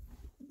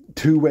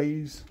 2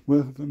 ways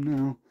worth of them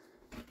now.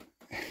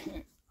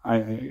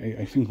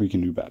 I think we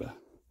can do better.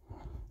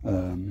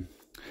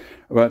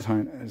 At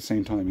the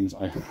same time, it means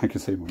I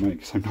can save my money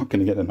because I'm not going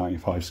to get the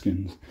 95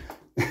 skins.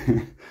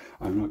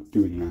 I'm not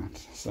doing that.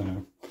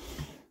 So,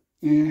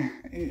 Yeah,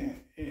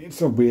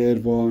 it's a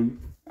weird one.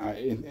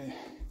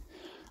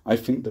 I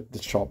think that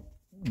the shop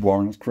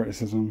warrants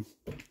criticism,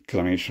 because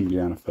I mean, it shouldn't be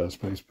there in the first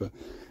place, but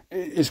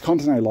it's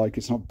content I like.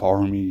 It's not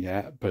boring me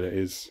yet, but it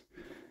is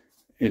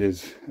a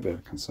bit of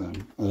a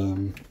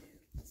concern.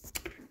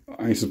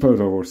 I suppose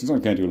overall, since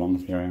I'm going to do a long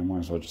video, I might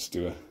as well just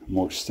do a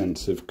more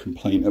extensive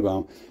complaint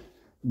about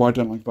what I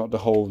don't like about the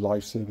whole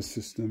life service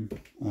system.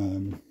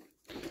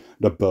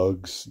 The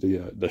bugs,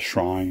 the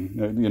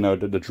shrine, you know,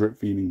 the drip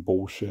feeding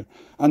bullshit,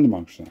 and the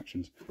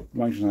microtransactions.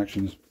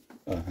 Microtransactions,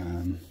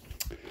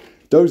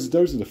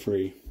 those are the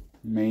three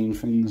main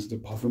things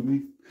that bother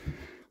me.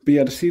 But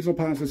yeah, the seasonal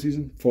parts of the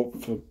season, for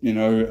you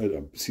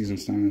know, season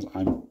standards,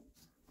 I'm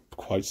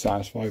quite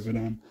satisfied with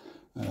them.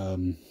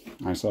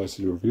 I started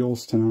to do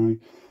reveals tonight.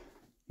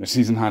 The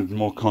season had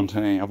more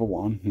content than any other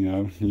one, you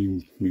know,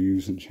 new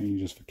moves and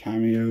changes for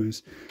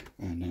cameos,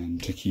 and then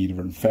Takeda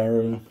and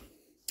Farah.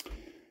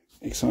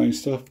 Exciting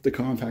stuff. The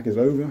card pack is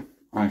over.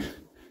 I'm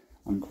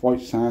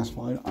quite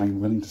satisfied. I'm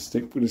willing to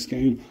stick with this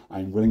game.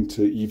 I'm willing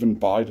to even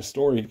buy the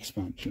story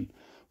expansion,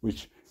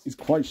 which is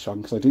quite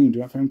shocking because I didn't even do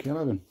that for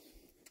MK11.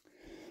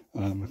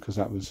 Because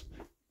that was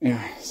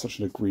such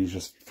an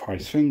egregious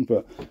price thing.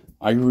 But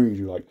I really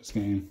do like this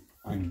game.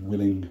 I'm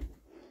willing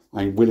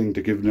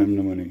to give them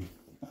the money.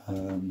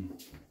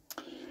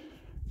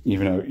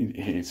 Even though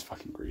it's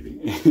fucking greedy.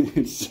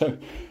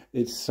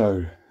 it's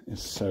so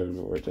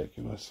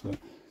ridiculous. But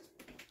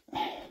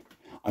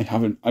I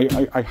haven't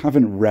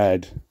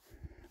read,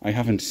 I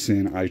haven't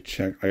seen, I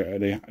checked,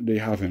 they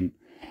haven't,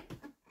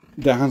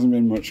 there hasn't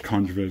been much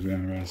controversy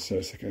on the rest, so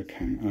it's like,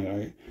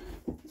 okay,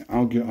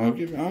 I'll give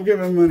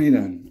him money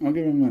then, I'll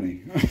give him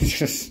money.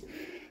 Just,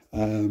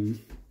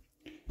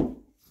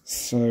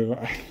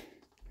 so,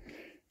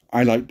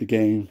 I like the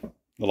game,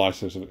 the life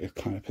service, it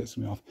kind of pisses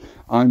me off.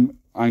 I'm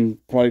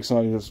quite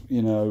excited to,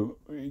 you know,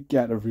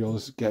 get the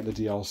reels, get the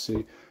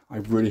DLC. I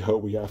really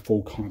hope we get a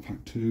full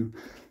Kombat 2.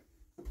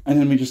 And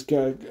then we just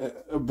get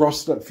a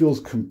roster that feels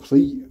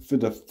complete for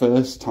the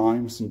first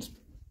time since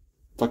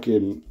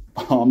fucking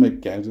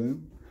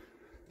Armageddon.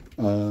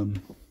 A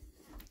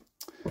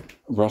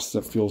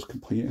roster that feels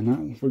complete in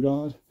that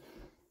regard.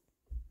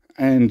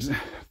 And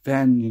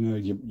then, you know,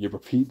 you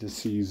repeat the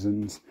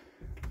seasons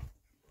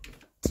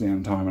at the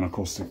end of time, and of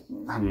course they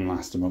haven't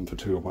lasted a month or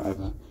two or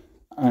whatever.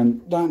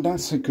 And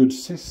that's a good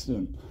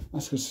system.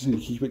 That's a good system to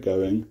keep it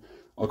going.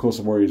 Of course,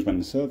 the worry is when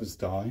the servers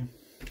die.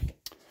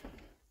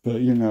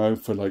 But, you know,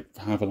 for like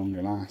however long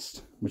it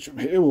lasts, which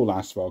it will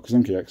last well, because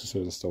MKX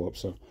servers are still up,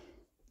 so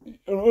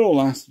it'll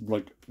last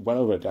like well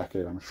over a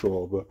decade, I'm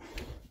sure. But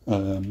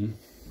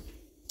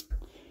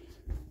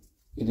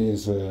it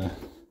is a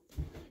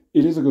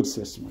good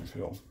system, I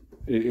feel.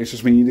 It's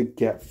just we need to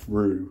get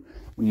through.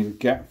 We need to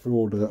get through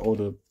all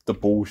the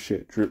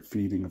bullshit drip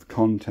feeding of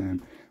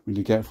content. We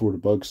need to get through all the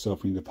bug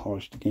stuff. We need to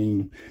polish the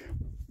game,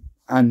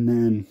 and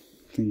then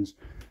things.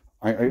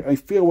 I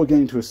feel we're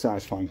getting to a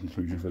satisfying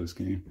conclusion for this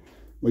game.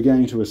 We're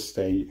getting to a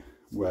state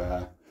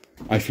where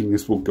I think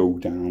this will go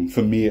down,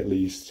 for me at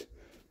least.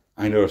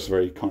 I know it's a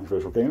very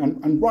controversial game,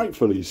 and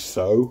rightfully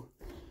so,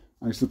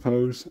 I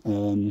suppose,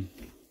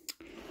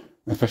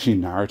 especially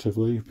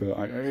narratively, but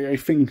I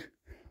think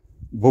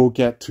we'll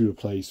get to a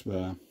place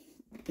where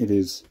it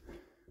is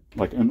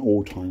like an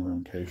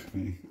all-time MK for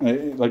me.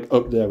 Like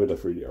up there with the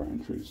 3D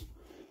entries,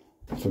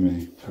 for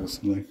me,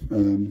 personally,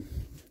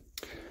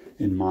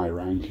 in my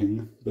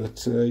ranking.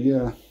 But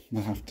yeah,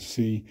 we'll have to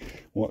see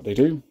what they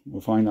do. We'll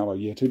find out about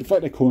year 2. The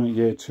fact they're calling it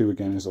year 2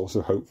 again is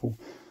also hopeful.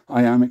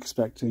 I am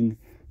expecting,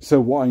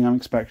 so what I am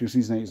expecting,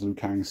 season 8 is Liu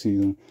Kang's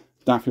season.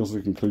 That feels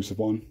like a conclusive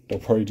one. They'll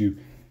probably do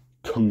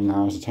Kung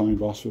Lao as a time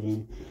boss with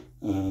him.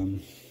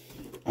 And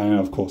then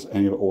of course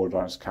any of the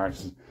Order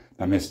characters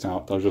that missed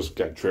out, they'll just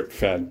get drip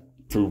fed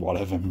through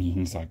whatever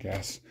means, I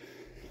guess.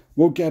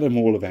 We'll get them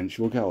all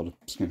eventually. We'll get all the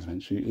skins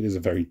eventually. It is a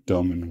very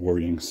dumb and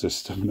worrying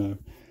system though,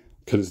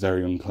 because it's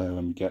very unclear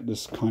when we get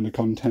this kind of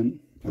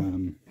content.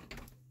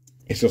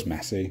 It's just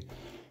messy,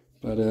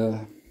 but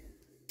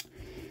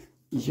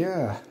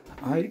yeah,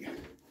 I'm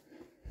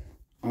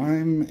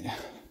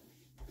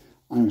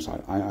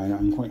excited.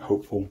 I'm quite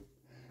hopeful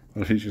for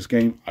the future of this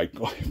game. I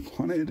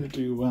wanted to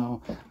do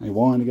well. I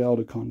wanted to get all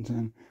the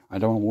content. I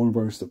don't want Warner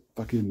Bros. To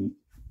fucking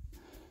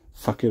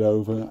fuck it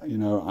over. You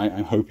know,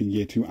 I'm hoping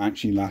year 2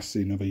 actually lasts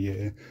another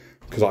year,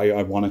 because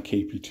I want to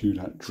keep you to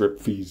that drip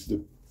feeds.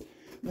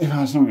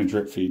 It's not a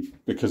drip feed,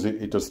 because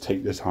it does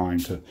take the time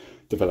to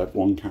develop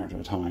one character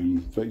at a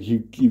time, but you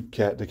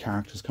get the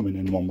characters coming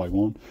in one by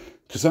one,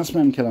 because that's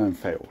when MK11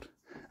 failed.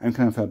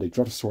 MK11 failed. They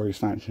dropped a story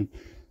expansion,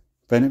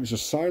 then it was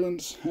just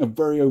silence, a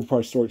very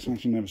overpriced story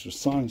expansion, then it was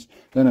just silence,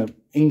 then an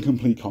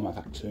incomplete Kombat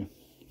Act 2,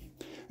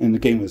 and the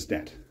game was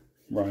dead,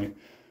 right?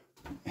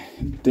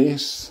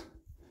 This,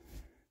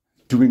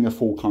 doing a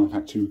full Kombat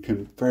Act 2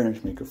 can very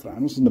much make up for that.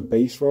 And also in the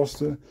base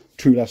roster,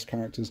 2 less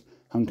characters,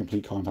 having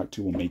complete Kombat Act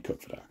 2 will make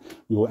up for that.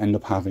 We will end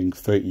up having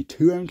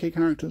 32 MK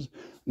characters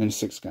and then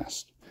 6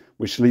 guests,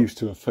 which leads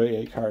to a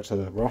 38 character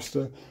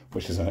roster,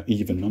 which is an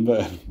even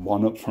number,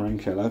 one up from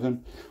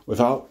MK11,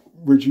 without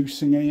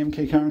reducing any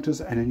MK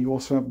characters. And then you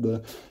also have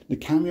the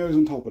cameos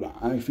on top of that.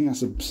 I think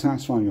that's a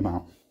satisfying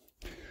amount.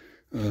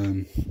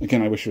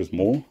 Again, I wish it was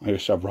more. I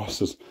wish our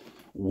rosters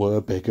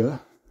were bigger.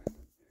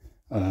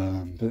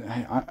 But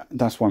hey,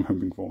 that's what I'm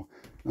hoping for.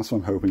 That's what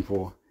I'm hoping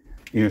for.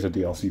 Even if the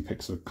DLC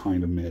picks are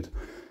kind of mid.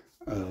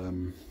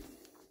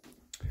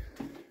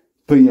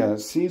 But yeah,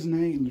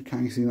 Season 8, Liu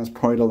Kang season, that's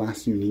probably the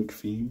last unique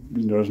theme.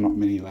 We know there's not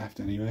many left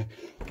anyway.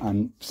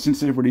 And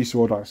since they've released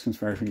all dark skins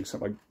for everything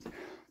except like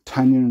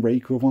Tanya and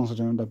Reiko ones, I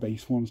don't know, the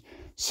base ones.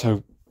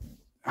 So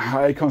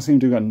I can't see them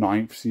doing a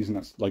 9th season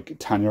that's like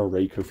Tanya or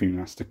Reiko theme,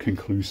 that's the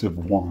conclusive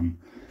one.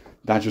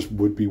 That just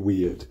would be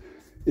weird.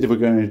 If we're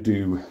going to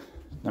do,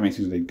 that makes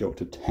they'd go up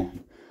to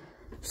 10.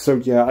 So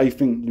yeah, I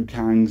think Liu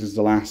Kang's is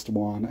the last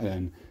one, and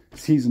then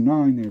Season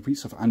 9, they repeat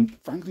stuff, and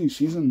frankly,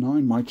 Season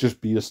 9 might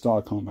just be the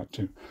start of Kombat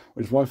 2,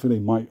 which is why I feel they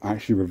might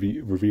actually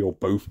reveal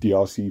both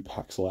DLC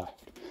packs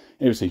left.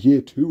 If it's a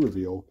Year 2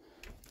 reveal,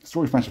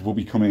 story expansion will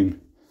be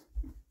coming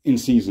in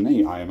Season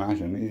 8, I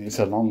imagine. It's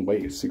a long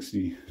wait, it's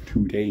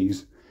 62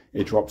 days.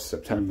 It drops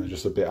September,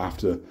 just a bit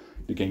after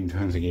the game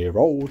turns a year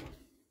old.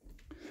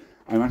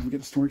 I imagine we get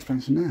the story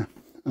expansion there.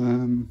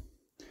 And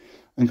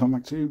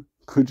Kombat 2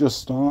 could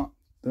just start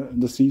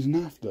the season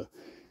after.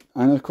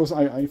 And of course,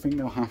 I think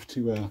they'll have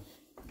to,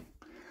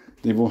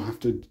 they will have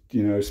to,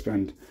 you know,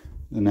 spend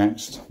the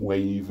next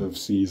wave of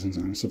seasons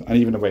and stuff, and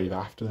even a wave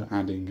after,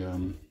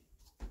 adding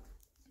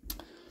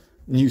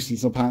new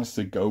season pass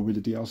to go with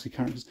the DLC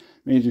characters.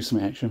 Maybe do some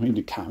extra, maybe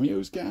do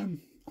cameos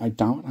again. I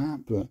doubt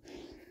that, but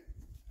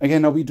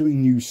again, they'll be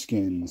doing new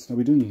skins. They'll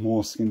be doing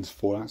more skins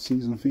for that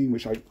season theme,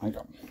 which I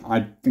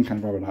think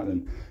I'd rather that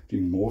than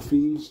doing more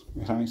themes,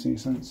 if that makes any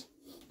sense.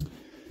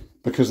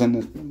 Because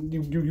then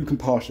you can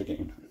polish the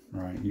game,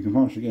 right? You can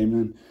polish the game,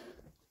 then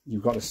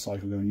you've got this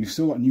cycle going. You've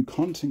still got new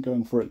content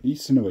going for at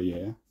least another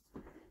year.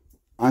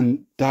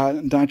 And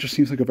that just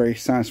seems like a very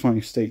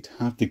satisfying state to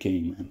have the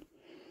game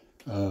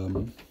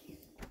in.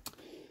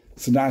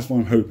 So that's what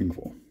I'm hoping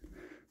for.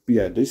 But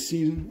yeah, this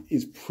season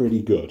is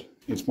pretty good.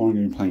 It's one I'm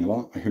going to be playing a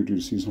lot. I hope to do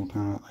the seasonal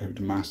power. I hope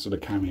to master the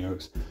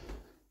cameos.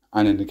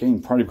 And then the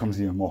game probably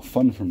becomes even more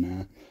fun from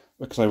there,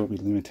 because I will be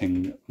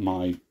limiting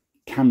my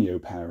cameo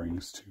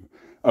pairings to,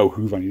 oh,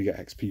 who do I need to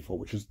get XP for?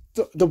 Which is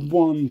the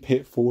one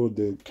pitfall of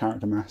the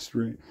character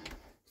mastery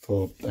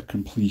for a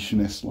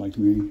completionist like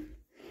me.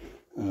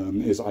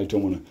 Is I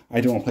don't want to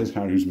play this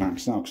character who's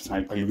maxed out, because I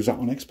lose out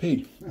on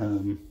XP.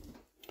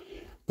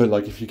 But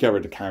like, if you get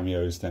rid of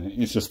cameos, then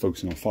it's just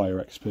focusing on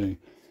fire XP,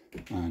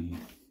 and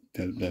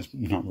there's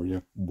not really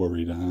a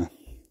worry there.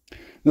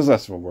 There's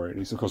less of a worry, at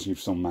least, of course you've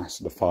still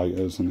mastered the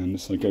fighters, and then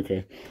it's like,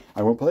 okay,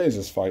 I won't play as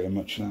this fighter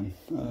much then,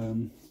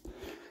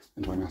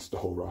 until I master the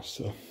whole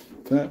roster.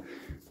 But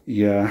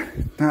yeah,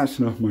 that's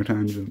enough of my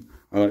tangent.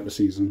 I like the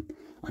season.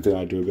 I think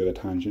I'd do a bit of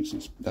tangent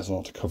since there's a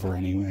lot to cover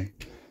anyway.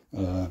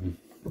 I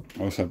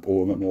also have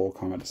Ultimate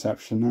Mortal Kombat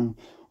Deception now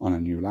on a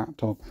new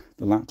laptop.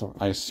 The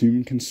laptop, I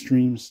assume, can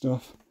stream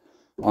stuff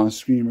on a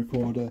screen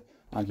recorder.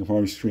 I can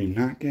probably stream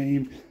that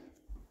game.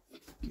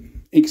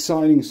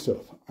 Exciting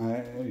stuff.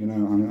 You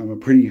know, I'm a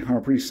pretty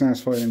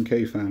satisfied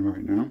MK fan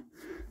right now,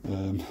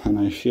 and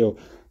I feel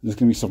there's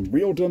going to be some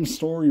real dumb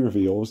story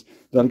reveals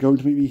that are going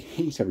to make me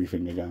hate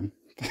everything again.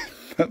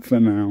 But for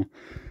now,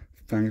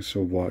 thanks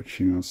for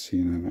watching. I'll see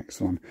you in the next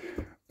one.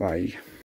 Bye.